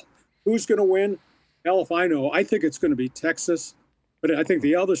well. Who's going to win? Hell, if I know. I think it's going to be Texas. But I think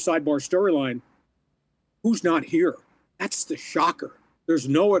the other sidebar storyline, who's not here? That's the shocker. There's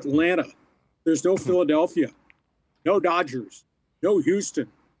no Atlanta. There's no Philadelphia. No Dodgers. No Houston.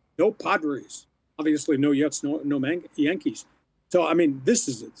 No Padres. Obviously, no Jets, no Yankees. So, I mean, this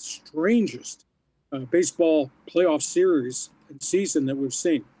is the strangest baseball playoff series and season that we've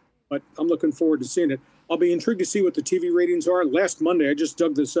seen. But I'm looking forward to seeing it. I'll be intrigued to see what the TV ratings are. Last Monday, I just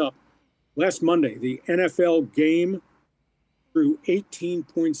dug this up. Last Monday, the NFL game drew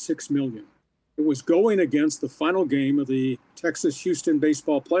 18.6 million. It was going against the final game of the Texas-Houston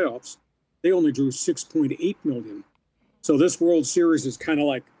baseball playoffs. They only drew 6.8 million. So this World Series is kind of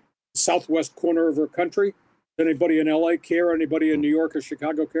like the southwest corner of our country. Does anybody in LA care? Anybody in New York or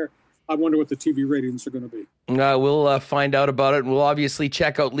Chicago care? I wonder what the TV ratings are going to be. We'll find out about it. We'll obviously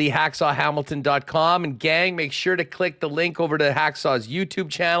check out LeeHacksawHamilton.com. And gang, make sure to click the link over to Hacksaw's YouTube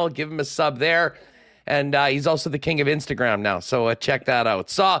channel. Give him a sub there. And he's also the king of Instagram now. So check that out.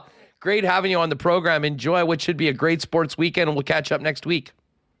 Saw, great having you on the program. Enjoy what should be a great sports weekend. And we'll catch up next week.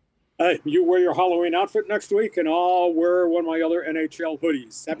 Hey, you wear your Halloween outfit next week, and I'll wear one of my other NHL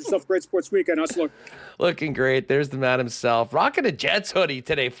hoodies. Have yourself a great sports weekend. Hustler. Looking great. There's the man himself. Rocking a Jets hoodie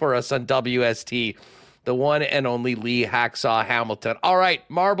today for us on WST. The one and only Lee Hacksaw Hamilton. All right,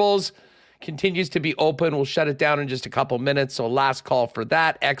 Marbles continues to be open. We'll shut it down in just a couple minutes. So last call for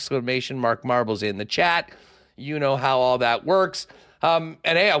that. Exclamation mark Marbles in the chat. You know how all that works. And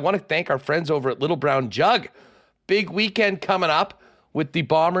hey, I want to thank our friends over at Little Brown Jug. Big weekend coming up with the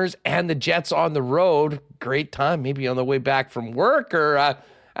Bombers and the Jets on the road. Great time, maybe on the way back from work or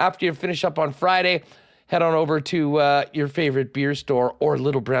after you finish up on Friday. Head on over to your favorite beer store or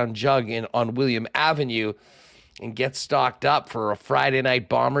Little Brown Jug on William Avenue and get stocked up for a Friday night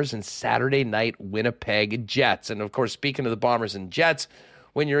Bombers and Saturday night Winnipeg Jets. And of course, speaking of the Bombers and Jets,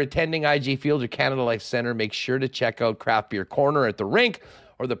 when you're attending IG Field or Canada Life Center, make sure to check out Craft Beer Corner at the rink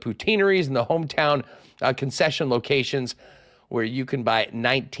or the Poutineries and the hometown concession locations, where you can buy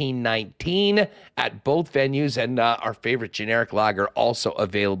 1919 at both venues, and our favorite generic lager also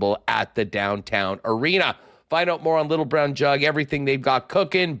available at the downtown arena. Find out more on Little Brown Jug, everything they've got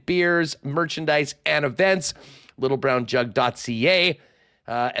cooking, beers, merchandise, and events, littlebrownjug.ca.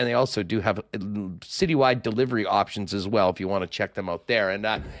 And they also do have citywide delivery options as well if you want to check them out there. And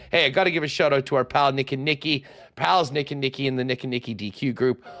hey, I got to give a shout out to our pal Nick and Nikki, pals Nick and Nikki in the Nick and Nikki DQ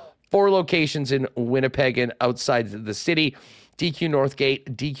group. 4 locations in Winnipeg and outside the city. DQ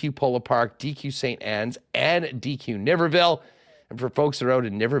Northgate, DQ Polo Park, DQ St. Anne's, and DQ Niverville. And for folks that are out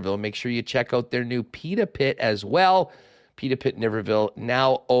in Niverville, make sure you check out their new Pita Pit as well. Pita Pit Niverville,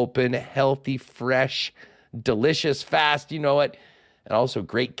 now open, healthy, fresh, delicious, fast, you know it. And also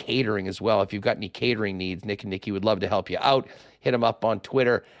great catering as well. If you've got any catering needs, Nick and Nikki would love to help you out. Hit them up on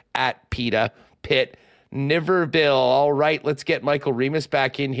Twitter at Pita Pit Niverville. All right, let's get Michael Remis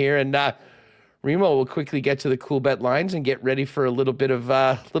back in here. And Remo will quickly get to the cool bet lines and get ready for a little bit of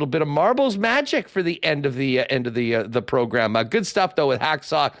Marbles magic for the end of the program. Good stuff though with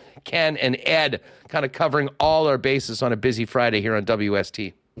Hacksaw, Ken, and Ed, kind of covering all our bases on a busy Friday here on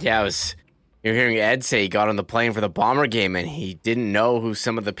WST. Yeah, you're hearing Ed say he got on the plane for the Bomber game and he didn't know who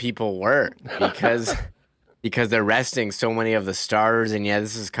some of the people were because they're resting so many of the starters. And yeah,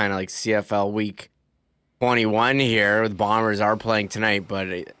 this is kind of like CFL week 21 here. The Bombers are playing tonight, but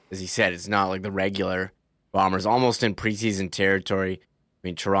as he said, it's not like the regular Bombers, almost in preseason territory. I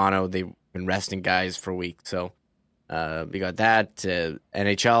mean, Toronto, they've been resting guys for weeks. So we got that.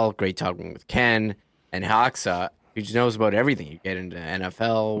 NHL, great talking with Ken and Hacksaw, who just knows about everything. You get into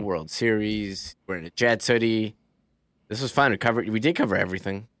NFL, World Series, we're in a Jets hoodie. This was fun. We did cover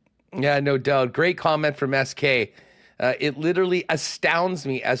everything. Yeah, no doubt. Great comment from SK. It literally astounds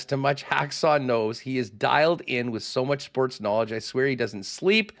me as to much Hacksaw knows. He is dialed in with so much sports knowledge. I swear he doesn't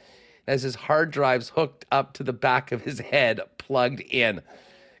sleep, as his hard drive's hooked up to the back of his head, plugged in.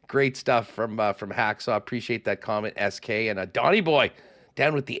 Great stuff from Hacksaw. Appreciate that comment, SK. And Donnie Boy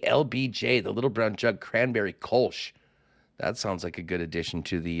down with the LBJ, the Little Brown Jug Cranberry Kolsch. That sounds like a good addition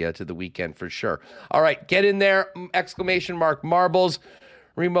to the weekend for sure. All right, get in there! Exclamation mark Marbles.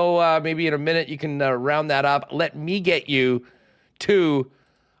 Remo, maybe in a minute you can round that up. Let me get you to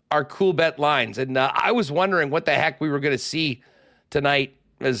our cool bet lines. And I was wondering what the heck we were going to see tonight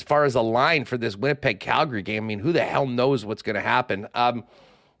as far as a line for this Winnipeg-Calgary game. I mean, who the hell knows what's going to happen?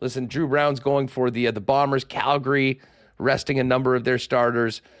 Listen, Drew Brown's going for the Bombers. Calgary resting a number of their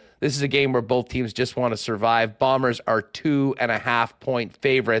starters. This is a game where both teams just want to survive. Bombers are 2.5-point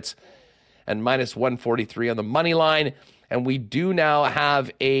favorites and minus 143 on the money line. And we do now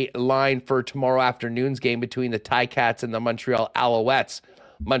have a line for tomorrow afternoon's game between the Ticats and the Montreal Alouettes.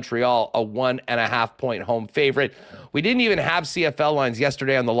 Montreal, a 1.5-point home favorite. We didn't even have CFL lines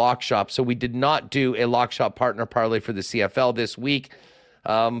yesterday on the Lock Shop, so we did not do a Lock Shop partner parlay for the CFL this week.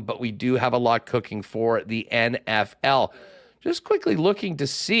 But we do have a lot cooking for the NFL. Just quickly looking to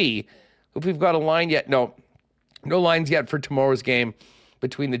see if we've got a line yet. No lines yet for tomorrow's game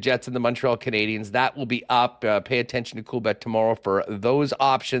between the Jets and the Montreal Canadiens. That will be up. Pay attention to Coolbet tomorrow for those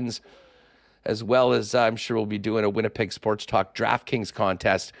options, as well as I'm sure we'll be doing a Winnipeg Sports Talk DraftKings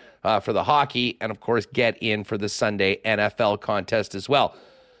contest for the hockey, and of course get in for the Sunday NFL contest as well.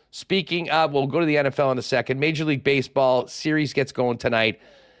 Speaking of, we'll go to the NFL in a second. Major League Baseball series gets going tonight.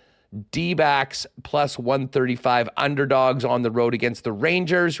 D-backs plus 135 underdogs on the road against the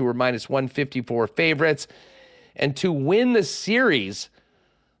Rangers, who are minus 154 favorites. And to win the series,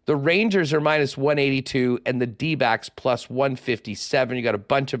 the Rangers are minus 182 and the D-backs plus 157. You got a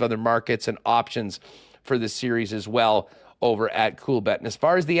bunch of other markets and options for the series as well over at Coolbet. And as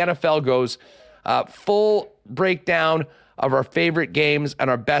far as the NFL goes, full breakdown of our favorite games and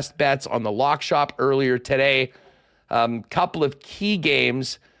our best bets on the Lock Shop earlier today. Couple of key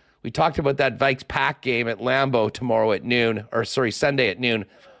games. We talked about that Vikes-Pack game at Lambeau Sunday at noon.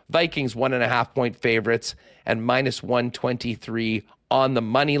 Vikings 1.5-point favorites and minus 123 on the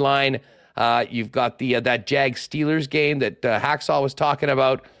money line. You've got that Jags-Steelers game that Hacksaw was talking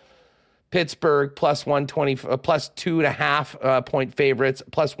about. Pittsburgh plus 120, plus 2.5 point favorites,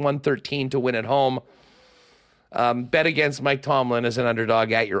 plus 113 to win at home. Bet against Mike Tomlin as an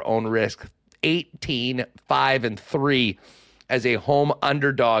underdog at your own risk. 18-5-3 as a home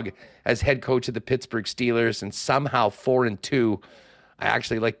underdog as head coach of the Pittsburgh Steelers, and somehow 4-2. I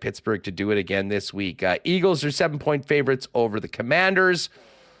actually like Pittsburgh to do it again this week. Eagles are 7-point favorites over the Commanders.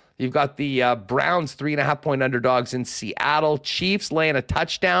 You've got the Browns 3.5-point underdogs in Seattle. Chiefs laying a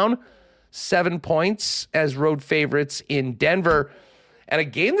touchdown, 7 points as road favorites in Denver. And a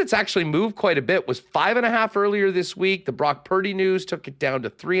game that's actually moved quite a bit was 5.5 earlier this week. The Brock Purdy news took it down to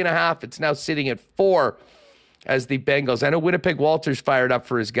 3.5. It's now sitting at 4 as the Bengals. I know Winnipeg Walters fired up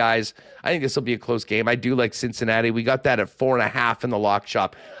for his guys. I think this will be a close game. I do like Cincinnati. We got that at 4.5 in the Lock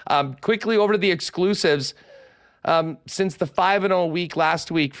Shop. Quickly over to the exclusives. Since the 5-0 week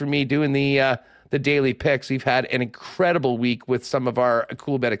last week for me doing the daily picks, we've had an incredible week with some of our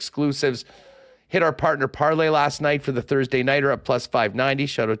Coolbet exclusives. Hit our partner parlay last night for the Thursday nighter at plus 590.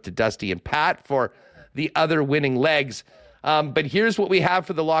 Shout out to Dusty and Pat for the other winning legs. But here's what we have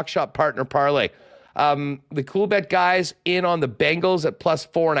for the Lock Shop partner parlay. The Coolbet guys in on the Bengals at plus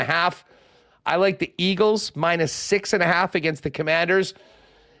 4.5. I like the Eagles minus 6.5 against the Commanders,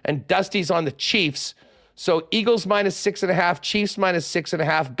 and Dusty's on the Chiefs. So Eagles minus 6.5, Chiefs minus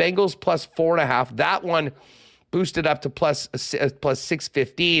 6.5, Bengals plus 4.5. That one boosted up to plus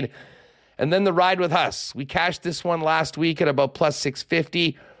 615. And then the ride with us. We cashed this one last week at about plus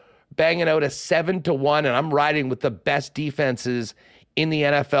 650, banging out a 7-1, and I'm riding with the best defenses in the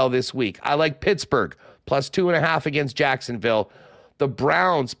NFL this week. I like Pittsburgh plus 2.5 against Jacksonville, the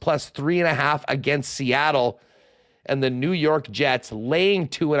Browns plus 3.5 against Seattle, and the New York Jets laying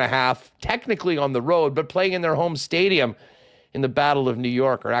 2.5, technically on the road, but playing in their home stadium in the Battle of New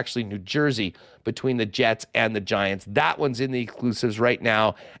York, or actually New Jersey, between the Jets and the Giants. That one's in the exclusives right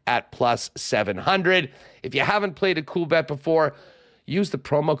now at plus 700. If you haven't played a Coolbet before, use the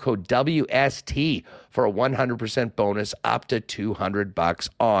promo code WST for a 100% bonus up to $200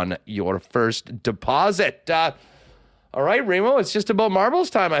 on your first deposit. All right, Remo, it's just about marbles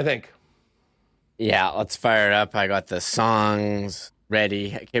time, I think. Yeah, let's fire it up. I got the songs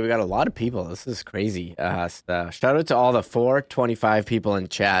ready. Okay, we got a lot of people. This is crazy. Shout out to all the 425 people in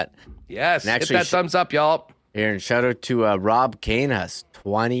chat. Yes, and actually, hit that thumbs up, y'all. Here, and shout out to Rob Kane has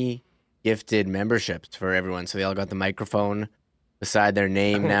 20 gifted memberships for everyone. So they all got the microphone beside their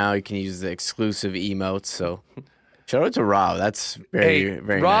name now. You can use the exclusive emotes. So shout out to Rob. That's very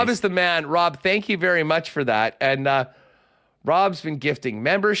Rob nice. Is the man. Rob, thank you very much for that. And Rob's been gifting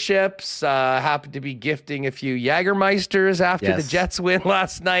memberships, happened to be gifting a few Jägermeisters after the Jets win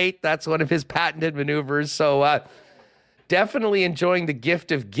last night. That's one of his patented maneuvers. So definitely enjoying the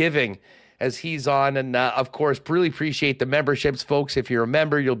gift of giving as he's on. And of course, really appreciate the memberships, folks. If you're a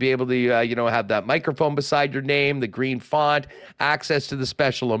member, you'll be able to, have that microphone beside your name, the green font, access to the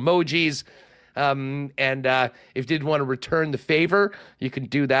special emojis. And if you did want to return the favor, you can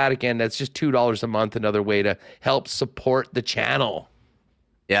do that. Again, that's just $2 a month, another way to help support the channel.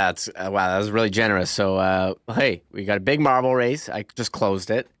 Yeah, it's wow, that was really generous. So, hey, we got a big marble race. I just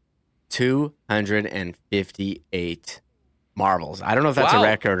closed it. 258 marbles. I don't know if that's Wow. a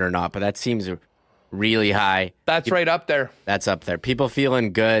record or not, but that seems really high. That's right up there. That's up there. People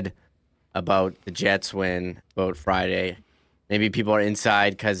feeling good about the Jets win, about Friday. Maybe people are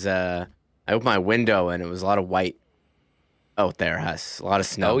inside because I opened my window and it was a lot of white out there, Huss. A lot of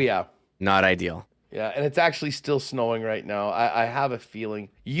snow. Oh, yeah. Not ideal. Yeah, and it's actually still snowing right now. I have a feeling.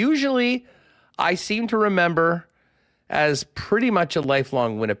 Usually, I seem to remember, as pretty much a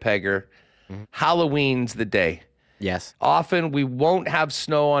lifelong Winnipegger, Halloween's the day. Yes. Often we won't have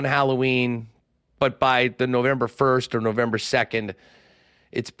snow on Halloween, but by the November 1st or November 2nd,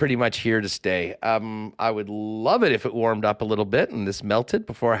 it's pretty much here to stay. I would love it if it warmed up a little bit and this melted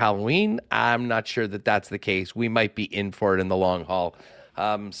before Halloween. I'm not sure that that's the case. We might be in for it in the long haul.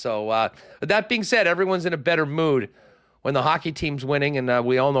 So that being said, everyone's in a better mood when the hockey team's winning, and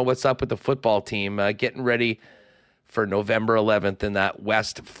we all know what's up with the football team, getting ready for November 11th in that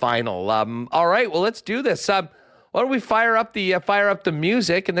West final. All right, well, let's do this. Why don't we fire up the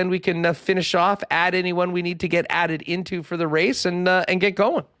music, and then we can finish off, add anyone we need to get added into for the race, and get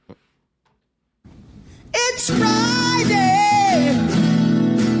going. It's Friday,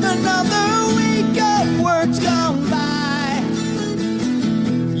 another week of work's gone by.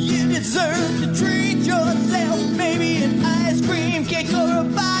 You deserve to treat yourself, maybe an ice cream cake or a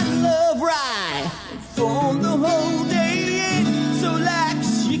bottle of rye. For the whole day, so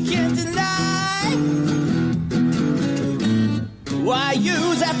lax you can't deny. Why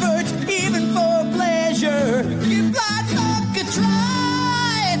use effort even for pleasure? Give life a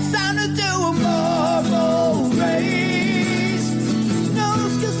try. It's time to do a marble race. No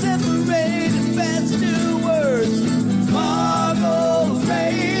skill separated best to worst. Marble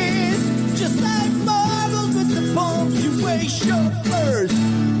race. Just like marbles with the punctuation first.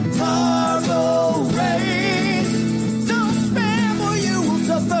 Marble race. Don't spare or you will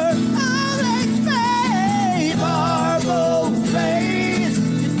suffer. I'll explain. Marble race.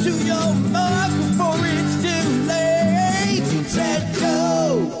 Get to your mark before it's too late. Set go.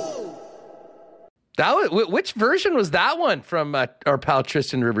 Which version was that one from our pal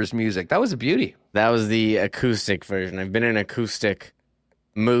Tristan Rivers' music? That was a beauty. That was the acoustic version. I've been in acoustic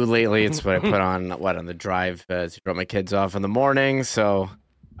mood lately. It's what I put on the drive to drop my kids off in the morning. So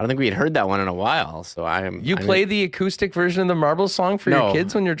I don't think we had heard that one in a while. So You play the acoustic version of the Marbles song for your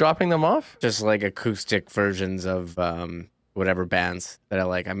kids when you're dropping them off? Just like acoustic versions of whatever bands that I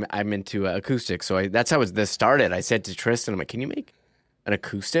like. I'm into acoustic. So that's how this started. I said to Tristan, I'm like, can you make an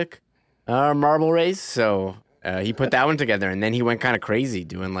acoustic Marble Race? So he put that one together, and then he went kind of crazy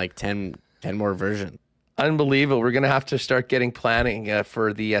doing like 10 more versions. Unbelievable. We're going to have to start getting planning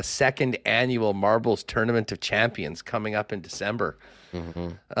for the second annual Marbles Tournament of Champions coming up in December.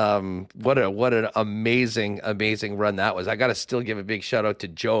 What an amazing run that was. I got to still give a big shout out to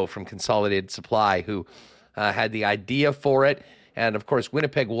Joe from Consolidated Supply, who had the idea for it. And of course,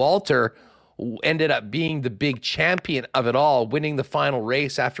 Winnipeg Walter ended up being the big champion of it all, winning the final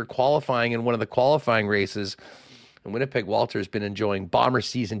race after qualifying in one of the qualifying races. And Winnipeg Walter has been enjoying Bomber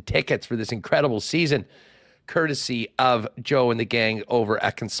season tickets for this incredible season, courtesy of Joe and the gang over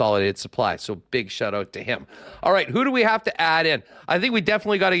at Consolidated Supply. So big shout out to him. All right, who do we have to add in? I think we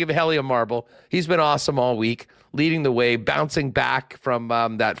definitely got to give Helly a marble. He's been awesome all week, leading the way, bouncing back from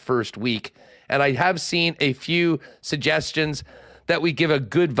that first week. And I have seen a few suggestions that we give a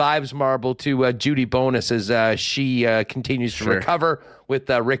good vibes marble to Judy Bonus as she continues to recover with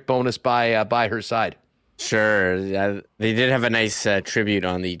Rick Bonus by her side. Sure. They did have a nice tribute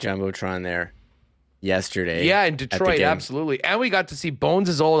on the Jumbotron there yesterday. Yeah, in Detroit, absolutely. And we got to see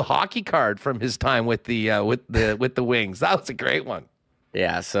Bones' old hockey card from his time with the Wings. That was a great one.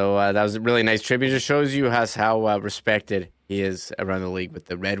 Yeah, so that was a really nice tribute. It just shows you how respected he is around the league with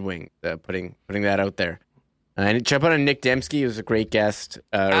the Red Wing, putting that out there. And check out Nick Dembski. He was a great guest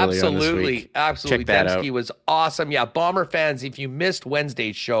earlier on this week. Absolutely. Dembski was awesome. Yeah, Bomber fans, if you missed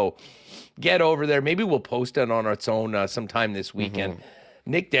Wednesday's show, get over there. Maybe we'll post it on its own sometime this weekend.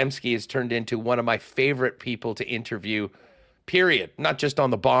 Nick Dembski has turned into one of my favorite people to interview, period, not just on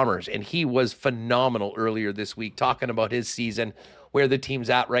the Bombers. And he was phenomenal earlier this week, talking about his season, where the team's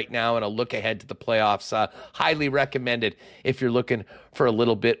at right now, and a look ahead to the playoffs. Highly recommended if you're looking for a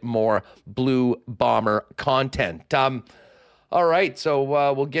little bit more Blue Bomber content. All right,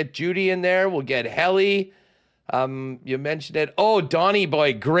 so we'll get Judy in there. We'll get Helly. You mentioned it. Oh, Donnie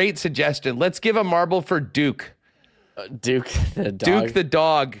boy, great suggestion. Let's give a marble for Duke. Duke the dog. Duke the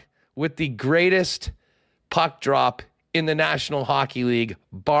dog with the greatest puck drop in the National Hockey League,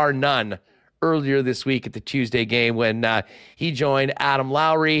 bar none, earlier this week at the Tuesday game when he joined Adam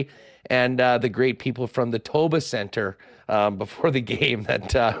Lowry and the great people from the Toba Center before the game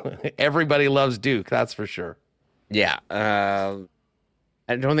that everybody loves Duke. That's for sure. Yeah. I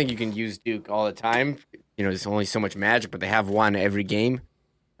don't think you can use Duke all the time. There's only so much magic, but they have won every game.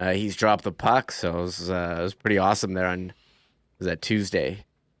 He's dropped the puck, so it was pretty awesome there on, was that Tuesday?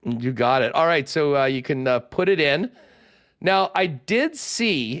 You got it. All right, so you can put it in. Now, I did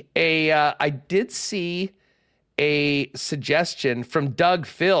see a suggestion from Doug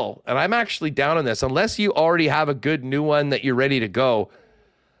Phil, and I'm actually down on this. Unless you already have a good new one that you're ready to go,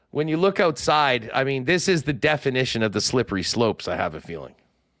 when you look outside, I mean, this is the definition of the slippery slopes, I have a feeling.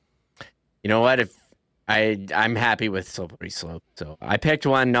 You know what? If I'm happy with slippery slope, so I picked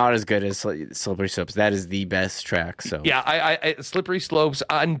one not as good as slippery slopes. That is the best track. So yeah, I slippery slopes,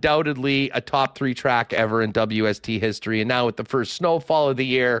 undoubtedly a top 3 track ever in WST history, and now with the first snowfall of the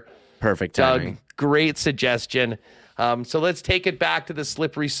year, perfect timing. Doug, great suggestion. So let's take it back to the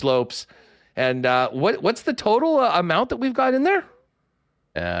slippery slopes, and what's the total amount that we've got in there?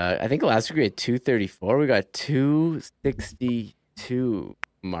 I think last week we had 234. We got 262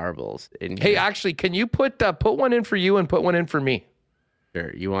 marbles in here. Hey, actually, can you put one in for you and put one in for me?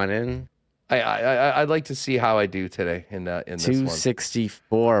 Sure. You want in? I'd like to see how I do today in this one.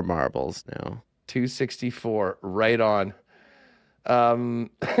 264 marbles now. 264, right on.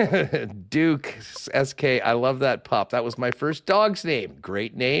 Duke SK, I love that pup. That was my first dog's name.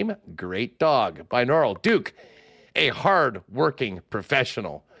 Great name, great dog. Binaural Duke, a hard-working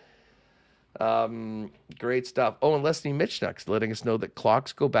professional. Great stuff. Oh, and Leslie Mitchnuck's letting us know that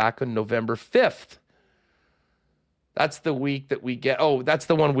clocks go back on November 5th. That's the week that we get. Oh, that's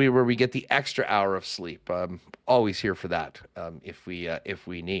the one where we get the extra hour of sleep. Always here for that if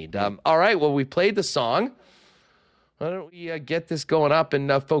we need. All right. Well, we played the song. Why don't we get this going up?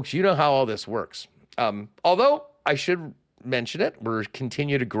 And folks, you know how all this works. Although I should mention it, we're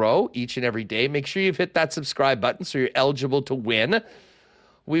continue to grow each and every day. Make sure you've hit that subscribe button so you're eligible to win.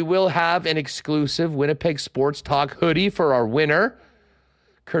 We will have an exclusive Winnipeg Sports Talk hoodie for our winner,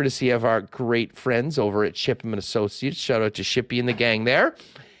 courtesy of our great friends over at Shippman Associates. Shout out to Shippy and the gang there.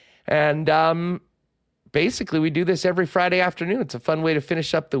 And basically, we do this every Friday afternoon. It's a fun way to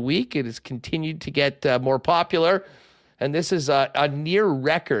finish up the week. It has continued to get more popular. And this is a near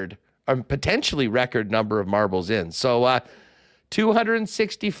record, or potentially record number of marbles in. So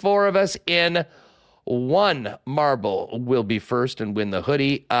 264 of us in. One marble will be first and win the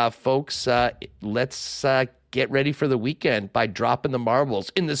hoodie. Folks, let's get ready for the weekend by dropping the marbles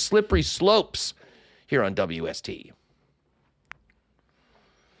in the slippery slopes here on WST.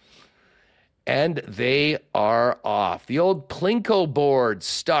 And they are off. The old Plinko boards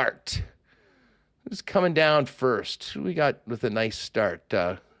start. Who's coming down first? Who we got with a nice start?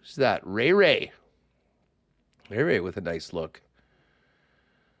 Who's that? Ray Ray. Ray Ray with a nice look.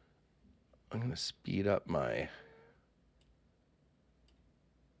 I'm going to speed up my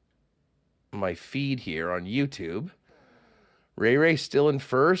feed here on YouTube. Ray Ray still in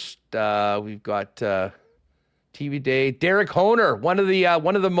first. We've got TV Day. Derek Honer, one of the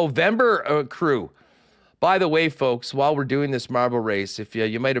Movember crew. By the way, folks, while we're doing this marble race, if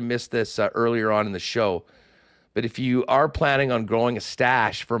you might have missed this earlier on in the show, but if you are planning on growing a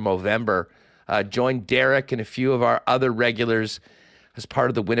stash for Movember, join Derek and a few of our other regulars as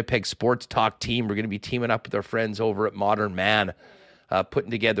part of the Winnipeg Sports Talk team. We're going to be teaming up with our friends over at Modern Man, putting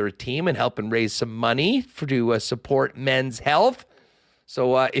together a team and helping raise some money to support men's health.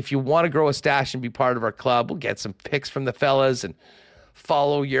 So if you want to grow a stash and be part of our club, we'll get some pics from the fellas and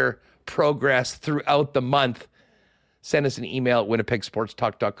follow your progress throughout the month. Send us an email at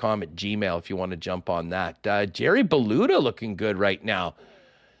winnipegsportstalk.com@gmail if you want to jump on that. Jerry Beluda looking good right now.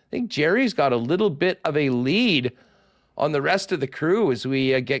 I think Jerry's got a little bit of a lead on the rest of the crew as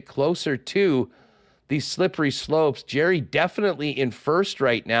we get closer to these slippery slopes. Jerry definitely in first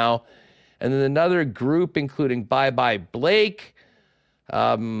right now. And then another group including Bye Bye Blake,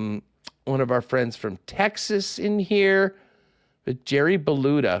 one of our friends from Texas in here, but Jerry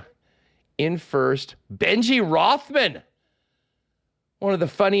Beluda in first. Benji Rothman, one of the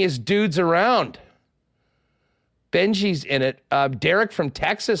funniest dudes around. Benji's in it. Derek from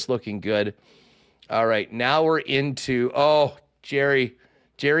Texas looking good. All right, now we're into, Jerry.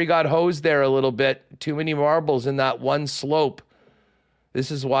 Jerry got hosed there a little bit. Too many marbles in that one slope. This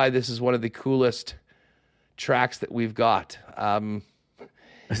is why this is one of the coolest tracks that we've got.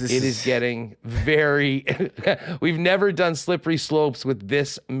 It is getting very, we've never done slippery slopes with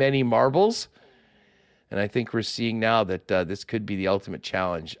this many marbles. And I think we're seeing now that this could be the ultimate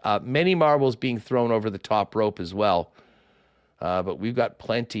challenge. Many marbles being thrown over the top rope as well. But we've got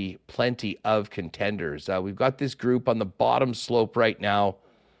plenty of contenders. We've got this group on the bottom slope right now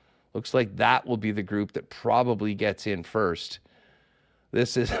Looks like that will be the group that probably gets in first.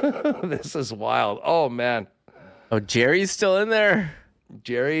 This is this is wild. Oh, man. Oh, Jerry's still in there?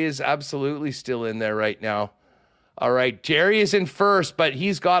 Jerry is absolutely still in there right now. All right, Jerry is in first, but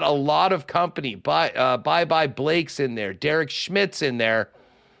he's got a lot of company. Bye Blake's in there. Derek Schmidt's in there.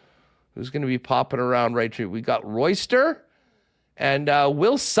 Who's going to be popping around right here? We got Royster and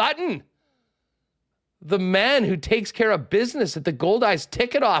Will Sutton, the man who takes care of business at the Goldeyes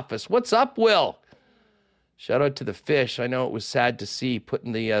ticket office. What's up, Will? Shout out to the Fish. I know it was sad to see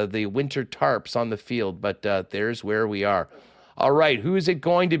putting the winter tarps on the field, but there's where we are. All right, who is it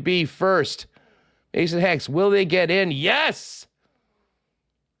going to be first? Mason Hanks, will they get in? Yes!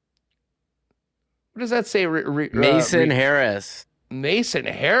 What does that say? Mason Harris. Mason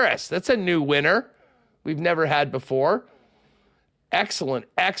Harris. That's a new winner we've never had before. Excellent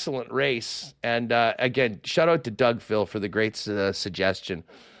race. And again, shout out to Doug Phil for the great suggestion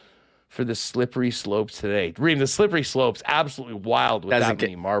for the slippery slopes today. Reem, the slippery slopes, absolutely wild with that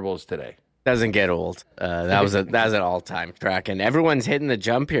many marbles today. Doesn't get old. That was an all-time track, and everyone's hitting the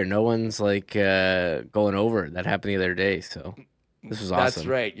jump here. No one's like going over. That happened the other day, so this was awesome. That's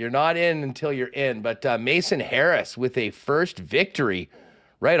right. You're not in until you're in. But Mason Harris with a first victory.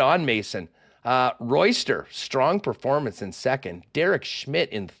 Right on, Mason. Royster, strong performance in second. Derek Schmidt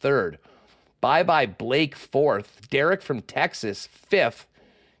in third. Bye Blake fourth. Derek from Texas fifth.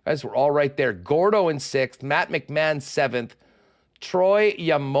 Guys, we're all right there. Gordo in sixth. Matt McMahon seventh. Troy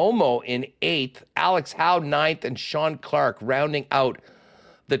Yamomo in eighth. Alex Howe ninth. And Sean Clark rounding out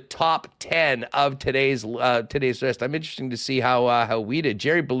the top 10 of today's list. I'm interested to see how we did.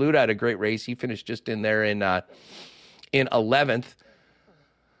 Jerry Beluda had a great race. He finished just in there in 11th.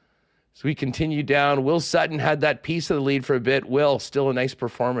 So we continue down. Will Sutton had that piece of the lead for a bit. Will, still a nice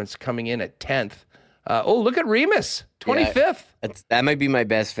performance coming in at 10th. Look at Remus, 25th. Yeah, that might be my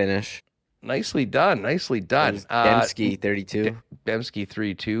best finish. Nicely done. Dembski, 32. Dembski,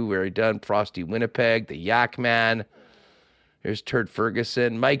 32. Very done. Frosty Winnipeg, the Yak Man. Here's Turd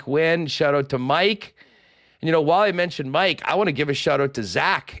Ferguson. Mike Wynn, shout out to Mike. And, while I mentioned Mike, I want to give a shout out to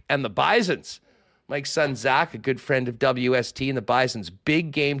Zach and the Bisons. Mike's son, Zach, a good friend of WST and the Bisons.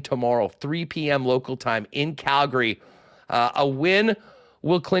 Big game tomorrow, 3 p.m. local time in Calgary. A win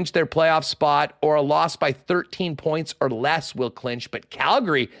will clinch their playoff spot, or a loss by 13 points or less will clinch. But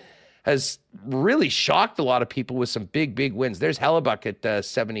Calgary has really shocked a lot of people with some big wins. There's Hellebuck at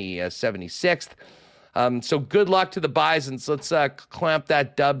 76th. So good luck to the Bisons. Let's clamp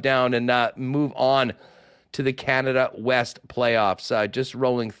that dub down and move on to the Canada West playoffs. Just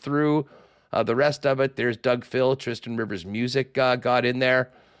rolling through the rest of it. There's Doug Phil. Tristan Rivers Music got in there.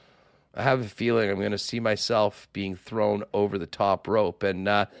 I have a feeling I'm going to see myself being thrown over the top rope. And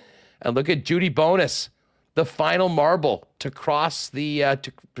look at Judy Bonus, the final marble to cross the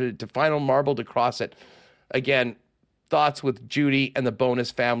final marble to cross it. Again, thoughts with Judy and the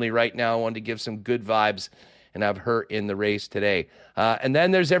Bonus family right now. I wanted to give some good vibes and have her in the race today. And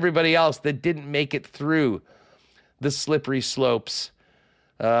then there's everybody else that didn't make it through the slippery slopes.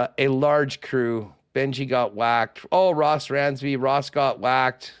 A large crew. Benji got whacked. Oh, Ross Ransby. Ross got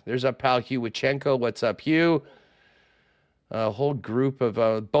whacked. There's our pal Hugh Wachenko. What's up, Hugh? A whole group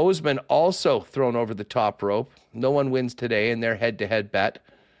of Bozeman also thrown over the top rope. No one wins today in their head-to-head bet.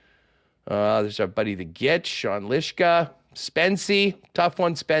 There's our buddy the Gitch, Sean Lishka, Spency, tough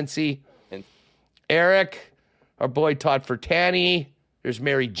one, Spency. Eric, our boy Todd Fertani. There's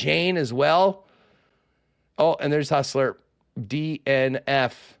Mary Jane as well. Oh, and there's Hustler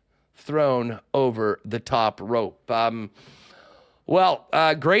DNF thrown over the top rope.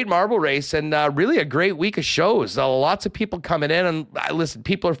 Great marble race and really a great week of shows. Lots of people coming in, and listen,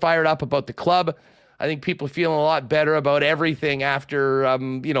 people are fired up about the club. I think people are feeling a lot better about everything after,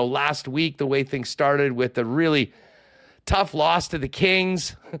 last week, the way things started with a really tough loss to the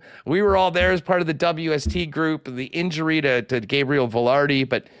Kings. We were all there as part of the WST group, the injury to Gabriel Velarde.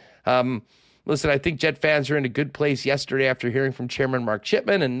 But listen, I think Jet fans are in a good place yesterday after hearing from Chairman Mark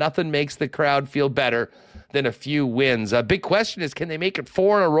Chipman, and nothing makes the crowd feel better than a few wins. A big question is, can they make it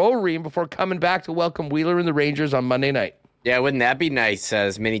 4 in a row, Reem, before coming back to welcome Wheeler and the Rangers on Monday night? Yeah, wouldn't that be nice?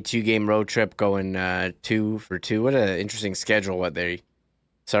 As mini 2-game road trip going 2 for 2. What an interesting schedule. What they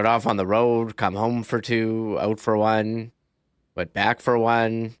start off on the road, come home for 2, out for 1, but back for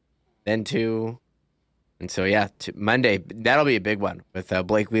 1, then 2. And so, Monday, that'll be a big one with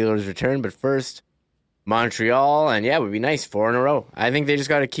Blake Wheeler's return. But first, Montreal, and it would be nice, 4 in a row. I think they just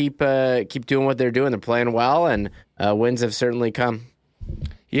got to keep doing what they're doing. They're playing well, and wins have certainly come.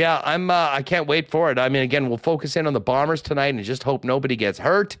 Yeah, I can't wait for it. I mean, again, we'll focus in on the Bombers tonight and just hope nobody gets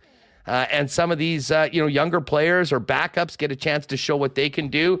hurt. and some of these younger players or backups get a chance to show what they can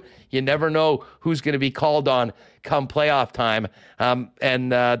do. You never know who's going to be called on come playoff time.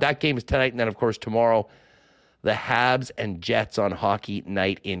 And that game is tonight, and then, of course, tomorrow, the Habs and Jets on Hockey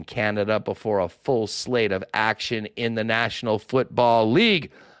Night in Canada before a full slate of action in the National Football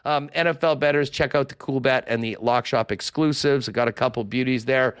League. NFL bettors, check out the Coolbet and the Lock Shop exclusives. I got a couple beauties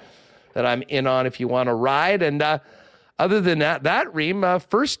there that I'm in on if you want to ride. And other than that, Reem,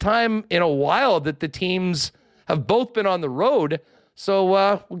 first time in a while that the teams have both been on the road. So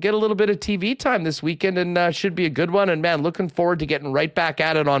we'll get a little bit of TV time this weekend, and should be a good one. And, man, looking forward to getting right back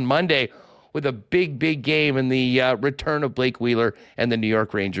at it on Monday with a big, big game, and the return of Blake Wheeler and the New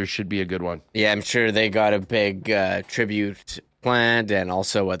York Rangers should be a good one. Yeah, I'm sure they got a big tribute planned, and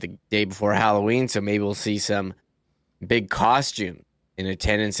also the day before Halloween, so maybe we'll see some big costume in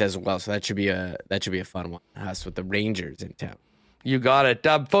attendance as well. So that should be a fun one, us with the Rangers in town. You got it.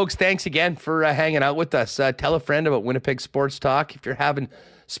 Folks, thanks again for hanging out with us. Tell a friend about Winnipeg Sports Talk. If you're having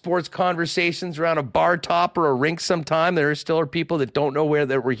sports conversations around a bar top or a rink sometime, there still are people that don't know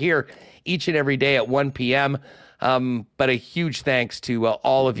that we're here each and every day at 1 p.m. But a huge thanks to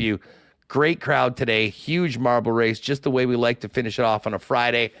all of you. Great crowd today. Huge marble race, just the way we like to finish it off on a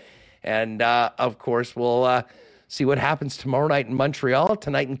Friday. And, of course, we'll see what happens tomorrow night in Montreal,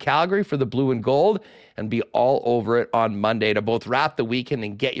 tonight in Calgary for the blue and gold, and be all over it on Monday to both wrap the weekend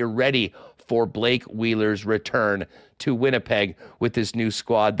and get you ready for Blake Wheeler's return to Winnipeg with this new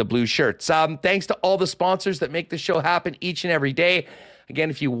squad, the Blue Shirts. Thanks to all the sponsors that make the show happen each and every day. Again,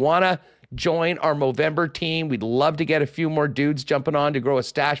 if you want to join our Movember team, we'd love to get a few more dudes jumping on to grow a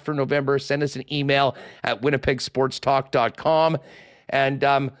stash for November. Send us an email at winnipegsportstalk.com.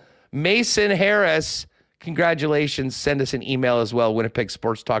 And Mason Harris, congratulations. Send us an email as well,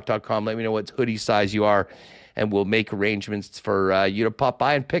 winnipegsportstalk.com. Let me know what hoodie size you are, and we'll make arrangements for you to pop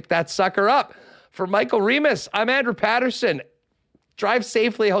by and pick that sucker up. For Michael Remus, I'm Andrew Patterson. Drive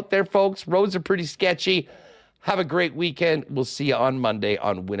safely out there, folks. Roads are pretty sketchy. Have a great weekend. We'll see you on Monday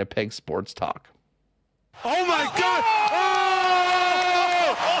on Winnipeg Sports Talk. Oh, my God.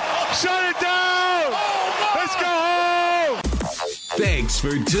 Oh! Shut it down. Let's go home. Thanks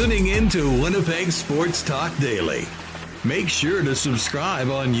for tuning in to Winnipeg Sports Talk Daily. Make sure to subscribe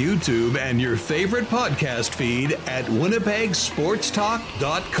on YouTube and your favorite podcast feed at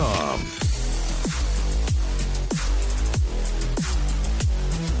winnipegsportstalk.com.